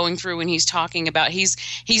he's going through and he's talking about he's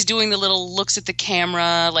doing the little looks at the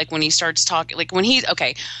camera, like when he starts talking, like when he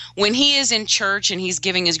is in church and he's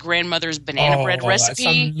giving his grandmother's banana bread recipe.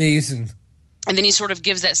 That's amazing. And then he sort of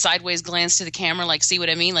gives that sideways glance to the camera, like, see what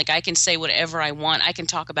I mean? Like, I can say whatever I want. I can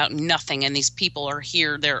talk about nothing, and these people are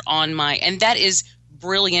here. They're on my – and that is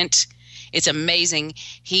brilliant. It's amazing.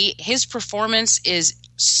 His performance is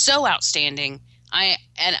so outstanding.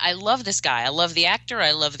 I love this guy. I love the actor.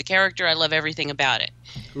 I love the character. I love everything about it.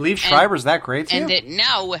 Liev Schreiber's that great too? And then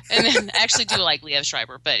I actually do like Liev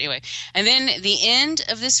Schreiber, but anyway. And then the end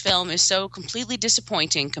of this film is so completely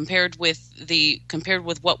disappointing compared with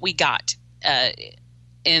what we got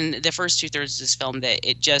in the first 2/3 of this film, that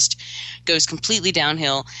it just goes completely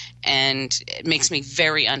downhill, and it makes me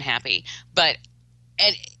very unhappy. But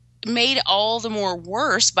it made all the more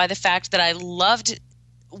worse by the fact that I loved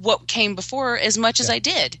what came before as much as I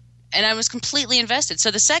did, and I was completely invested.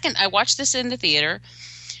 So the second I watched this in the theater,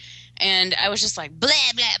 and I was just like blah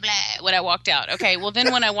blah blah when I walked out. Okay, well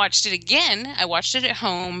then when I watched it again, I watched it at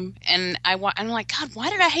home, and I'm like, God, why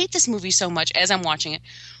did I hate this movie so much? As I'm watching it,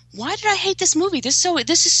 why did I hate this movie? This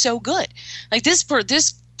is so good. Like this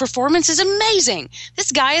performance is amazing.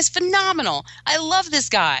 This guy is phenomenal. I love this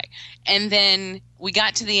guy. And then we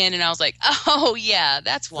got to the end, and I was like, oh, yeah,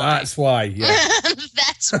 that's why. That's why, yeah.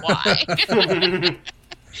 That's why.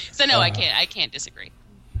 So, no, I can't disagree.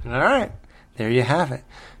 All right. There you have it.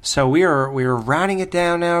 So we are rounding it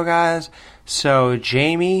down now, guys. So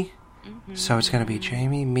Jamie, so it's going to be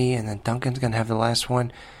Jamie, me, and then Duncan's going to have the last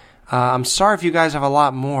one. I'm sorry if you guys have a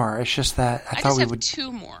lot more. It's just that I thought we would.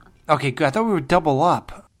 Two more. Okay, good. I thought we would double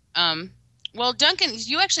up. Well, Duncan,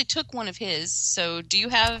 you actually took one of his, so do you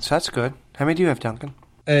have... So that's good. How many do you have, Duncan?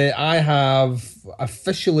 I have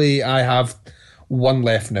one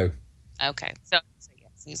left now. Okay. So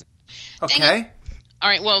yes. Okay. All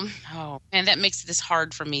right, well, and that makes this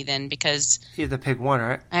hard for me then, because... You have to pick one,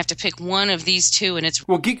 right? I have to pick one of these two, and it's...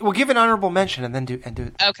 We'll give an honorable mention and then do it.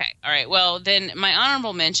 Okay, all right. Well, then my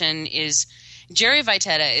honorable mention is... Jerry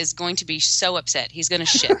Vitetta is going to be so upset. He's going to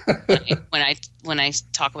shit when I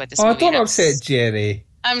talk about this movie. Oh, don't upset Jerry.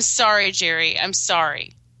 I'm sorry, Jerry. I'm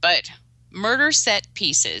sorry. But Murder Set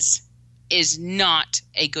Pieces is not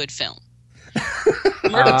a good film.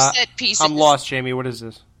 Murder Set Pieces... I'm lost, Jamie. What is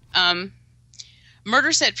this?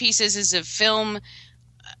 Murder Set Pieces is a film...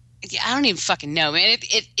 I don't even fucking know, man.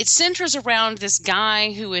 It centers around this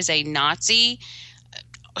guy who is a Nazi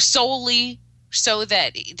solely so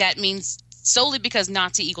that means... solely because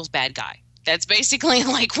Nazi equals bad guy. That's basically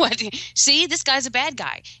like what... See, this guy's a bad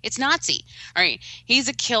guy. It's Nazi. All right, he's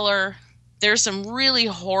a killer. There's some really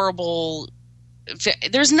horrible...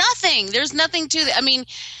 There's nothing to... I mean...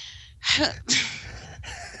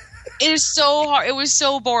 It is so hard. It was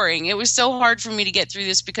so boring. It was so hard for me to get through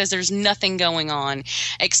this because there's nothing going on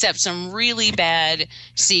except some really bad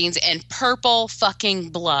scenes and purple fucking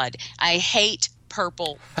blood. I hate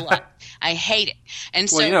purple blood. I hate it. And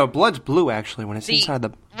so, well, blood's blue actually when it's inside the...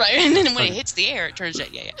 Right, and then when it hits the air, it turns red.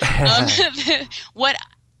 Yeah.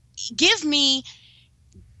 Give me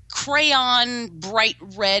crayon, bright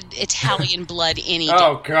red Italian blood any day.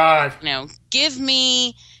 Oh, God. Give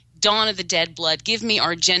me Dawn of the Dead blood. Give me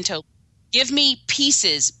Argento. Give me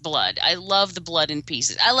Pieces blood. I love the blood in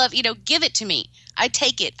Pieces. I love, give it to me. I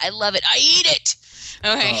take it. I love it. I eat it.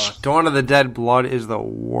 Okay. Dawn of the Dead blood is the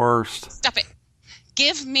worst. Stop it.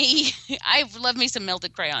 Give me, I love me some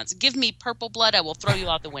melted crayons. Give me purple blood. I will throw you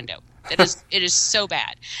out the window. It is so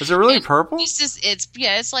bad. Is it really purple?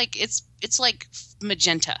 It's like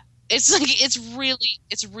magenta. It's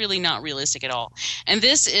really not realistic at all. And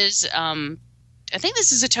this is, I think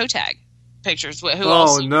this is a toe tag pictures.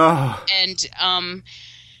 No. And,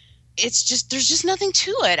 it's just, there's just nothing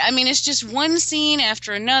to it. I mean, it's just one scene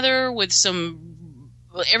after another with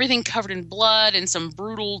everything covered in blood and some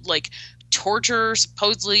brutal, torture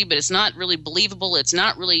supposedly, but it's not really believable. It's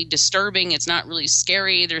not really disturbing. It's not really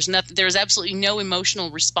scary. There's absolutely no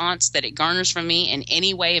emotional response that it garners from me in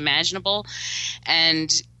any way imaginable, and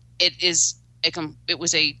it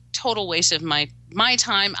was a total waste of my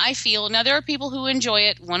time. I feel now there are people who enjoy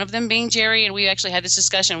it. One of them being Jerry, and we actually had this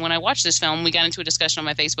discussion when I watched this film. We got into a discussion on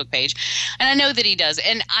my Facebook page, and I know that he does,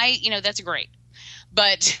 and that's great.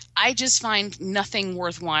 But I just find nothing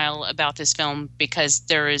worthwhile about this film because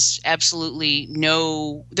there is absolutely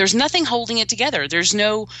there's nothing holding it together. There's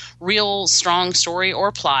no real strong story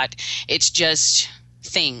or plot. It's just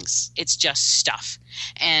things. It's just stuff.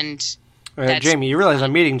 And Jamie, you realize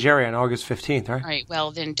I'm meeting Jerry on August 15th, right? All right.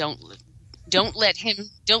 Well, then don't let him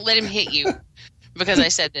hit you because I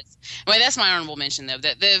said this. Well, that's my honorable mention though.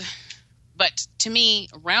 But to me,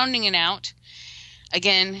 rounding it out.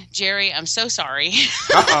 Again, Jerry, I'm so sorry.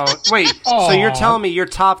 Uh-oh. Wait, so you're telling me your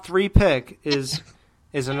top 3 pick is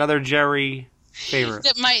another Jerry favorite?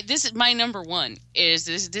 This is my number one.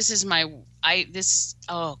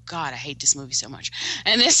 Oh God, I hate this movie so much.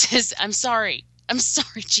 And I'm sorry,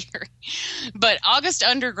 Jerry. But August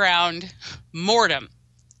Underground, Mortem.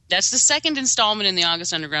 That's the second installment in the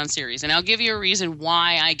August Underground series. And I'll give you a reason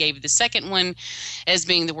why I gave the second one as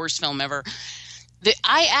being the worst film ever.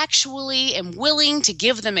 I actually am willing to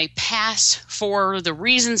give them a pass for the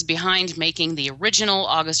reasons behind making the original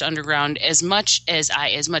August Underground. As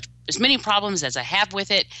many problems as I have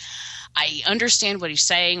with it, I understand what he's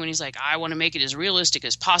saying when he's like, I want to make it as realistic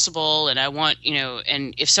as possible, and I want,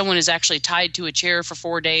 and if someone is actually tied to a chair for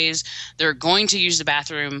 4 days, they're going to use the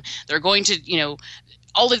bathroom, they're going to,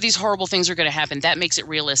 all of these horrible things are going to happen. That makes it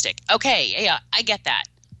realistic. Okay, yeah, I get that.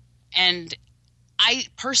 And I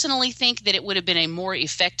personally think that it would have been a more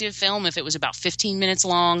effective film if it was about 15 minutes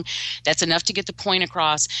long. That's enough to get the point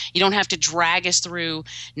across. You don't have to drag us through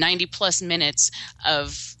 90-plus minutes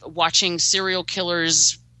of watching serial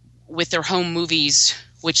killers with their home movies,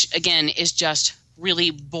 which, again, is just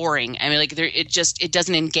really boring. I mean, it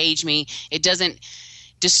doesn't engage me. It doesn't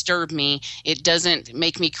disturb me. It doesn't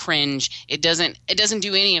make me cringe. It doesn't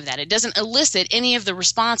do any of that. It doesn't elicit any of the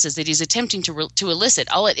responses that he's attempting to elicit.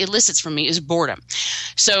 All it elicits from me is boredom.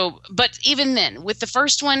 So, but even then, with the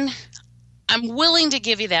first one, I'm willing to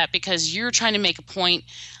give you that because you're trying to make a point,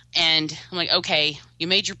 and I'm like, okay, you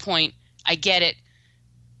made your point. I get it.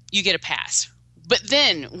 You get a pass. But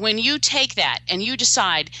then when you take that and you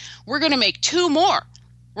decide we're going to make 2 more,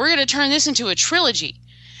 we're going to turn this into a trilogy,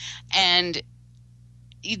 and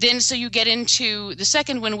then so you get into the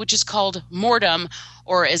second one, which is called More Dumb,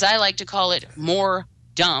 or as I like to call it, More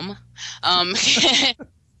Dumb.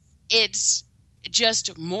 It's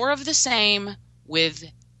just more of the same with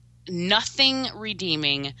nothing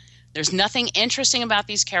redeeming. There's nothing interesting about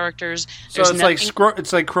these characters. So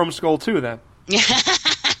it's like Chrome Skull 2 then.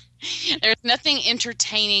 There's nothing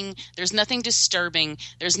entertaining. There's nothing disturbing.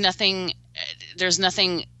 There's nothing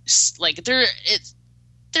like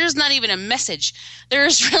there's not even a message.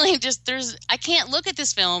 There's really just I can't look at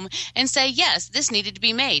this film and say, yes, this needed to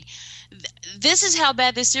be made. This is how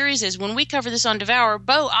bad this series is. When we cover this on Devour,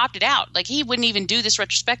 Bo opted out. Like, he wouldn't even do this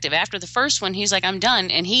retrospective. After the first one, he's like, I'm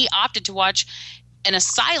done. And he opted to watch an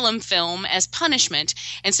Asylum film as punishment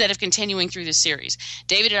instead of continuing through the series.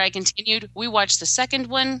 David and I continued. We watched the second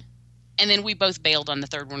one, and then we both bailed on the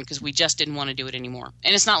third one because we just didn't want to do it anymore.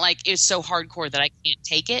 And it's not like it's so hardcore that I can't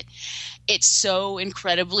take it. It's so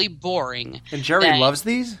incredibly boring. And Jerry loves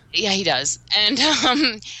these? Yeah, he does. And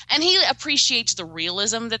he appreciates the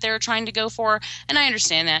realism that they're trying to go for, and I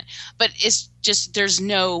understand that. But it's just, there's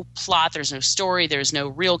no plot, there's no story, there's no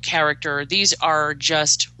real character. These are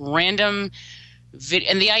just random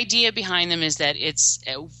and the idea behind them is that it's,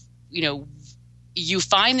 you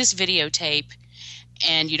find this videotape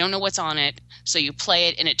and you don't know what's on it, so you play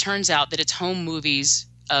it, and it turns out that it's home movies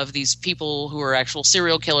of these people who are actual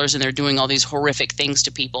serial killers, and they're doing all these horrific things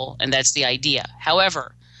to people, and that's the idea.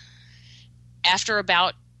 However, after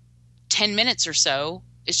about 10 minutes or so,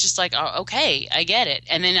 it's just like, oh, okay, I get it.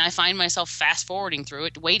 And then I find myself fast-forwarding through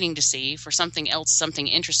it, waiting to see for something else, something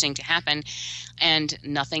interesting to happen, and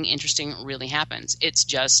nothing interesting really happens. It's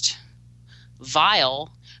just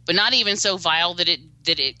vile, but not even so vile that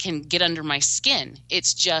it can get under my skin.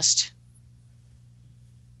 It's just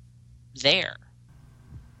there.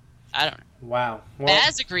 I don't know. Wow. Well,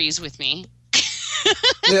 Baz agrees with me.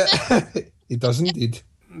 Yeah, he does indeed.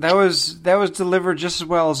 That was delivered just as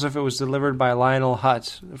well as if it was delivered by Lionel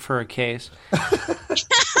Hutz for a case.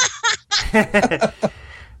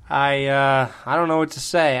 I don't know what to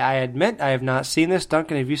say. I admit I have not seen this.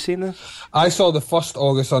 Duncan, have you seen this? I saw the first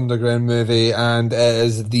August Underground movie, and it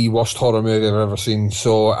is the worst horror movie I've ever seen.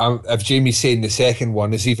 So if Jamie's saying the second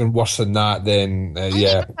one is even worse than that, then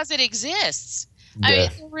yeah. Because it exists. Yeah. I mean,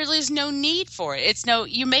 there really is no need for it.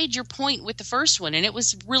 You made your point with the first one, and it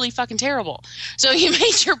was really fucking terrible. So you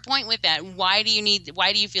made your point with that. Why do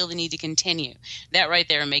you feel the need to continue? That right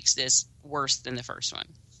there makes this worse than the first one.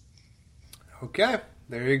 Okay,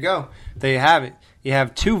 there you go. There you have it. You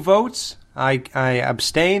have 2 votes. I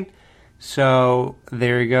abstain. So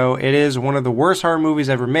there you go. It is one of the worst horror movies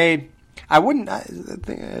ever made. I have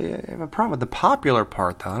a problem with the popular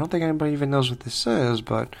part, though. I don't think anybody even knows what this is,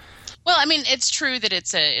 but... Well, I mean, it's true that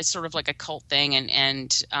it's sort of like a cult thing,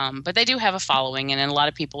 and but they do have a following, and a lot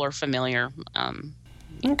of people are familiar.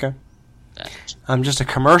 Okay. I'm just a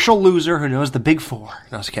commercial loser who knows the big 4. No,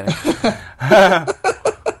 I was kidding.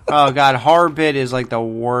 Oh, God, Horrorbit is like the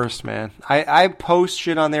worst, man. I post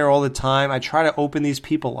shit on there all the time. I try to open these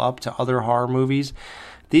people up to other horror movies.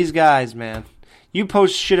 These guys, man. You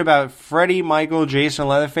post shit about Freddy, Michael, Jason,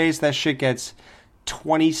 Leatherface, that shit gets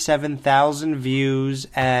 27,000 views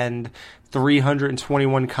and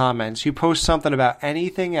 321 comments. You post something about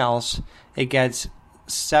anything else, it gets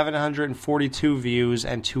 742 views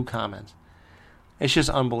and 2 comments. It's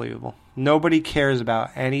just unbelievable. Nobody cares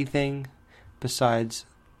about anything besides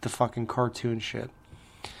the fucking cartoon shit.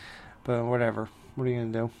 But whatever. What are you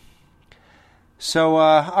gonna do? So,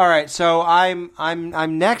 all right. So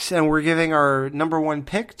I'm next, and we're giving our number 1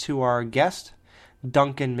 pick to our guest,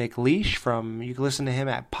 Duncan McLeish. You can listen to him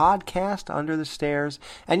at Podcast Under the Stairs,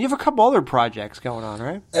 and you have a couple other projects going on,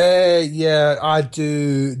 right? Yeah, I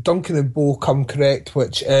do Duncan and Bo Come Correct,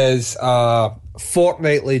 which is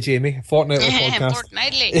fortnightly podcast.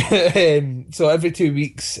 Fortnightly. So every 2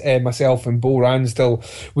 weeks, myself and Bo Ransdell,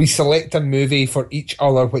 we select a movie for each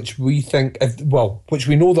other, which we think, which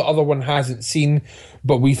we know the other one hasn't seen,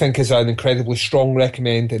 but we think is an incredibly strong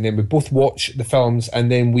recommend, and then we both watch the films, and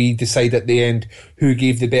then we decide at the end who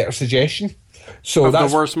gave the better suggestion. So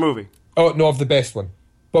that's the worst movie. Oh no, of the best one.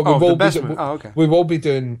 But Oh, the best movie. Oh, okay. we will be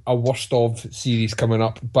doing a worst of series coming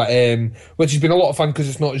up, but which has been a lot of fun because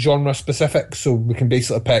it's not genre specific, so we can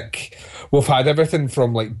basically pick. We've had everything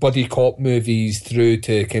from like buddy cop movies through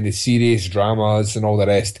to kind of serious dramas and all the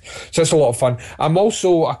rest. So it's a lot of fun. I'm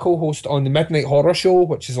also a co-host on the Midnight Horror Show,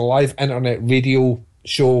 which is a live internet radio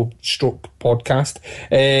show stroke podcast,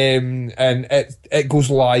 and it goes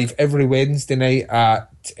live every Wednesday night at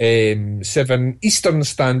 7 Eastern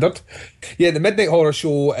Standard. Yeah, the Midnight Horror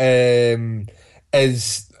Show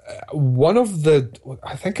is one of the,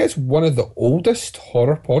 I think it's one of the oldest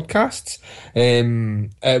horror podcasts.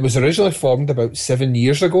 It was originally formed about 7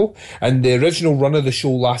 years ago, and the original run of the show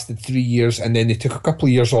lasted 3 years, and then they took a couple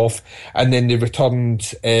of years off, and then they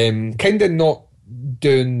returned, kind of not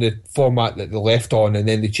doing the format that they left on, and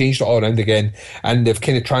then they changed it all around again, and they've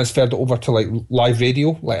kind of transferred it over to like live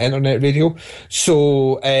radio, like internet radio.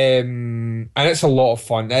 So and it's a lot of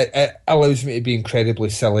fun. It allows me to be incredibly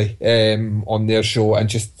silly on their show and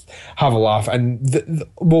just have a laugh. And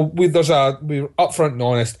we're upfront and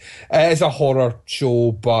honest, it is a horror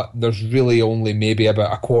show, but there's really only maybe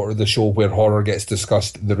about a quarter of the show where horror gets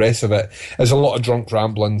discussed. The rest of it is a lot of drunk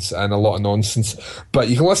ramblings and a lot of nonsense. But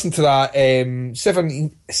you can listen to that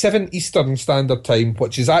 7 Eastern Standard Time,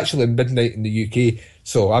 which is actually midnight in the UK.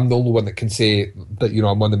 So I'm the only one that can say that, you know,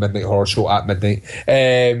 I'm on the Midnight Horror Show at midnight.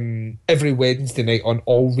 Every Wednesday night on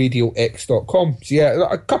allradiox.com. So yeah,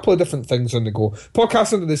 a couple of different things on the go.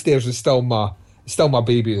 Podcast Under the Stairs is still my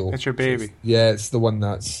baby though. It's your baby. It's the one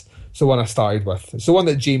I started with. It's the one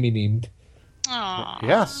that Jamie named. Aww.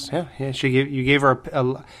 Yes, yeah. You gave her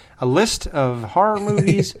a list of horror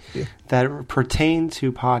movies that pertain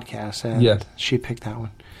to podcasts, and she picked that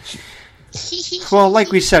one. Well, like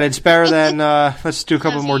we said, it's better than. Let's do a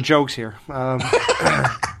couple more jokes here.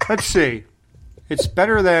 Let's see. It's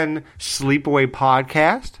better than Sleepaway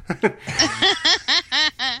Podcast.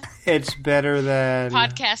 It's better than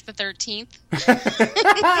Podcast the 13th.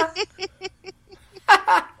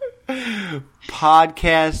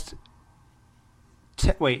 Podcast.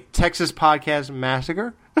 Texas Podcast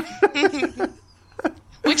Massacre?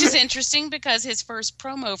 Which is interesting because his first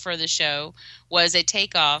promo for the show was a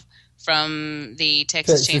takeoff from the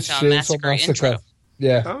Texas Chainsaw Massacre intro.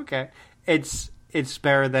 Yeah. Okay. It's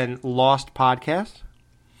better than Lost Podcast?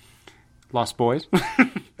 Lost Boys?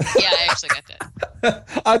 Yeah, I actually got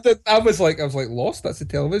that. I was like, Lost? That's a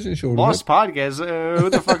television show. Lost Podcast? Who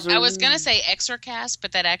the fuck's... I was going to say Extracast,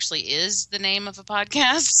 but that actually is the name of a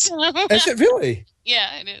podcast. Is it really?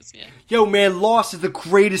 Yeah, it is, yeah. Yo, man, Lost is the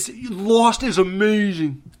greatest. Lost is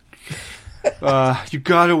amazing. You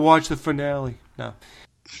gotta watch the finale. No.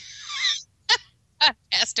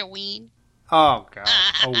 Castaween. Oh, God.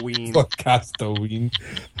 A ween. Castaween.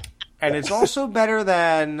 And it's also better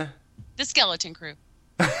than... The Skeleton Crew.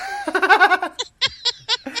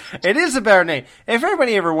 It is a better name. If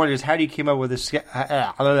everybody ever wonders how do you came up with this...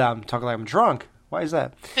 I'm talking like I'm drunk. Why is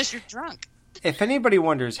that? Because you're drunk. If anybody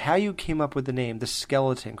wonders how you came up with the name, The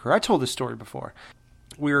Skeleton Crew, I told this story before.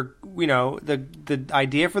 We were, the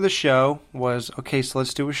idea for the show was, okay, so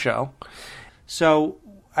let's do a show. So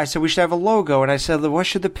I said we should have a logo, and I said, what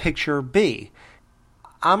should the picture be?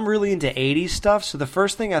 I'm really into 80s stuff, so the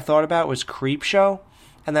first thing I thought about was Creepshow,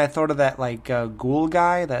 and then I thought of that, like, ghoul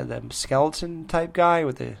guy, that skeleton type guy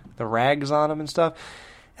with the rags on him and stuff.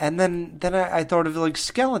 And then I thought of, like,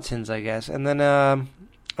 skeletons, I guess. And then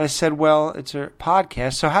I said, well, it's a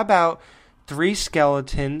podcast, so how about 3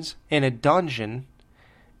 skeletons in a dungeon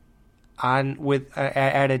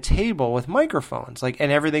at a table with microphones, like,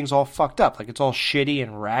 and everything's all fucked up, like it's all shitty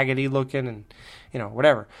and raggedy looking, and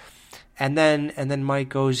whatever. And then Mike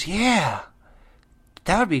goes, yeah,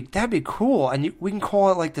 that'd be cool, and we can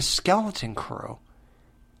call it like the Skeleton Crew.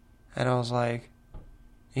 And I was like,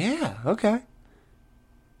 yeah, okay.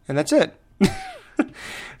 And that's it.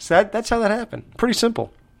 So that's how that happened. Pretty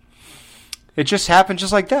simple. It just happened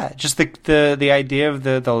just like that. Just the idea of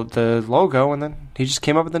the logo, and then he just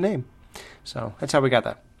came up with the name. So that's how we got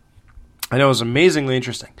that. I know it was amazingly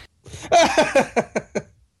interesting.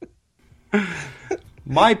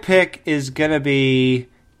 My pick is going to be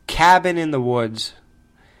Cabin in the Woods.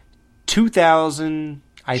 2000,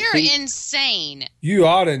 You're insane. You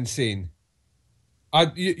are insane.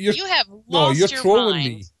 You have lost you're your trolling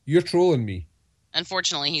mind. me. You're trolling me.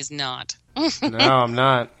 Unfortunately, he's not. No, I'm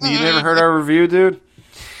not. You never heard our review, dude?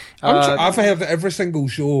 I've heard every single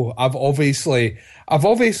show. I've obviously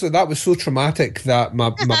that was so traumatic that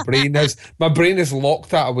my brain has locked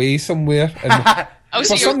that away somewhere. And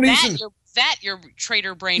so for some reason, your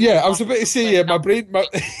traitor brain. Yeah, I was about to say, my brain, not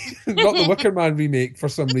the Wicker Man remake. For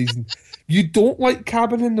some reason, you don't like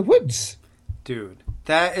Cabin in the Woods, dude.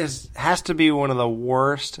 That has to be one of the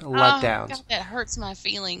worst letdowns. God, that hurts my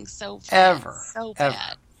feelings so bad. Ever. So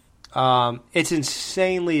bad. It's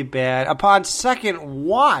insanely bad. Upon second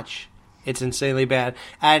watch, it's insanely bad.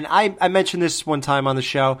 And I mentioned this one time on the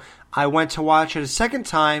show. I went to watch it a second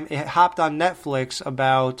time. It hopped on Netflix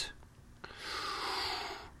about,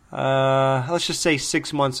 let's just say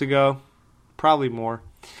 6 months ago. Probably more.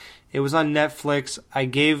 It was on Netflix. I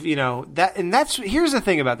gave, here's the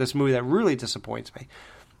thing about this movie that really disappoints me.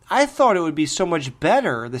 I thought it would be so much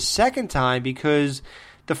better the second time because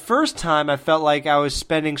the first time I felt like I was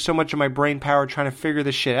spending so much of my brain power trying to figure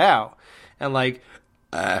this shit out. And I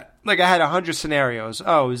had 100 scenarios.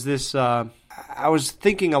 Oh, is this, I was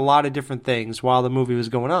thinking a lot of different things while the movie was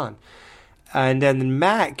going on. And then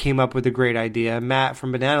Matt came up with a great idea. Matt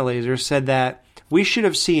from Banana Laser said that we should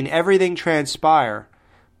have seen everything transpire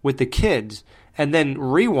with the kids and then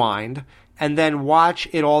rewind and then watch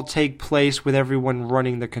it all take place with everyone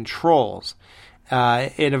running the controls.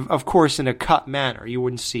 Of course, in a cut manner. You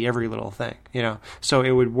wouldn't see every little thing, so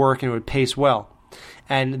it would work and it would pace well.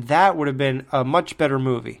 And that would have been a much better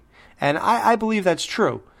movie. And I believe that's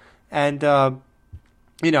true. And,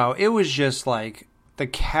 it was just like the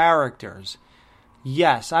characters.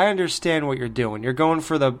 Yes, I understand what you're doing. You're going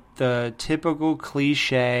for the typical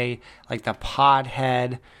cliche, like the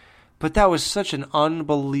pothead. But that was such an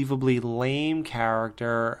unbelievably lame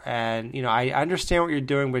character. And, I understand what you're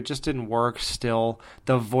doing, but it just didn't work still.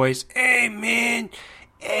 The voice, hey, man.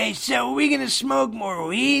 Hey, so are we going to smoke more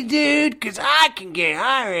weed, dude? Because I can get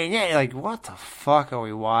higher. Yeah. Like, what the fuck are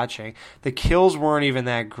we watching? The kills weren't even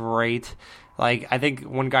that great. Like, I think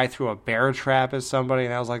one guy threw a bear trap at somebody,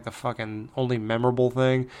 and that was like the fucking only memorable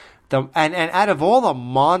thing. And out of all the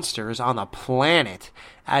monsters on the planet,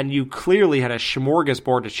 and you clearly had a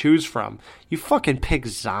smorgasbord to choose from, you fucking pick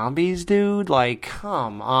zombies, dude? Like,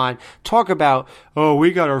 come on. Talk about,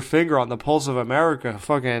 we got our finger on the pulse of America.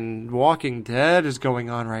 Fucking Walking Dead is going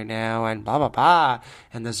on right now, and blah, blah, blah.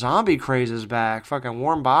 And the zombie craze is back. Fucking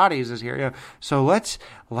Warm Bodies is here. So let's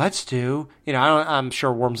do, I'm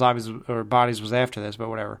sure Warm Zombies or Bodies was after this, but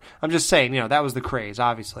whatever. I'm just saying, that was the craze,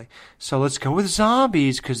 obviously. So let's go with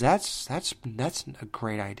zombies, because that's a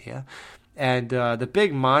great idea. And the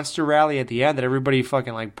big monster rally at the end that everybody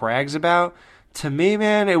fucking brags about, to me,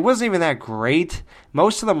 man, it wasn't even that great.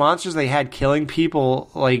 Most of the monsters they had killing people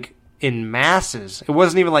in masses. It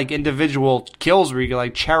wasn't even individual kills where you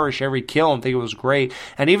could cherish every kill and think it was great.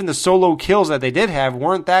 And even the solo kills that they did have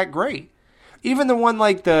weren't that great. Even the one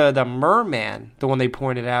the merman, the one they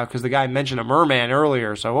pointed out, because the guy mentioned a merman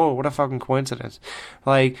earlier, so what a fucking coincidence.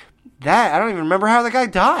 That, I don't even remember how the guy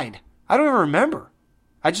died. I don't even remember.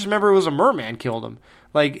 I just remember it was a merman killed him.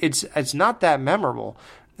 It's not that memorable.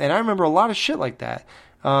 And I remember a lot of shit like that.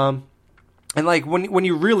 And when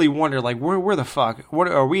you really wonder, where the fuck, what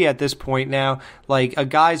are we at this point now? A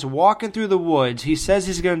guy's walking through the woods, he says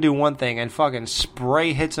he's gonna do one thing, and fucking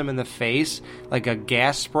spray hits him in the face, like a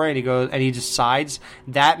gas spray, and he decides,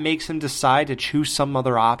 that makes him decide to choose some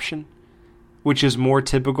other option, which is more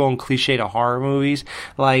typical and cliche to horror movies.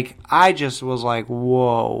 I just was like,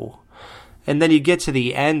 whoa. And then you get to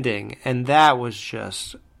the ending, and that was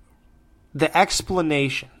just, the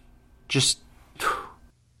explanation, just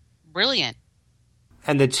brilliant.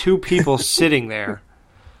 And the two people sitting there,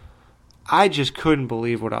 I just couldn't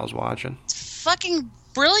believe what I was watching. It's fucking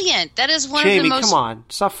brilliant. That is one Jamie, of the most... come on.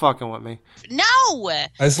 Stop fucking with me. No!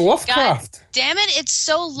 It's Lovecraft. God damn it. It's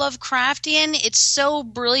so Lovecraftian. It's so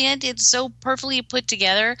brilliant. It's so perfectly put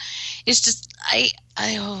together. It's just...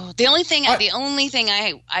 the only thing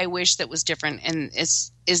I wish that was different and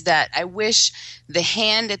is that I wish the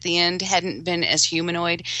hand at the end hadn't been as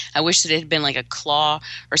humanoid. I wish that it had been like a claw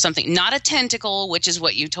or something, not a tentacle, which is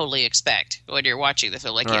what you totally expect when you're watching the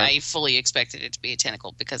film. Right. I fully expected it to be a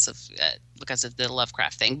tentacle because of the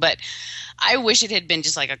Lovecraft thing, but I wish it had been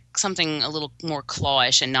just something a little more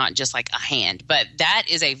clawish and not just like a hand. But that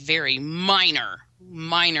is a very minor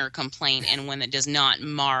complaint, and one that does not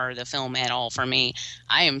mar the film at all for me.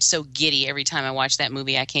 I am so giddy every time I watch that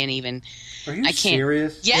movie. I can't even. Are you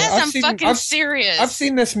serious? Yes, I'm fucking serious. I've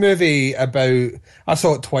seen this movie I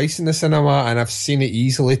saw it twice in the cinema, and I've seen it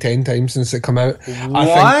easily 10 times since it came out.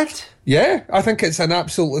 What? I think it's an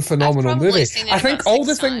absolutely phenomenal movie. I think all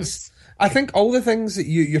the things that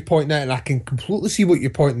you're pointing out, and I can completely see what you're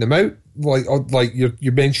pointing them out. Like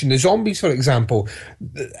you mentioned the zombies, for example,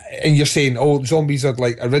 and you're saying, zombies are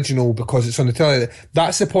original because it's on the telly.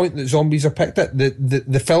 That's the point that zombies are picked at.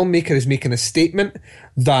 The filmmaker is making a statement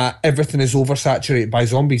that everything is oversaturated by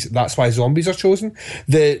zombies. That's why zombies are chosen.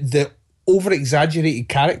 The over-exaggerated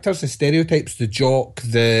characters, the stereotypes, the jock,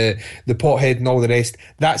 the pothead and all the rest.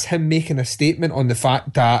 That's him making a statement on the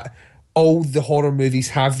fact that all the horror movies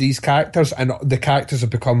have these characters, and the characters have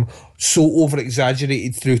become so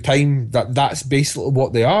over-exaggerated through time that that's basically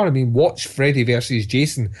what they are. I mean, watch Freddy versus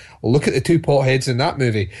Jason. Look at the two potheads in that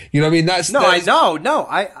movie. You know what I mean?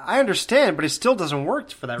 I understand, but it still doesn't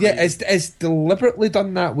work for that reason. Yeah, it's deliberately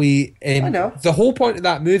done that way. I know. The whole point of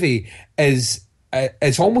that movie is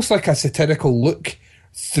it's almost like a satirical look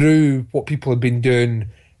through what people have been doing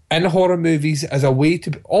in horror movies as a way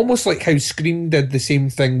to, almost like how Scream did the same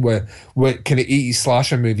thing with kind of 80s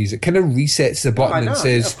slasher movies. It kind of resets the button and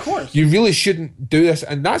says, you really shouldn't do this.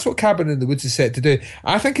 And that's what Cabin in the Woods is set to do.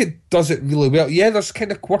 I think it does it really well. Yeah, there's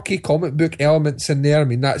kind of quirky comic book elements in there. I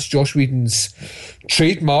mean, that's Joss Whedon's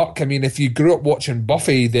trademark. I mean, if you grew up watching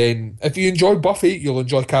Buffy, then if you enjoy Buffy, you'll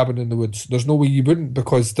enjoy Cabin in the Woods. There's no way you wouldn't,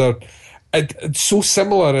 because it's so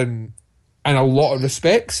similar in a lot of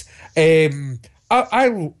respects. I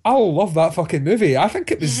love that fucking movie. I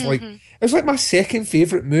think it was like my second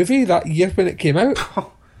favourite movie that year when it came out.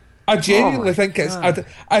 I genuinely think it's.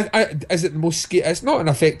 Is it the most scary? It's not an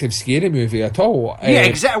effective scary movie at all. Yeah,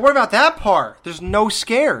 exactly. What about that part? There's no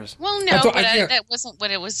scares. Well, no, that wasn't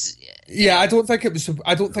what it was. Yeah, I don't think it was.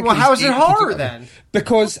 I don't think. Well, how is it horror then?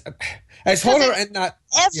 Because it's horror in that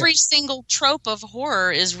every single trope of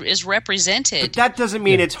horror is represented. But that doesn't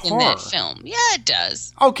mean it's horror. In that film. Yeah, it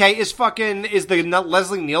does. Okay, is the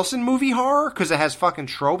Leslie Nielsen movie horror because it has fucking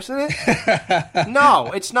tropes in it?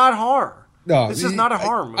 No, it's not horror. No, this is not a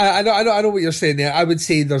horror movie. I know what you're saying there. I would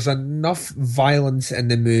say there's enough violence in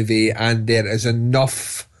the movie, and there is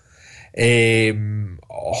enough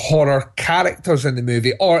horror characters in the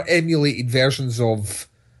movie, or emulated versions of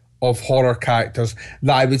horror characters,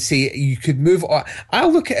 that I would say you could move on. I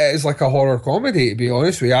look at it as like a horror comedy, to be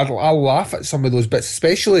honest with you. I'll laugh at some of those bits,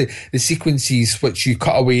 especially the sequences which you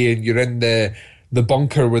cut away and you're in the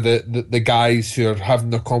bunker with the guys who are having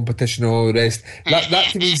their competition and all the rest. That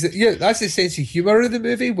to me is, that's the sense of humour of the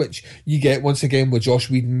movie, which you get once again with Joss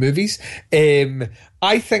Whedon movies.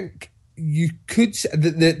 I think you could,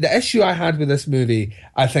 the issue I had with this movie,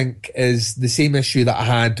 I think, is the same issue that I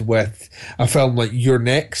had with a film like You're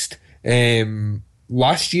Next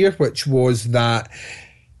last year, which was that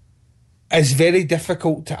it's very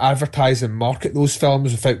difficult to advertise and market those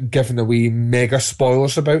films without giving away mega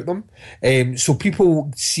spoilers about them. So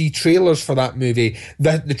people see trailers for that movie.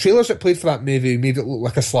 The trailers that played for that movie made it look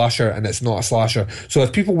like a slasher, and it's not a slasher. So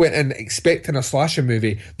if people went in expecting a slasher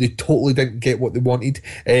movie, they totally didn't get what they wanted.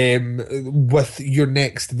 With Your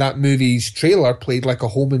Next, that movie's trailer played like a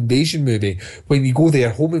home invasion movie. When you go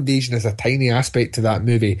there, home invasion is a tiny aspect to that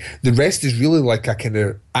movie. The rest is really like a kind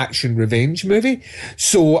of action revenge movie.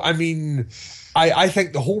 So, I mean, I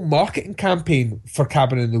think the whole marketing campaign for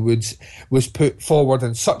Cabin in the Woods was put forward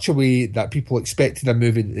in such a way that people expected a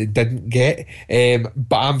movie that they didn't get.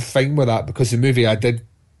 But I'm fine with that, because the movie I did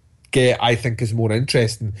get, I think, is more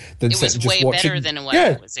interesting than sitting just watching. It was way better than what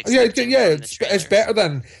I was expecting. Yeah, it's better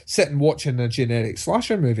than sitting watching a generic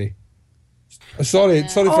slasher movie. Sorry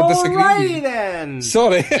for disagreeing. Alrighty then.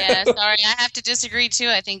 Sorry. Yeah, sorry. I have to disagree too.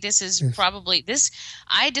 I think this is probably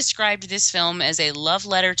I described this film as a love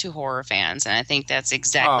letter to horror fans, and I think that's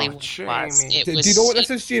exactly what it was. Do you know what this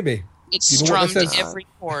is, Jamie? It strummed every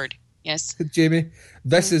chord. Yes. Jamie,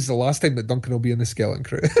 this is the last time that Duncan will be in the Skeleton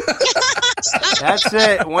Crew. That's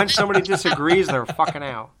it. Once somebody disagrees, they're fucking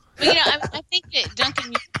out. But, I think that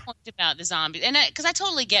Duncan, you talked about the zombies, and because I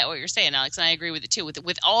totally get what you're saying, Alex, and I agree with it too.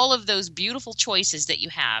 With all of those beautiful choices that you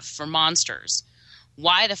have for monsters,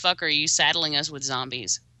 why the fuck are you saddling us with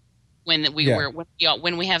zombies when we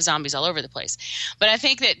have zombies all over the place? But I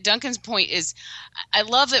think that Duncan's point is, I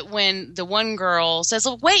love it when the one girl says,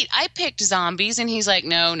 "Oh, wait, I picked zombies," and he's like,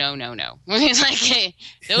 "No." He's like, "Hey,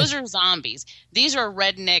 those are zombies. These are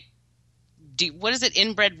redneck. What is it?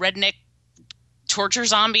 Inbred redneck." Torture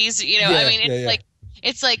zombies,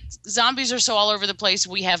 it's like zombies are so all over the place.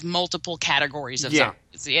 We have multiple categories of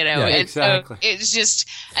zombies, exactly. So it's just,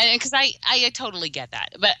 because I totally get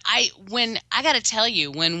that. But I got to tell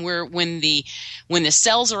you, when the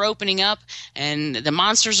cells are opening up and the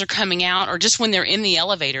monsters are coming out, or just when they're in the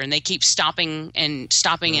elevator and they keep stopping and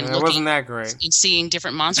looking, wasn't that great, and seeing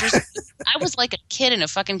different monsters, I was like a kid in a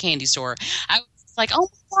fucking candy store. I was like, oh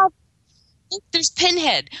my God. Look, there's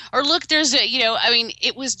Pinhead, or look, there's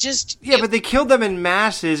it was just... Yeah, but they killed them in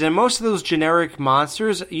masses, and most of those generic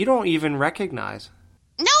monsters, you don't even recognize.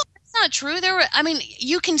 No, that's not true.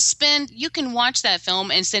 You can watch that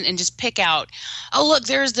film and just pick out, oh, look,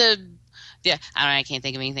 there's I can't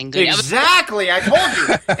think of anything good. Exactly, I told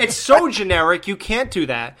you. It's so generic, you can't do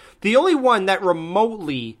that. The only one that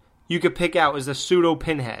remotely you could pick out as the pseudo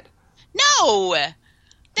Pinhead. No.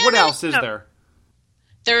 What else is there?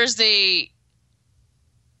 There's the.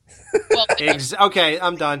 Well, okay,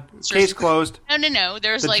 I'm done. Case closed. No.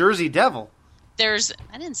 There's the Jersey Devil. There's.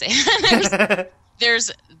 I didn't say.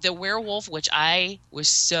 There's the werewolf, which I was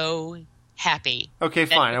so happy. Okay,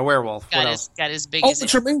 fine. A werewolf. What else? Got his big.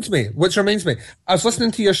 Which reminds me. I was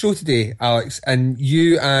listening to your show today, Alex, and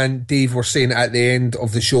you and Dave were saying at the end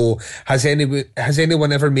of the show, has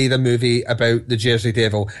anyone ever made a movie about the Jersey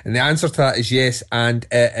Devil? And the answer to that is yes, and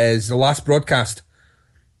it is The Last Broadcast.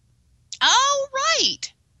 Oh,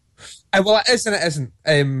 right. Well, it is and it isn't.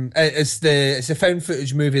 It's a found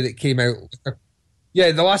footage movie that came out.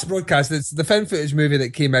 Yeah, The Last Broadcast. It's the found footage movie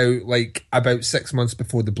that came out like about 6 months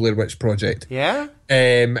before the Blair Witch Project. Yeah.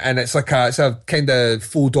 And it's a kind of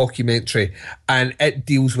full documentary, and it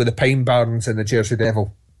deals with the Pine Barrens and the Jersey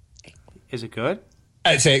Devil. Is it good?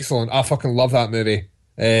 It's excellent. I fucking love that movie.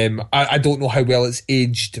 I don't know how well it's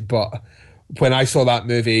aged, but when I saw that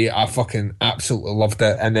movie, I fucking absolutely loved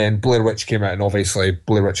it. And then Blair Witch came out, and obviously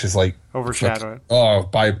Blair Witch is like overshadowed it. Oh,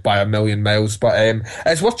 by a million miles. But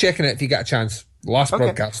it's worth checking it if you get a chance. Last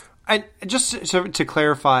Broadcast. And just so to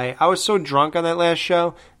clarify, I was so drunk on that last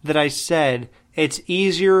show that I said it's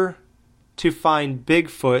easier to find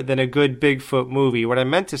Bigfoot than a good Bigfoot movie. What I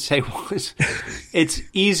meant to say was it's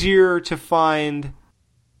easier to find...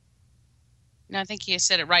 No, I think you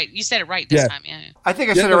said it right. You said it right this time, yeah. I think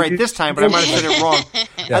I said it right this time, but I might have said it wrong.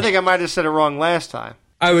 Yeah. I think I might have said it wrong last time.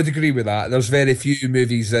 I would agree with that. There's very few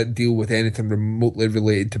movies that deal with anything remotely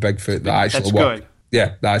related to Bigfoot that actually work. Good.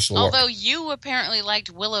 Yeah, that actually work. Although you apparently liked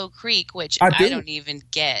Willow Creek, which I don't even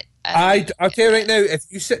get. I'll tell you right now, if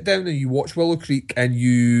you sit down and you watch Willow Creek and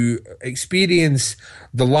you experience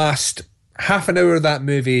the last half an hour of that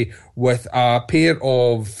movie with a pair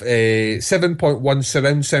of 7.1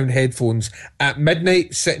 surround sound headphones at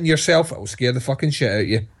midnight, sitting yourself, it'll scare the fucking shit out of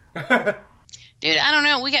you. Dude, I don't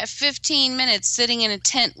know. We got 15 minutes sitting in a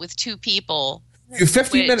tent with two people. You're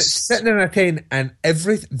 15 minutes sitting in a tent, and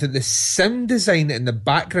the sound design in the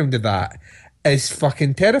background of that is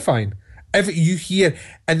fucking terrifying. You hear,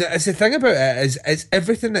 and it's the thing about it is it's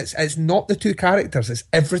everything it's not the two characters, it's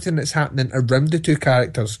everything that's happening around the two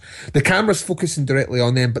characters. The camera's focusing directly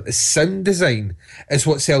on them, but the sound design is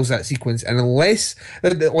what sells that sequence. And unless,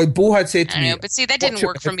 like Bo had said to me, but see, that didn't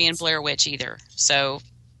work for me in Blair Witch either. So,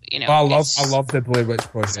 you know, I love the Blair Witch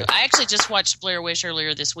Project. So I actually just watched Blair Witch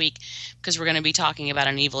earlier this week because we're going to be talking about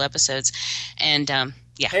Unevel episodes, and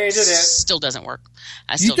still doesn't work.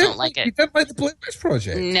 I still don't like it. You didn't like the Blair Witch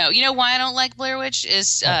Project? No, you know why I don't like Blair Witch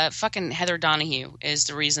is fucking Heather Donahue is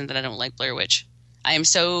the reason that I don't like Blair Witch. I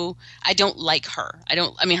don't like her.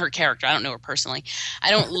 Her character. I don't know her personally.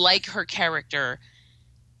 I don't like her character,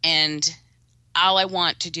 and all I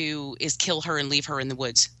want to do is kill her and leave her in the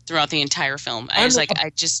woods throughout the entire film.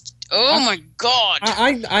 Oh my God.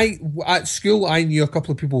 I at school, I knew a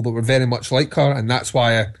couple of people that were very much like her, and that's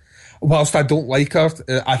why whilst I don't like her,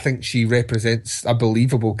 I think she represents a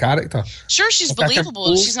believable character. Sure, she's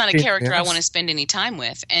believable. She's not a character I want to spend any time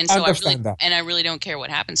with, and so I really don't care what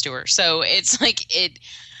happens to her. So it's like it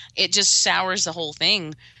just sours the whole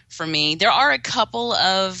thing for me. There are a couple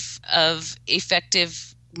of effective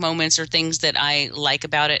moments or things that I like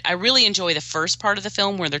about it. I really enjoy the first part of the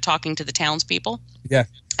film where they're talking to the townspeople. Yeah,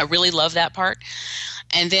 I really love that part.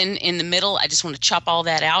 And then in the middle, I just want to chop all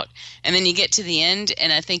that out. And then you get to the end,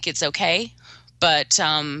 and I think it's okay. But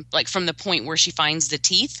like from the point where she finds the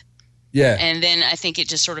teeth, yeah. And then I think it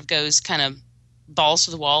just sort of goes kind of balls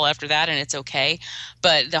to the wall after that, and it's okay.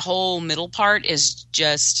 But the whole middle part is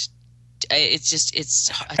just.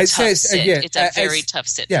 It's a tough sit. It's a very tough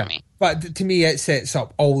sit for me. But to me, it sets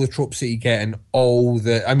up all the tropes that you get and all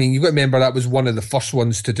the. I mean, you've got to remember that was one of the first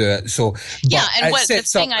ones to do it. So yeah, and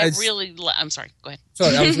I'm sorry. Go ahead.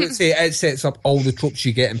 Sorry, I was going to say it sets up all the tropes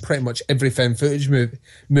you get in pretty much every found footage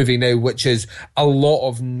movie now, which is a lot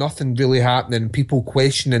of nothing really happening, people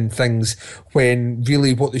questioning things when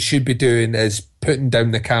really what they should be doing is putting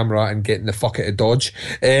down the camera and getting the fuck out of Dodge.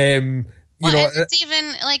 It's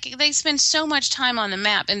even like they spend so much time on the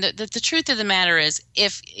map, and the truth of the matter is,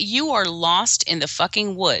 if you are lost in the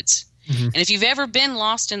fucking woods, and if you've ever been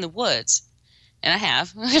lost in the woods, and I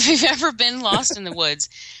have, if you've ever been lost in the woods,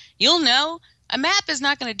 you'll know a map is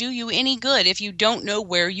not going to do you any good if you don't know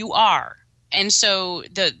where you are. And so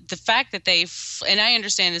the fact that and I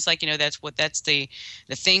understand it's like, that's the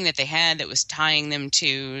thing that they had that was tying them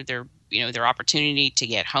to their opportunity to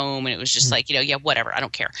get home. And it was just like, whatever. I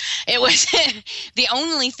don't care. It was the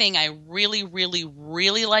only thing I really, really,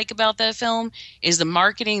 really like about that film is the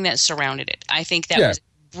marketing that surrounded it. I think that was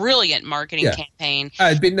a brilliant marketing campaign.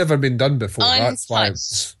 It had never been done before. That's why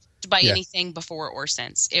by Yeah. anything before or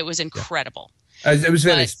since. It was incredible. It was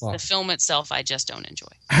very But smart. the film itself, I just don't enjoy.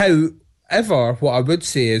 However, what I would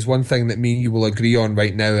say is one thing that me and you will agree on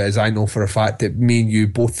right now is I know for a fact that me and you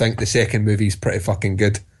both think the second movie is pretty fucking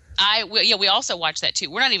good. We also watched that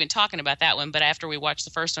too. We're not even talking about that one, but after we watched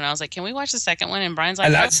the first one, I was like, "Can we watch the second one?" And Brian's like,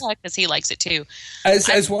 And "No," that's- because he likes it too.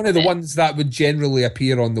 It's one of the ones that would generally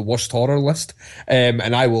appear on the worst horror list,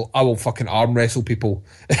 and I will fucking arm wrestle people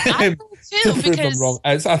to prove them because wrong.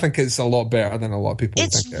 I think it's a lot better than a lot of people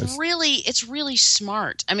think it is. It's really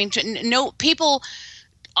smart. I mean, people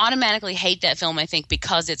automatically hate that film, I think,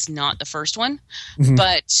 because it's not the first one, Mhm.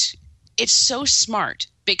 but it's so smart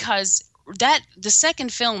because the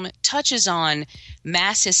second film touches on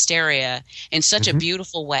mass hysteria in such a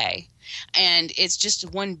beautiful way, and it's just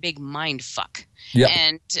one big mind fuck. Yep.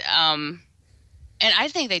 And I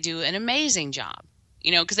think they do an amazing job,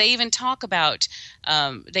 because they even talk about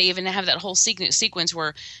they even have that whole sequence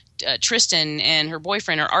where Tristan and her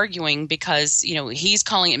boyfriend are arguing because he's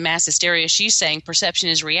calling it mass hysteria, she's saying perception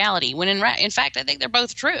is reality, when in fact I think they're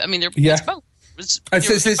both true. I mean, it's both.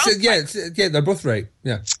 They're both right.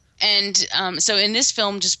 Yeah. And so in this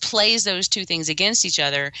film just plays those two things against each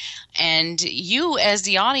other, and you as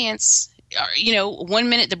the audience, 1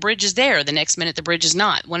 minute the bridge is there, the next minute the bridge is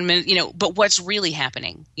not. 1 minute, but what's really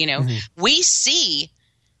happening? We see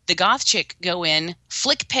the goth chick go in,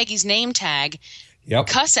 flick Peggy's name tag,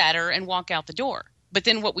 cuss at her, and walk out the door. But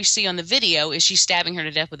then what we see on the video is she's stabbing her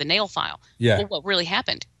to death with a nail file. Yeah. Well, what really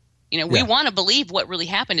happened? We want to believe what really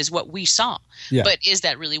happened is what we saw. Yeah. But is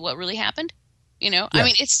that really what really happened? I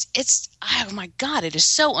mean, it's oh my God, it is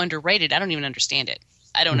so underrated. I don't even understand it.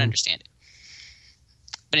 I don't understand it.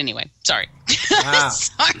 But anyway, sorry. Wow.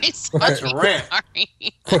 sorry. That's a rant. Sorry.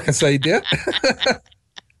 Quick aside, yeah.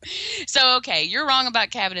 So, okay, you're wrong about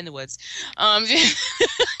Cabin in the Woods.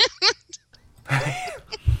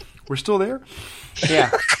 We're still there? Yeah.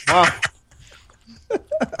 Well,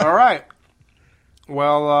 all right.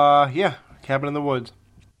 Well, yeah, Cabin in the Woods.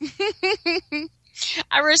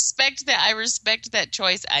 I respect that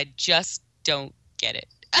choice. I just don't get it.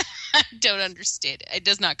 I don't understand it. It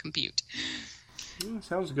does not compute.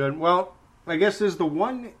 Sounds good. Well, I guess there's the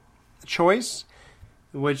one choice,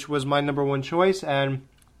 which was my number one choice, and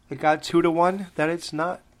it got 2-1 that it's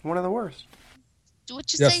not one of the worst.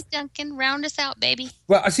 What you say, Duncan? Round us out, baby.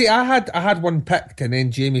 Well, I see. I had one picked, and then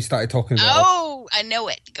Jamie started talking about. Oh, I know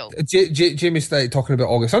it. Go. Jamie started talking about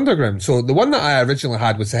August Underground. So the one that I originally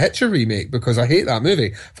had was the Hitcher remake because I hate that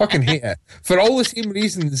movie. Fucking hate it for all the same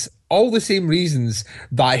reasons. All the same reasons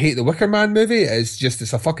that I hate the Wicker Man movie.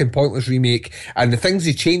 It's a fucking pointless remake, and the things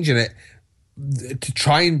they change in it to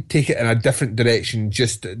try and take it in a different direction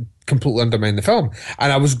just completely undermine the film.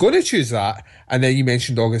 And I was going to choose that, and then you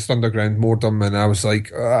mentioned August Underground, Mordom, and I was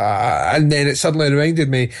like, and then it suddenly reminded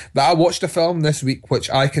me that I watched a film this week which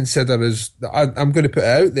I consider as, I'm going to put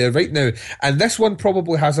it out there right now, and this one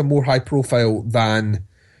probably has a more high profile than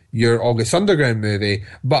your August Underground movie,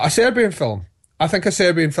 but a Serbian film. I think a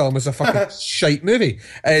Serbian film is a fucking shite movie.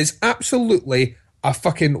 It is absolutely a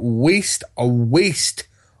fucking waste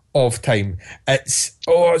of time. It's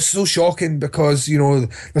so shocking because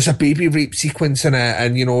there's a baby rape sequence in it,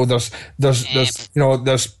 and there's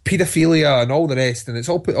pedophilia and all the rest, and it's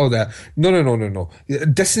all put all there. No.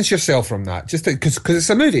 Distance yourself from that, just because it's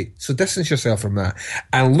a movie. So distance yourself from that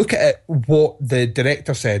and look at it. What the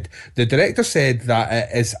director said. The director said that it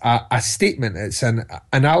is a statement. It's an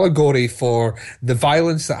allegory for the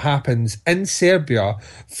violence that happens in Serbia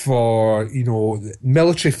for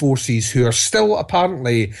military forces who are still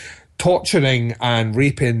apparently torturing and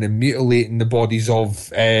raping and mutilating the bodies of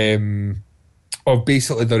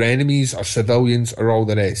basically their enemies or civilians or all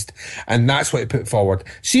the rest. And that's what it put forward.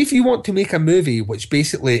 See, if you want to make a movie which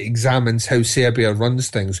basically examines how Serbia runs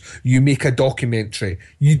things, you make a documentary.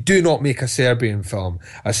 You do not make a Serbian film.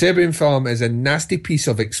 A Serbian film is a nasty piece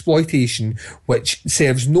of exploitation which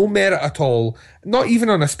serves no merit at all, not even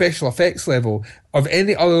on a special effects level, of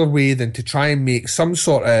any other way than to try and make some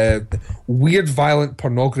sort of weird violent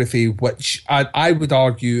pornography, which I would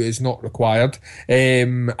argue is not required.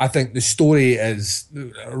 I think the story is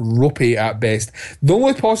ropey at best. The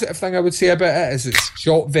only positive thing I would say about it is it's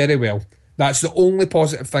shot very well. That's the only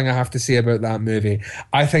positive thing I have to say about that movie.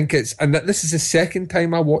 I think and this is the second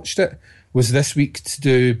time I watched it, was this week to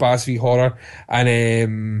do Baz v Horror,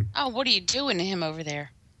 and oh, what are you doing to him over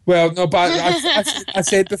there? Well, no, but I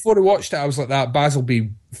said before I watched it, I was like, that Baz will be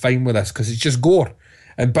fine with this because it's just gore,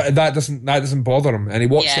 but that doesn't bother him. And he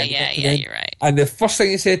watched it. Yeah, you're right. And the first thing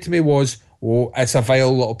he said to me was, "Oh, it's a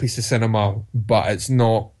vile little piece of cinema, but it's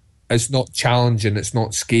not It's not challenging. It's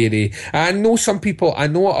not scary. I know it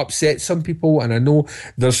upsets some people, and I know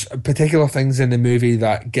there's particular things in the movie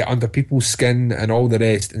that get under people's skin and all the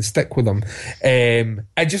rest and stick with them.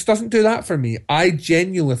 It just doesn't do that for me. I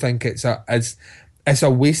genuinely think it's a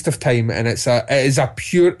waste of time, and it is a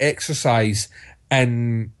pure exercise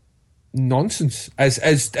in nonsense.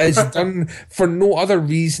 It's done for no other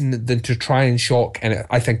reason than to try and shock, and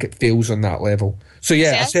I think it fails on that level. So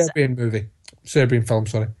yeah, Serbian film,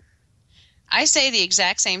 sorry. I say the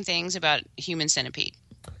exact same things about Human Centipede.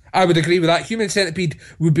 I would agree with that. Human Centipede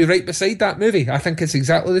would be right beside that movie. I think it's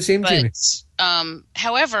exactly the same, Jamie.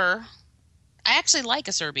 However, I actually like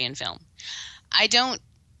a Serbian film. I don't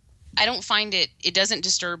find it doesn't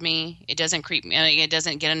disturb me. It doesn't creep me. It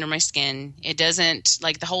doesn't get under my skin. It doesn't,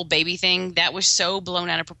 like, the whole baby thing, that was so blown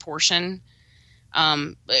out of proportion.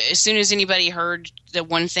 As soon as anybody heard the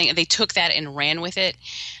one thing, they took that and ran with it.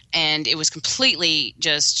 And it was completely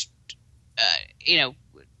just,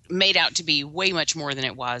 made out to be way much more than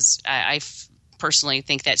it was. I personally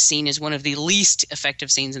think that scene is one of the least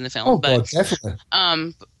effective scenes in the film. Oh, God, definitely.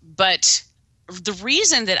 But the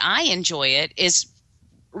reason that I enjoy it is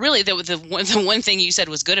really the one thing you said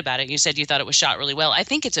was good about it. You said you thought it was shot really well. I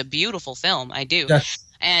think it's a beautiful film. I do. Yes.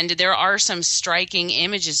 And there are some striking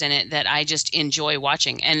images in it that I just enjoy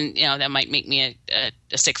watching. And, that might make me a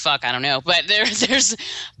sick fuck. I don't know. But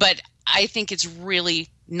but I think it's really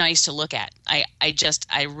nice to look at. I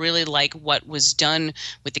really like what was done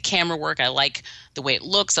with the camera work. I like the way it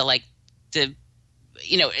looks. I like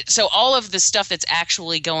so all of the stuff that's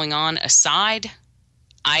actually going on aside,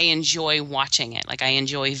 I enjoy watching it. Like, I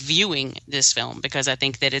enjoy viewing this film because I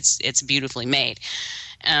think that it's beautifully made.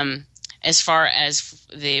 As far as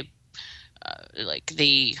the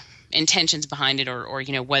the intentions behind it, or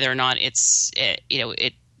whether or not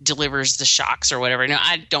it delivers the shocks or whatever. No,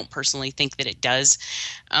 I don't personally think that it does.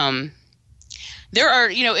 There are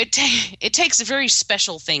it takes very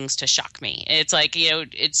special things to shock me. It's like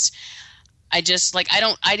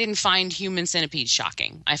I didn't find Human Centipede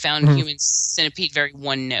shocking. I found Human Centipede very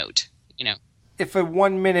one note. If a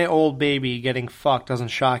 1 minute old baby getting fucked doesn't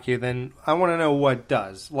shock you, then I want to know what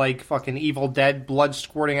does. Like fucking Evil Dead, blood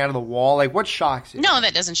squirting out of the wall. Like, what shocks you? No,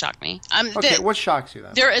 that doesn't shock me. Okay, what shocks you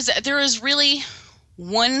then? There is really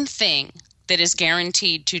one thing that is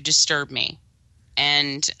guaranteed to disturb me,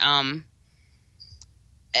 and that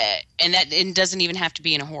it doesn't even have to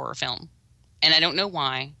be in a horror film, and I don't know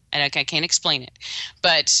why, and I can't explain it,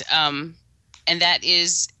 but and that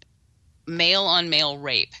is male on male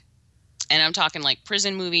rape. And I'm talking like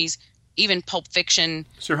prison movies, even Pulp Fiction.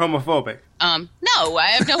 So you're homophobic? No, I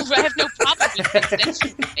have no problem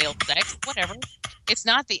with male sex. Whatever. It's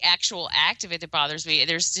not the actual act of it that bothers me.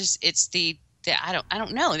 It's the I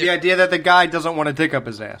don't know. The idea that the guy doesn't want to dick up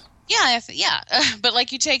his ass. Yeah. But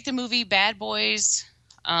like, you take the movie Bad Boys,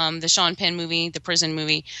 the Sean Penn movie, the prison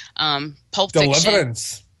movie, Pulp Fiction,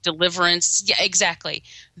 Deliverance. Yeah, exactly.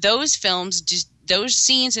 Those films, those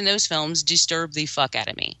scenes in those films disturb the fuck out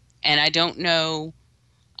of me. And I don't know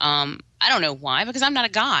why, because I'm not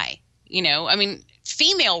a guy, I mean,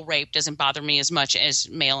 female rape doesn't bother me as much as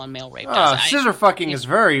male on male rape does. Scissor fucking is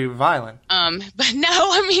very violent. But no,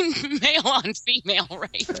 I mean, male on female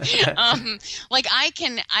rape.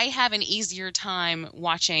 I have an easier time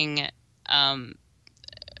watching, I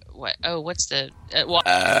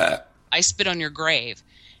Spit on Your Grave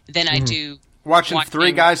than I do watching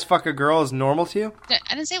three guys fuck a girl is normal to you? I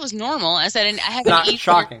didn't say it was normal. I said I have not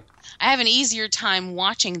shocking. I have an easier time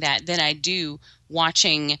watching that than I do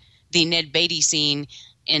watching the Ned Beatty scene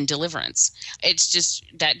in Deliverance. It's just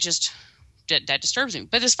that disturbs me.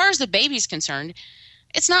 But as far as the baby's concerned,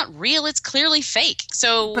 it's not real. It's clearly fake.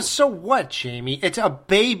 But so what, Jamie? It's a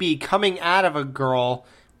baby coming out of a girl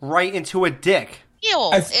right into a dick.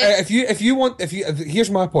 Here's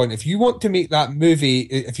my point. If you want to make that movie,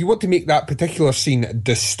 if you want to make that particular scene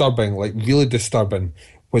disturbing, like really disturbing,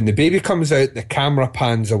 when the baby comes out, the camera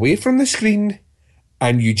pans away from the screen,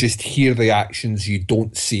 and you just hear the actions. You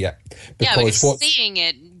don't see it because seeing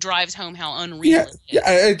it drives home how unreal it is. Yeah,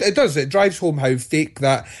 it does. It drives home how fake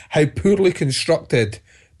how poorly constructed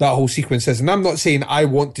that whole sequence is. And I'm not saying I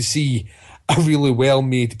want to see a really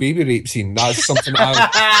well-made baby rape scene. That's something.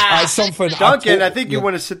 Duncan, I think you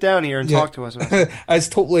want to sit down here and talk to us about it. It's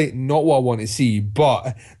totally not what I want to see.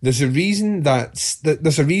 But there's a reason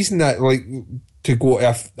that like, to go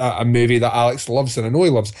to a movie that Alex loves and I know he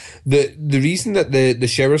loves, the reason that the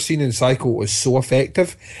shower scene in Psycho is so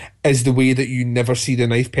effective is the way that you never see the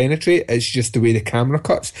knife penetrate. It's just the way the camera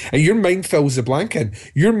cuts, and your mind fills the blank in.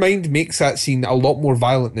 Your mind makes that scene a lot more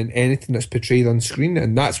violent than anything that's portrayed on screen,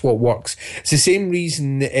 and that's what works. It's the same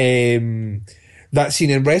reason That scene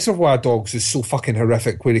in Reservoir Dogs is so fucking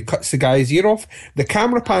horrific, where he cuts the guy's ear off. The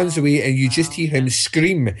camera pans away and you just hear him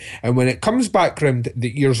scream. And when it comes back round,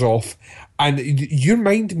 the ear's off. And your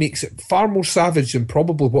mind makes it far more savage than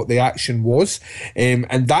probably what the action was.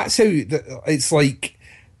 And that's how it's like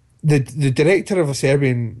the director of a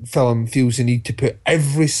Serbian film feels the need to put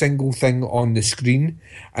every single thing on the screen,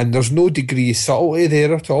 and there's no degree of subtlety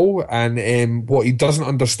there at all. And what he doesn't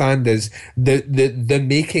understand is the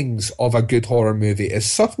makings of a good horror movie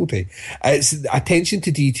is subtlety. It's attention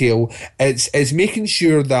to detail. It's making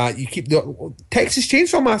sure that you keep the Texas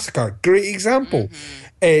Chainsaw Massacre, great example.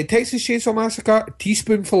 Texas Chainsaw Massacre,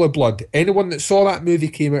 teaspoonful of blood. Anyone that saw that movie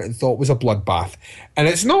came out and thought it was a bloodbath, and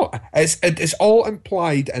it's not. It's all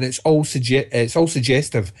implied and it's all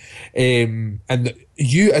suggestive. And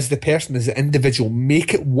you, as the person, as the individual,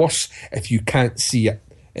 make it worse if you can't see it.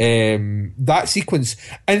 That sequence,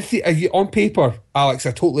 on paper, Alex,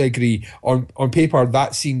 I totally agree. On paper,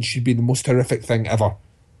 that scene should be the most horrific thing ever.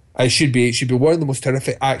 It should be one of the most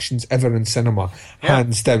horrific actions ever in cinema,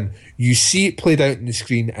 hands down. You see it played out on the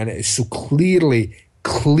screen, and it is so clearly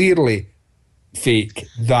fake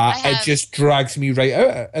that it just drags me right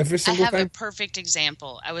out every single time. I have a perfect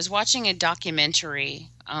example. I was watching a documentary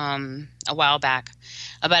a while back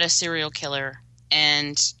about a serial killer,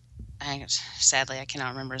 and sadly I cannot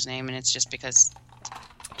remember his name, and it's just because...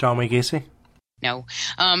 John Wayne Gacy? No.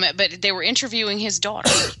 But they were interviewing his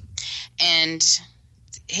daughter, and...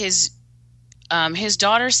 His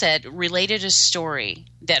daughter related a story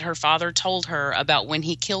that her father told her about when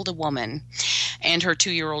he killed a woman and her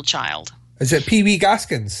 2-year-old child. Is it Pee Wee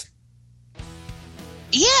Gaskins?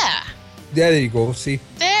 Yeah. Yeah, there you go. See?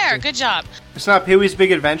 There, good job. It's not Pee Wee's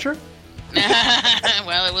Big Adventure?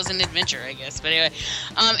 Well, it was an adventure, I guess. But anyway,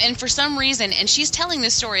 and for some reason, and she's telling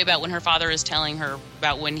this story about when her father is telling her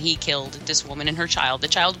about when he killed this woman and her child. The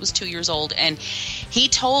child was 2 years old, and he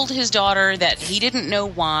told his daughter that he didn't know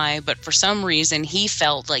why, but for some reason he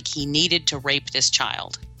felt like he needed to rape this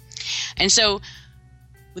child. And so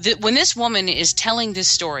when this woman is telling this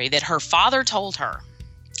story that her father told her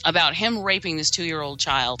about him raping this 2-year-old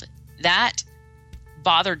child, that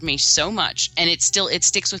bothered me so much, and it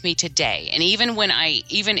sticks with me today. And even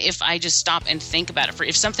if I just stop and think about it,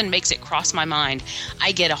 if something makes it cross my mind,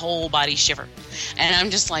 I get a whole body shiver, and I'm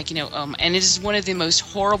just like, and it is one of the most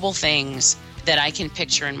horrible things that I can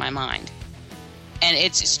picture in my mind, and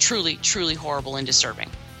it's truly, truly horrible and disturbing.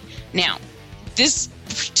 Now, this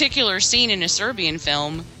particular scene in a Serbian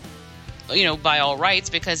film, by all rights,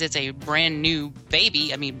 because it's a brand new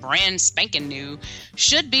baby, brand spanking new,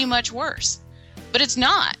 should be much worse. But it's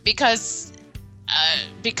not, because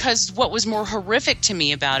what was more horrific to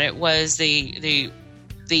me about it was the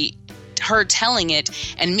her telling it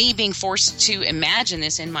and me being forced to imagine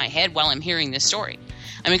this in my head while I'm hearing this story.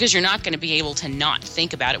 Because you're not going to be able to not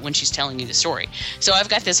think about it when she's telling you the story. So I've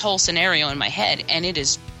got this whole scenario in my head, and it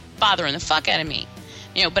is bothering the fuck out of me.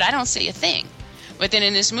 But I don't see a thing. But then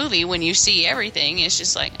in this movie, when you see everything, it's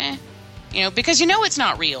just like, because it's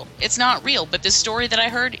not real. It's not real, but the story that I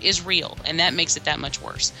heard is real, and that makes it that much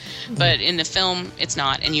worse. But in the film, it's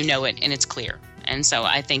not, and it, and it's clear. And so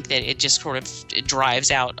I think that it just sort of it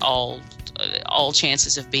drives out all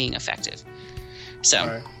chances of being effective.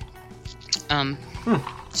 So,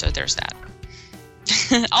 so there's that.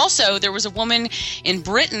 Also, there was a woman in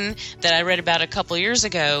Britain that I read about a couple years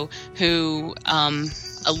ago who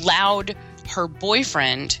allowed her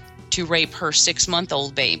boyfriend to rape her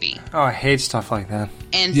 6-month-old baby. Oh, I hate stuff like that.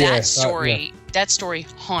 And that story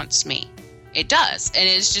haunts me. It does. And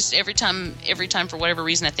it's just every time for whatever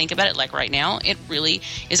reason I think about it, like right now, it really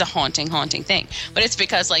is a haunting thing. But it's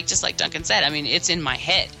because, just like Duncan said, it's in my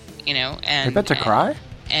head, and I bet to cry?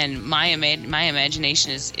 And my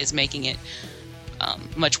imagination is making it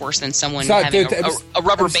much worse than someone having a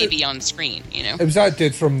rubber baby on screen, It was that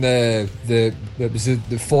dude from the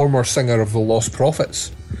former singer of the Lost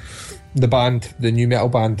Prophets. The band, the new metal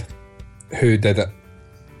band, who did it.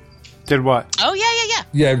 Did what? Oh, yeah.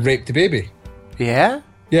 Yeah, raped the baby. Yeah?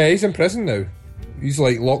 Yeah, he's in prison now. He's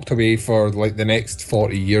locked away for the next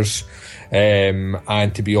 40 years.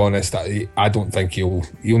 And to be honest, I don't think he'll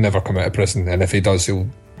never come out of prison. And if he does, he'll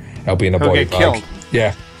be in a body bag. Killed.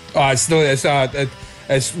 Yeah. There's a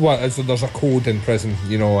code in prison,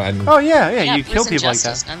 and oh yeah, you kill people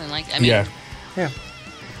justice, like that. Nothing like yeah.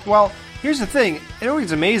 Well, here's the thing. It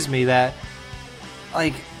always amazed me that,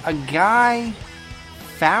 a guy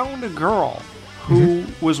found a girl who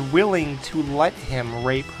was willing to let him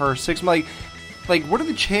rape her 6 months. Like, what are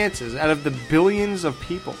the chances out of the billions of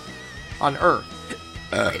people on Earth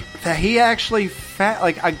that he actually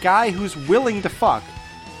found, a guy who's willing to fuck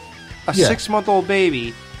a 6-month-old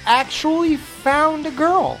baby actually found a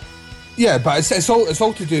girl. Yeah, but it's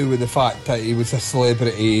all to do with the fact that he was a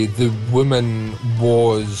celebrity. The woman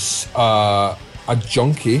was a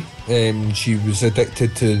junkie. She was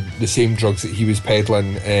addicted to the same drugs that he was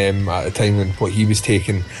peddling at the time and what he was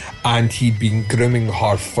taking, and he'd been grooming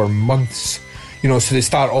her for months. You know, so they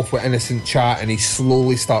start off with innocent chat, and he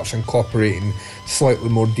slowly starts incorporating slightly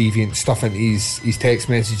more deviant stuff into his text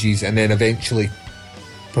messages, and then eventually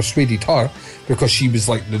persuaded her, because she was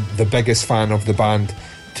like the biggest fan of the band,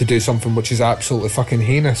 to do something which is absolutely fucking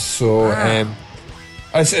heinous. So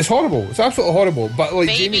it's horrible. It's absolutely horrible. But like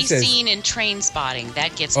baby Jamie says, scene in Train Spotting,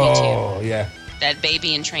 that gets me too. Oh yeah, that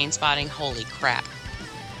baby in Train Spotting, holy crap!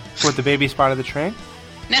 What, the baby spotted the train?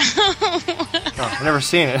 No, I've never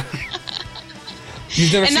seen it.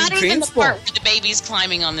 You've never and seen not even Train the Spot? part where the baby's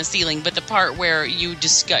climbing on the ceiling, but the part where you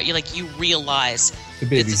realize that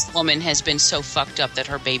this woman has been so fucked up that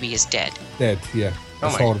her baby is dead. Dead, yeah.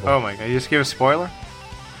 It's horrible. Oh my god! You just give a spoiler?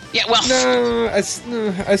 Yeah, well, no,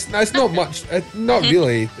 it's not much. Not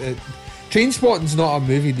really. Trainspotting's not a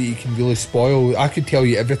movie that you can really spoil. I could tell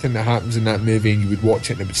you everything that happens in that movie, and you would watch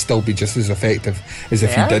it, and it would still be just as effective as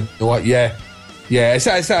if you didn't know it. Yeah. It's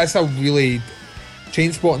a really.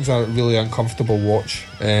 Trainspotting's a really uncomfortable watch.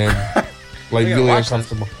 Like really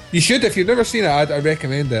uncomfortable. You should, if you've never seen it. I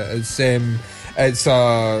recommend it. It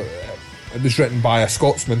was written by a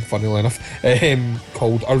Scotsman, funnily enough,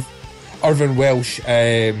 called Irvin Welsh,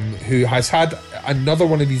 who has had another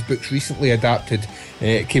one of his books recently adapted.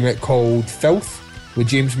 It came out called Filth with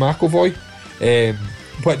James McAvoy,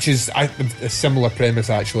 which is a similar premise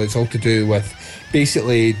actually. It's all to do with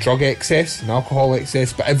basically drug excess and alcohol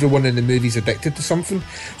excess, but everyone in the movie's addicted to something.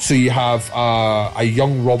 So you have a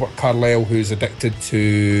young Robert Carlyle who's addicted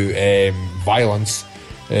to violence.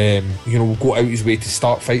 Will go out his way to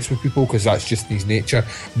start fights with people because that's just his nature.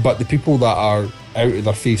 But the people that are out of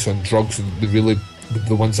their face on drugs,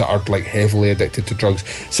 the ones that are like heavily addicted to drugs,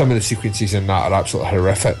 some of the sequences in that are absolutely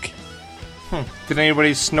horrific. Did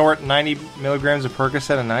anybody snort 90 milligrams of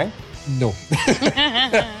Percocet a night? No.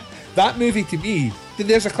 That movie to me,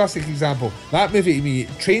 there's a classic example. That movie to me,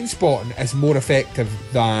 Trainspotting, is more effective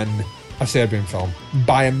than a Serbian film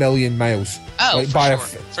by a million miles. Oh,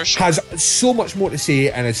 for sure. Has so much more to say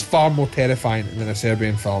and is far more terrifying than a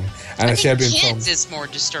Serbian film. And I a think Serbian Kids film is more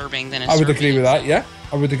disturbing than a I would Serbian agree with that. film. Yeah,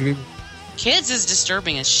 I would agree. Kids is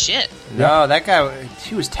disturbing as shit. No, that guy,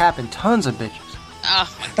 he was tapping tons of bitches.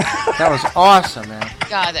 Oh my god, that was awesome, man.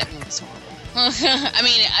 God, that movie's horrible. I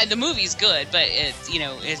mean, the movie's good, but it's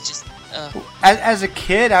just. As a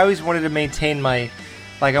kid, I always wanted to maintain I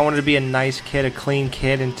wanted to be a nice kid, a clean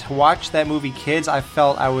kid, and to watch that movie Kids, I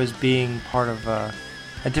felt I was being part of a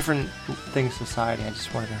different thing in society. I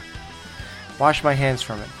just wanted to wash my hands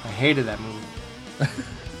from it. I hated that movie.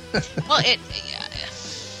 Well,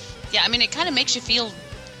 I mean, it kind of makes you feel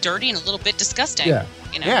dirty and a little bit disgusting. Yeah.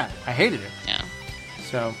 Yeah, I hated it. Yeah.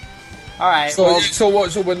 So, all right. So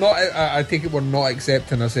we're not. I take it we're not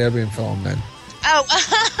accepting a Serbian film then. Oh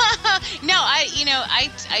no!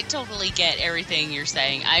 I totally get everything you're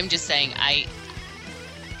saying. I'm just saying and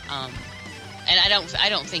I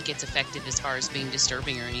don't think it's effective as far as being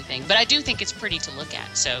disturbing or anything. But I do think it's pretty to look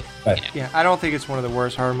at. So Yeah, I don't think it's one of the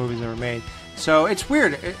worst horror movies ever made. So it's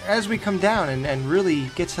weird as we come down and really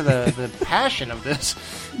get to the passion of this.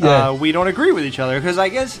 Yeah. We don't agree with each other because I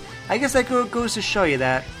guess that goes to show you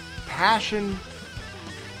that passion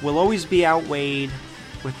will always be outweighed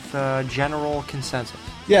with general consensus.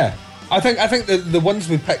 Yeah, I think the ones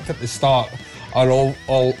we picked at the start are all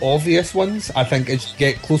obvious ones. I think as you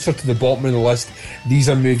get closer to the bottom of the list, these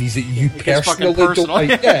are movies that you personally don't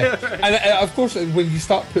like. Yeah, and of course, when you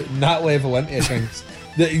start putting that level into things,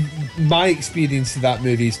 my experience of that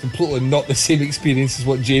movie is completely not the same experience as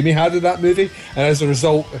what Jamie had of that movie, and as a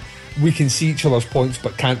result, we can see each other's points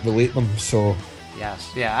but can't relate them. So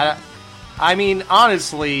yes, yeah. I mean,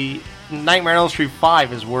 honestly, Nightmare on Elm Street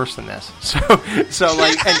 5 is worse than this. So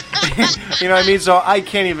like, and, you know what I mean? So I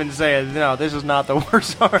can't even say, no, this is not the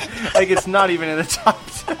worst horror. Like, it's not even in the top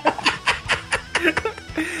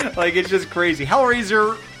 10. Like, it's just crazy.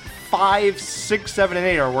 Hellraiser 5, 6, 7, and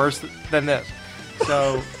 8 are worse than this.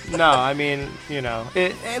 So, no, I mean,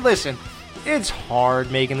 listen, it's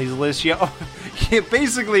hard making these lists. You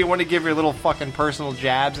basically want to give your little fucking personal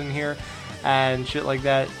jabs in here and shit like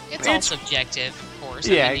that. It's all subjective, of course.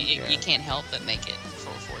 Yeah, I mean, you can't help but make it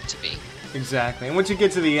for it to be. Exactly. And once you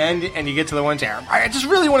get to the end and you get to the ones there, I just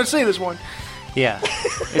really want to say this one. Yeah,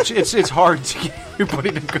 it's hard to get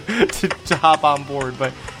everybody to hop on board.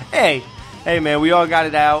 But hey, man, we all got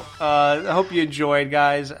it out. I hope you enjoyed,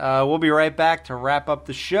 guys. We'll be right back to wrap up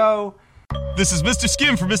the show. This is Mr.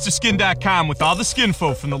 Skin from MrSkin.com with all the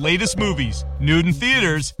skinfo from the latest movies. Nude in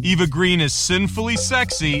theaters, Eva Green is sinfully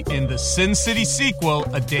sexy in the Sin City sequel,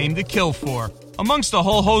 A Dame to Kill For. Amongst a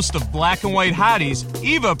whole host of black and white hotties,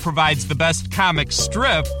 Eva provides the best comic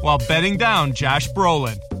strip while bedding down Josh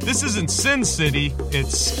Brolin. This isn't Sin City,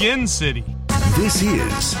 it's Skin City. This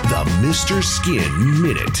is the Mr. Skin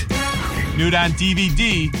Minute. Nude on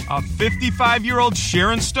DVD, a 55-year-old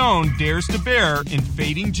Sharon Stone dares to bear in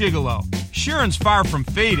Fading Gigolo. Sharon's far from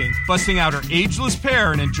fading, busting out her ageless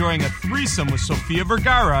pair and enjoying a threesome with Sofia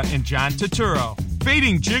Vergara and John Turturro.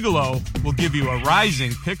 Fading Gigolo will give you a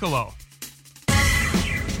rising piccolo.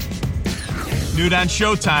 Nude on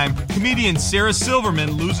Showtime, comedian Sarah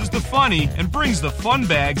Silverman loses the funny and brings the fun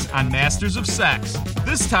bags on Masters of Sex.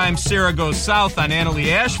 This time, Sarah goes south on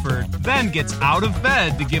Annaleigh Ashford, then gets out of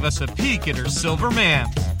bed to give us a peek at her silver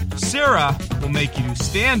mams. Sarah will make you do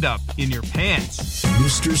stand-up in your pants.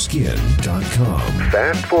 MrSkin.com.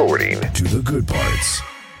 Fast forwarding to the good parts.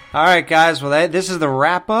 All right, guys. Well, this is the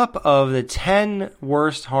wrap-up of the 10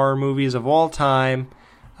 worst horror movies of all time.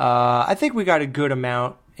 I think we got a good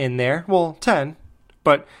amount in there. Well, 10.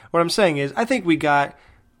 But what I'm saying is, I think we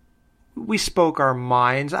spoke our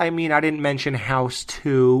minds. I mean, I didn't mention House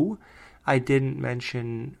 2. I didn't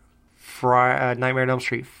mention Nightmare on Elm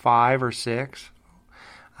Street 5 or 6.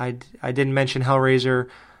 I didn't mention Hellraiser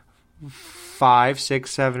 5, 6,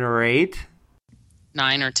 7, or 8.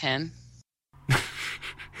 9 or 10.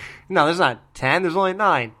 No, there's not 10. There's only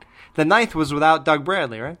 9. The 9th was without Doug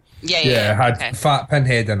Bradley, right? Yeah. It had okay. Fat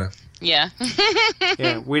Pinhead in it. Yeah.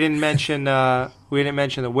 Yeah. We didn't mention the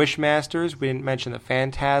Wishmasters. We didn't mention the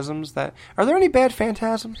Phantasms. Are there any bad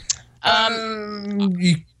Phantasms?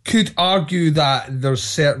 You could argue that there's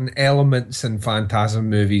certain elements in Phantasm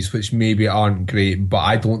movies which maybe aren't great, but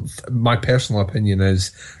I don't. My personal opinion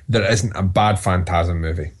is there isn't a bad Phantasm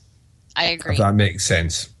movie. I agree. If that makes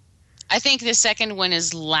sense. I think the second one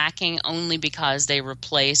is lacking only because they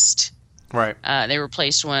replaced. Right. They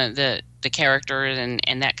replaced one of the characters,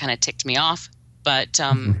 and that kind of ticked me off. But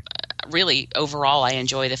really, overall, I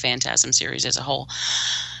enjoy the Phantasm series as a whole.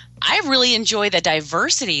 I really enjoy the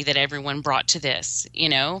diversity that everyone brought to this,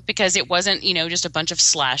 because it wasn't, just a bunch of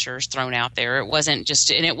slashers thrown out there. It wasn't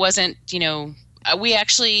we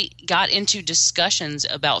actually got into discussions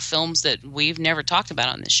about films that we've never talked about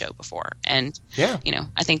on this show before. And, yeah.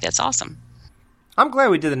 I think that's awesome. I'm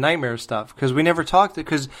glad we did the Nightmare stuff, because we never talked,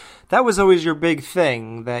 because that was always your big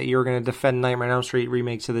thing, that you were going to defend Nightmare on Elm Street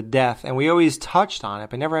remakes to the death, and we always touched on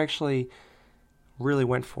it, but never actually really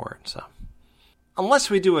went for it, so. Unless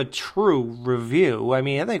we do a true review, I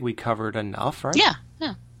think we covered enough, right? Yeah.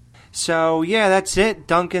 So, yeah, that's it.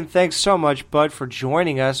 Duncan, thanks so much, bud, for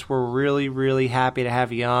joining us. We're really, really happy to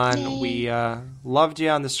have you on. Yay. We loved you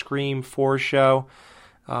on the Scream 4 show.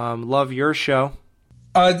 Love your show.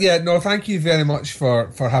 Thank you very much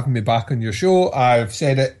for having me back on your show. I've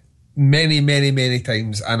said it many, many, many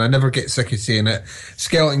times, and I never get sick of saying it.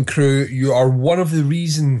 Skeleton Crew, you are one of the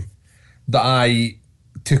reason that I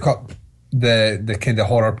took up the kind of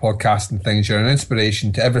horror podcast and things. You're an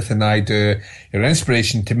inspiration to everything I do. You're an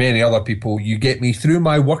inspiration to many other people. You get me through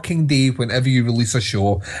my working day whenever you release a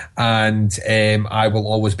show, and I will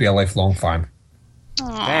always be a lifelong fan.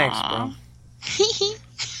 Aww. Thanks, bro.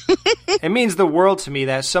 It means the world to me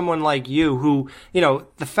that someone like you who,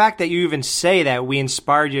 the fact that you even say that we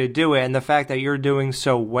inspired you to do it, and the fact that you're doing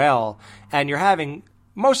so well, and you're having,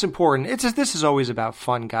 most important, this is always about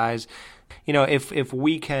fun, guys. If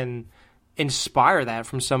we can inspire that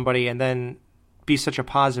from somebody and then be such a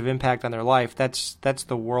positive impact on their life, that's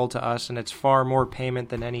the world to us, and it's far more payment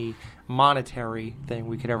than any monetary thing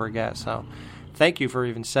we could ever get. So thank you for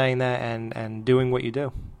even saying that and doing what you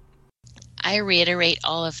do. I reiterate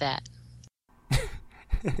all of that.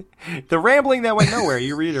 The rambling that went nowhere,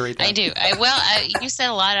 you reiterate that. I do. You said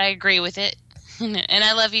a lot. I agree with it. And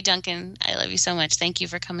I love you, Duncan. I love you so much. Thank you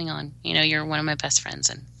for coming on. You're one of my best friends,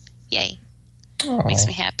 and yay. Aww. Makes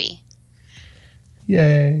me happy.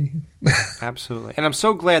 Yay. Absolutely. And I'm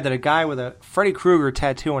so glad that a guy with a Freddy Krueger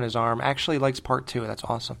tattoo on his arm actually likes part 2. That's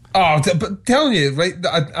awesome. Oh, but telling you, right,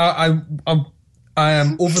 I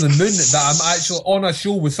am over the moon that I'm actually on a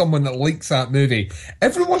show with someone that likes that movie.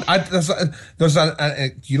 Everyone, there's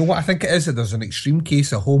you know what I think it is? There's an extreme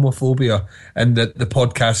case of homophobia in the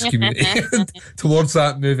podcast community towards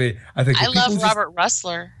that movie. I love Robert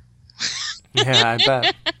Russler. Yeah, I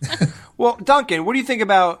bet. Well, Duncan, what do you think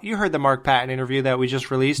about, you heard the Mark Patton interview that we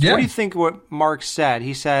just released. Yeah. What do you think what Mark said?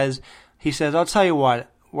 He says, I'll tell you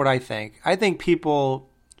what I think. I think people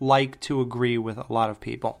like to agree with a lot of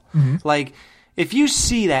people. Mm-hmm. Like, if you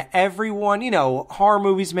see that everyone, horror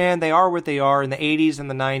movies, man, they are what they are in the 80s and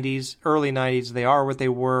the 90s, early 90s, they are what they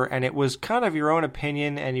were, and it was kind of your own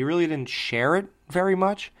opinion, and you really didn't share it very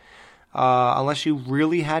much, unless you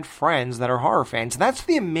really had friends that are horror fans. And that's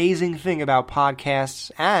the amazing thing about podcasts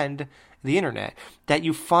and the internet, that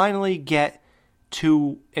you finally get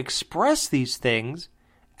to express these things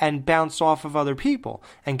and bounce off of other people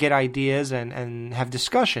and get ideas and have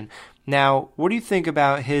discussion. Now, what do you think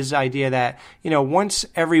about his idea that, once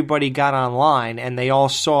everybody got online and they all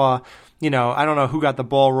saw, I don't know who got the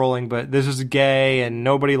ball rolling, but this is gay and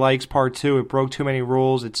nobody likes part 2. It broke too many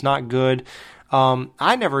rules. It's not good.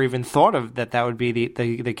 I never even thought of that would be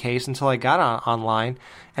the case until I got online.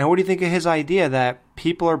 And what do you think of his idea that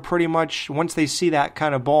people are pretty much, once they see that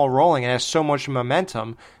kind of ball rolling and has so much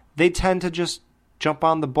momentum, they tend to just jump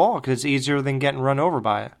on the ball because it's easier than getting run over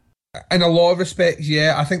by it? In a lot of respects,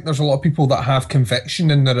 yeah. I think there's a lot of people that have conviction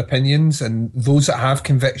in their opinions, and those that have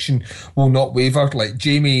conviction will not waver. Like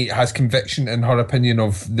Jamie has conviction in her opinion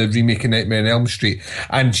of the remake of Nightmare on Elm Street,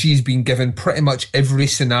 and she's been given pretty much every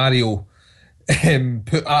scenario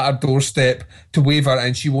put at her doorstep to waver,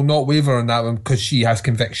 and she will not waver on that one because she has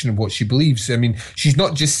conviction of what she believes. I mean, she's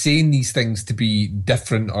not just saying these things to be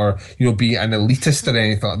different or, be an elitist or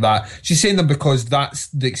anything like that. She's saying them because that's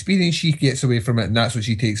the experience she gets away from it, and that's what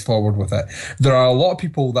she takes forward with it. There are a lot of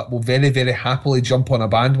people that will very, very happily jump on a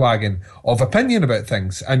bandwagon of opinion about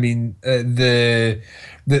things. I mean, the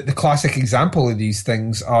classic example of these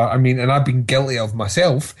things are, and I've been guilty of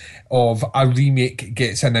myself, of a remake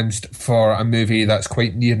gets announced for a movie that's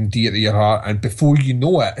quite near and dear to your heart, and before you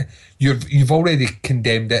know it, you've already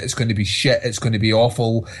condemned it. It's going to be shit. It's going to be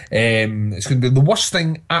awful. It's going to be the worst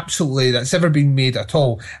thing, absolutely, that's ever been made at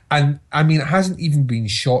all. And it hasn't even been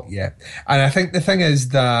shot yet. And I think the thing is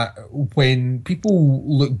that when people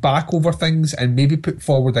look back over things and maybe put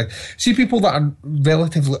forward, see people that are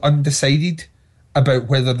relatively undecided about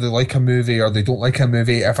whether they like a movie or they don't like a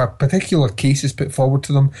movie, if a particular case is put forward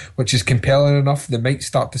to them which is compelling enough, they might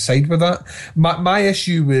start to side with that. My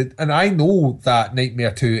issue with, and I know that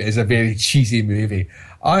Nightmare 2 is a very cheesy movie,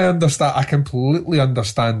 I completely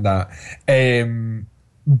understand that,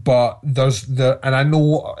 but and I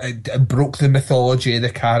know it broke the mythology of the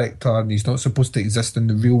character and he's not supposed to exist in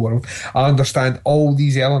the real world. I understand all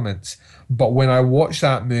these elements, but when I watch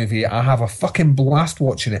that movie, I have a fucking blast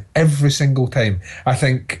watching it every single time. I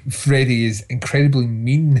think Freddy is incredibly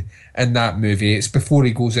mean in that movie. It's before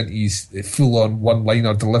he goes into his full-on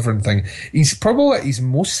one-liner delivering thing. He's probably at his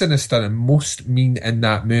most sinister and most mean in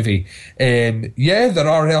that movie. Yeah, there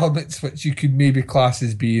are elements which you could maybe class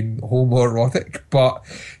as being homoerotic, but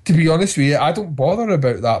to be honest with you, I don't bother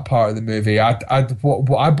about that part of the movie.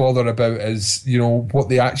 What I bother about is, what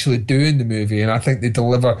they actually do in the movie, and I think they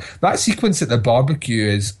deliver. That sequence at the barbecue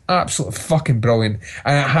is absolutely fucking brilliant,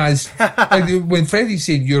 and it has when Freddy's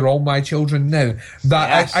saying "You're all my children now," that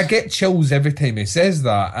yes. I get chills every time he says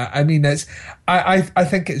that. I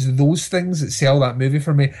think it's those things that sell that movie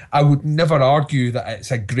for me. I would never argue that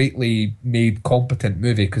it's a greatly made, competent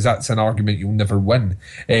movie, because that's an argument you'll never win.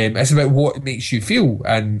 It's about what it makes you feel,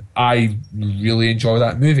 and I really enjoy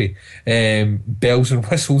that movie. Bells and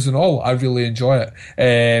whistles and all, I really enjoy it.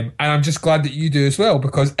 And I'm just glad that you do as well,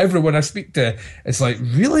 because everyone I speak to, it's like,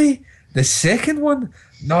 really? The second one?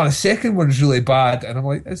 No, the second one's really bad. And I'm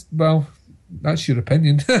like, well, that's your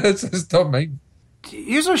opinion. It's not mine.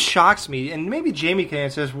 Here's what shocks me, and maybe Jamie can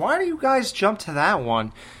answer this. Why do you guys jump to that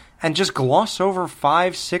one and just gloss over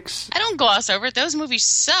 5, 6? I don't gloss over it. Those movies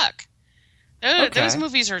suck. Those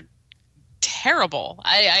movies are terrible.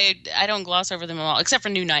 I don't gloss over them at all, except for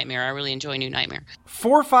New Nightmare. I really enjoy New Nightmare.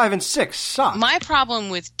 4, 5, and 6 suck. My problem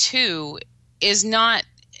with 2 is not.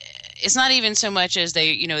 It's not even so much as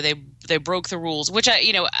they broke the rules, which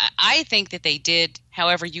I think that they did.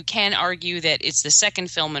 However, you can argue that it's the second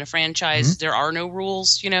film in a franchise. Mm-hmm. There are no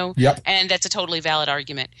rules, Yep. And that's a totally valid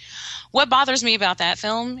argument. What bothers me about that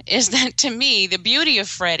film is that, to me, the beauty of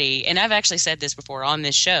Freddy, and I've actually said this before on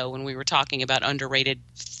this show when we were talking about underrated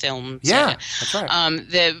films. Yeah, that's right.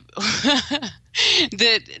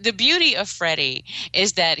 The beauty of Freddy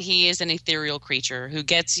is that he is an ethereal creature who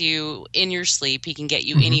gets you in your sleep. He can get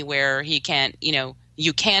you anywhere. He can't,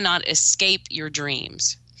 you cannot escape your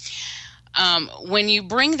dreams. When you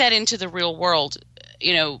bring that into the real world,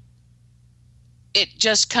 it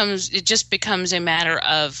just becomes a matter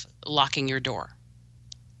of locking your door.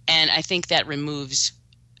 And I think that removes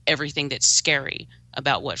everything that's scary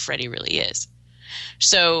about what Freddy really is.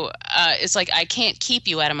 So it's like, I can't keep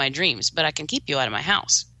you out of my dreams, but I can keep you out of my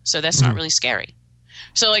house. So that's not really scary.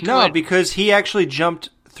 So because he actually jumped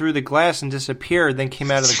through the glass and disappeared, then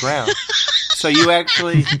came out of the ground. So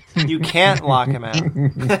you can't lock him out.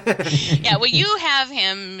 Yeah, well, you have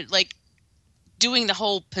him like doing the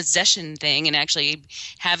whole possession thing and actually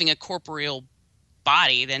having a corporeal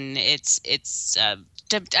body. Then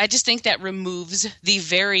I just think that removes the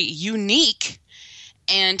very unique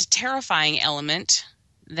and terrifying element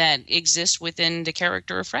that exists within the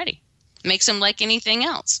character of Freddy. Makes him like anything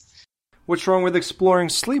else. What's wrong with exploring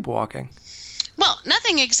sleepwalking? Well,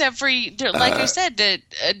 nothing except for, like I said, that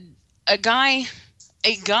a guy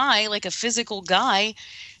like a physical guy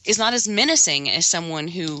is not as menacing as someone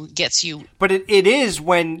who gets you. But it is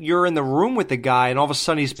when you're in the room with the guy and all of a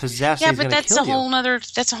sudden he's possessed. Yeah, and he's but that's kill a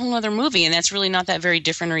whole other movie, and that's really not that very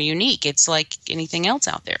different or unique. It's like anything else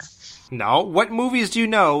out there. No, what movies do you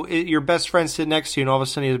know your best friend sit next to you and all of a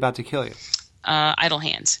sudden he's about to kill you? Idle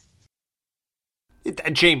Hands.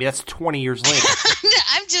 Jamie, that's 20 years later.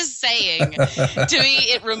 I'm just saying. To me,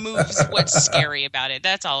 it removes what's scary about it.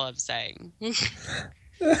 That's all I'm saying.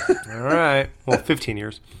 All right. Well, 15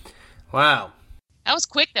 years. Wow. That was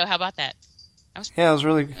quick, though. How about that? Yeah, it was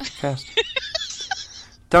really fast.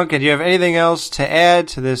 Duncan, do you have anything else to add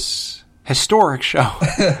to this historic show?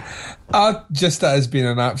 Just that it's been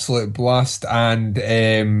an absolute blast, and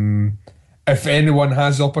if anyone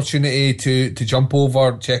has the opportunity to jump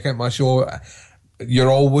over, check out my show,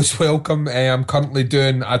 you're always welcome. I'm currently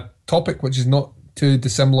doing a topic which is not too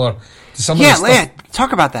dissimilar to some of the stuff.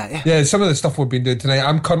 Talk about that. Yeah, some of the stuff we've been doing tonight.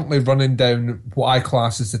 I'm currently running down what I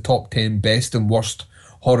class as the top 10 best and worst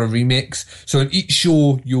horror remakes. So in each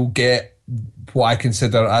show, you'll get what I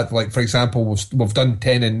consider, like, for example, we've done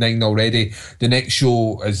 10 and 9 already. The next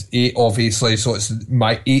show is 8, obviously, so it's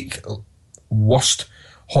my 8th worst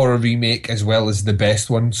horror remake as well as the best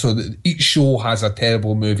one. So each show has a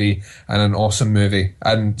terrible movie and an awesome movie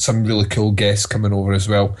and some really cool guests coming over as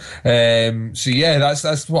well. So yeah,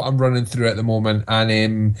 that's what I'm running through at the moment.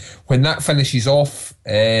 And when that finishes off,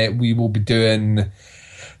 we will be doing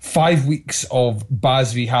 5 weeks of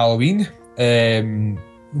Baz v Halloween,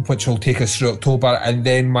 which will take us through October. And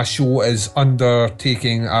then my show is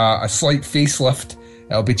undertaking a slight facelift.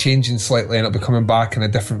 It'll be changing slightly and it'll be coming back in a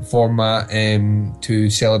different format to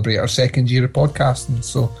celebrate our second year of podcasting.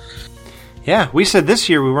 So, yeah, we said this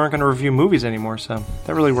year we weren't going to review movies anymore, so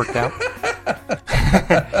that really worked out.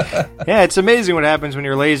 Yeah, it's amazing what happens when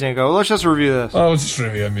you're lazy and go, let's just review this. Oh, let's just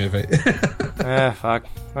review a movie. Fuck.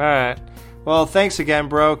 All right. Well, thanks again,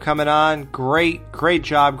 bro, coming on. Great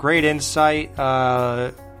job, great insight.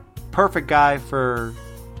 Perfect guy for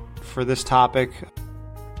this topic.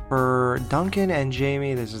 For Duncan and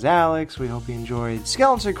Jamie, this is Alex. We hope you enjoyed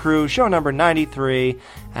Skeleton Crew, show number 93,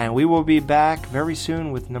 and we will be back very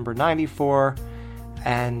soon with number 94.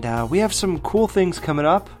 And we have some cool things coming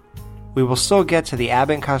up. We will still get to the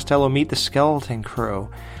Abbott and Costello Meet the Skeleton Crew.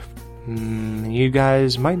 You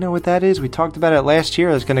guys might know what that is. We talked about it last year.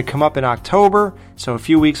 It's going to come up in October, so a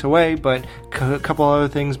few weeks away, but a couple other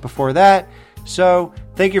things before that. So,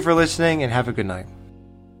 thank you for listening, and have a good night.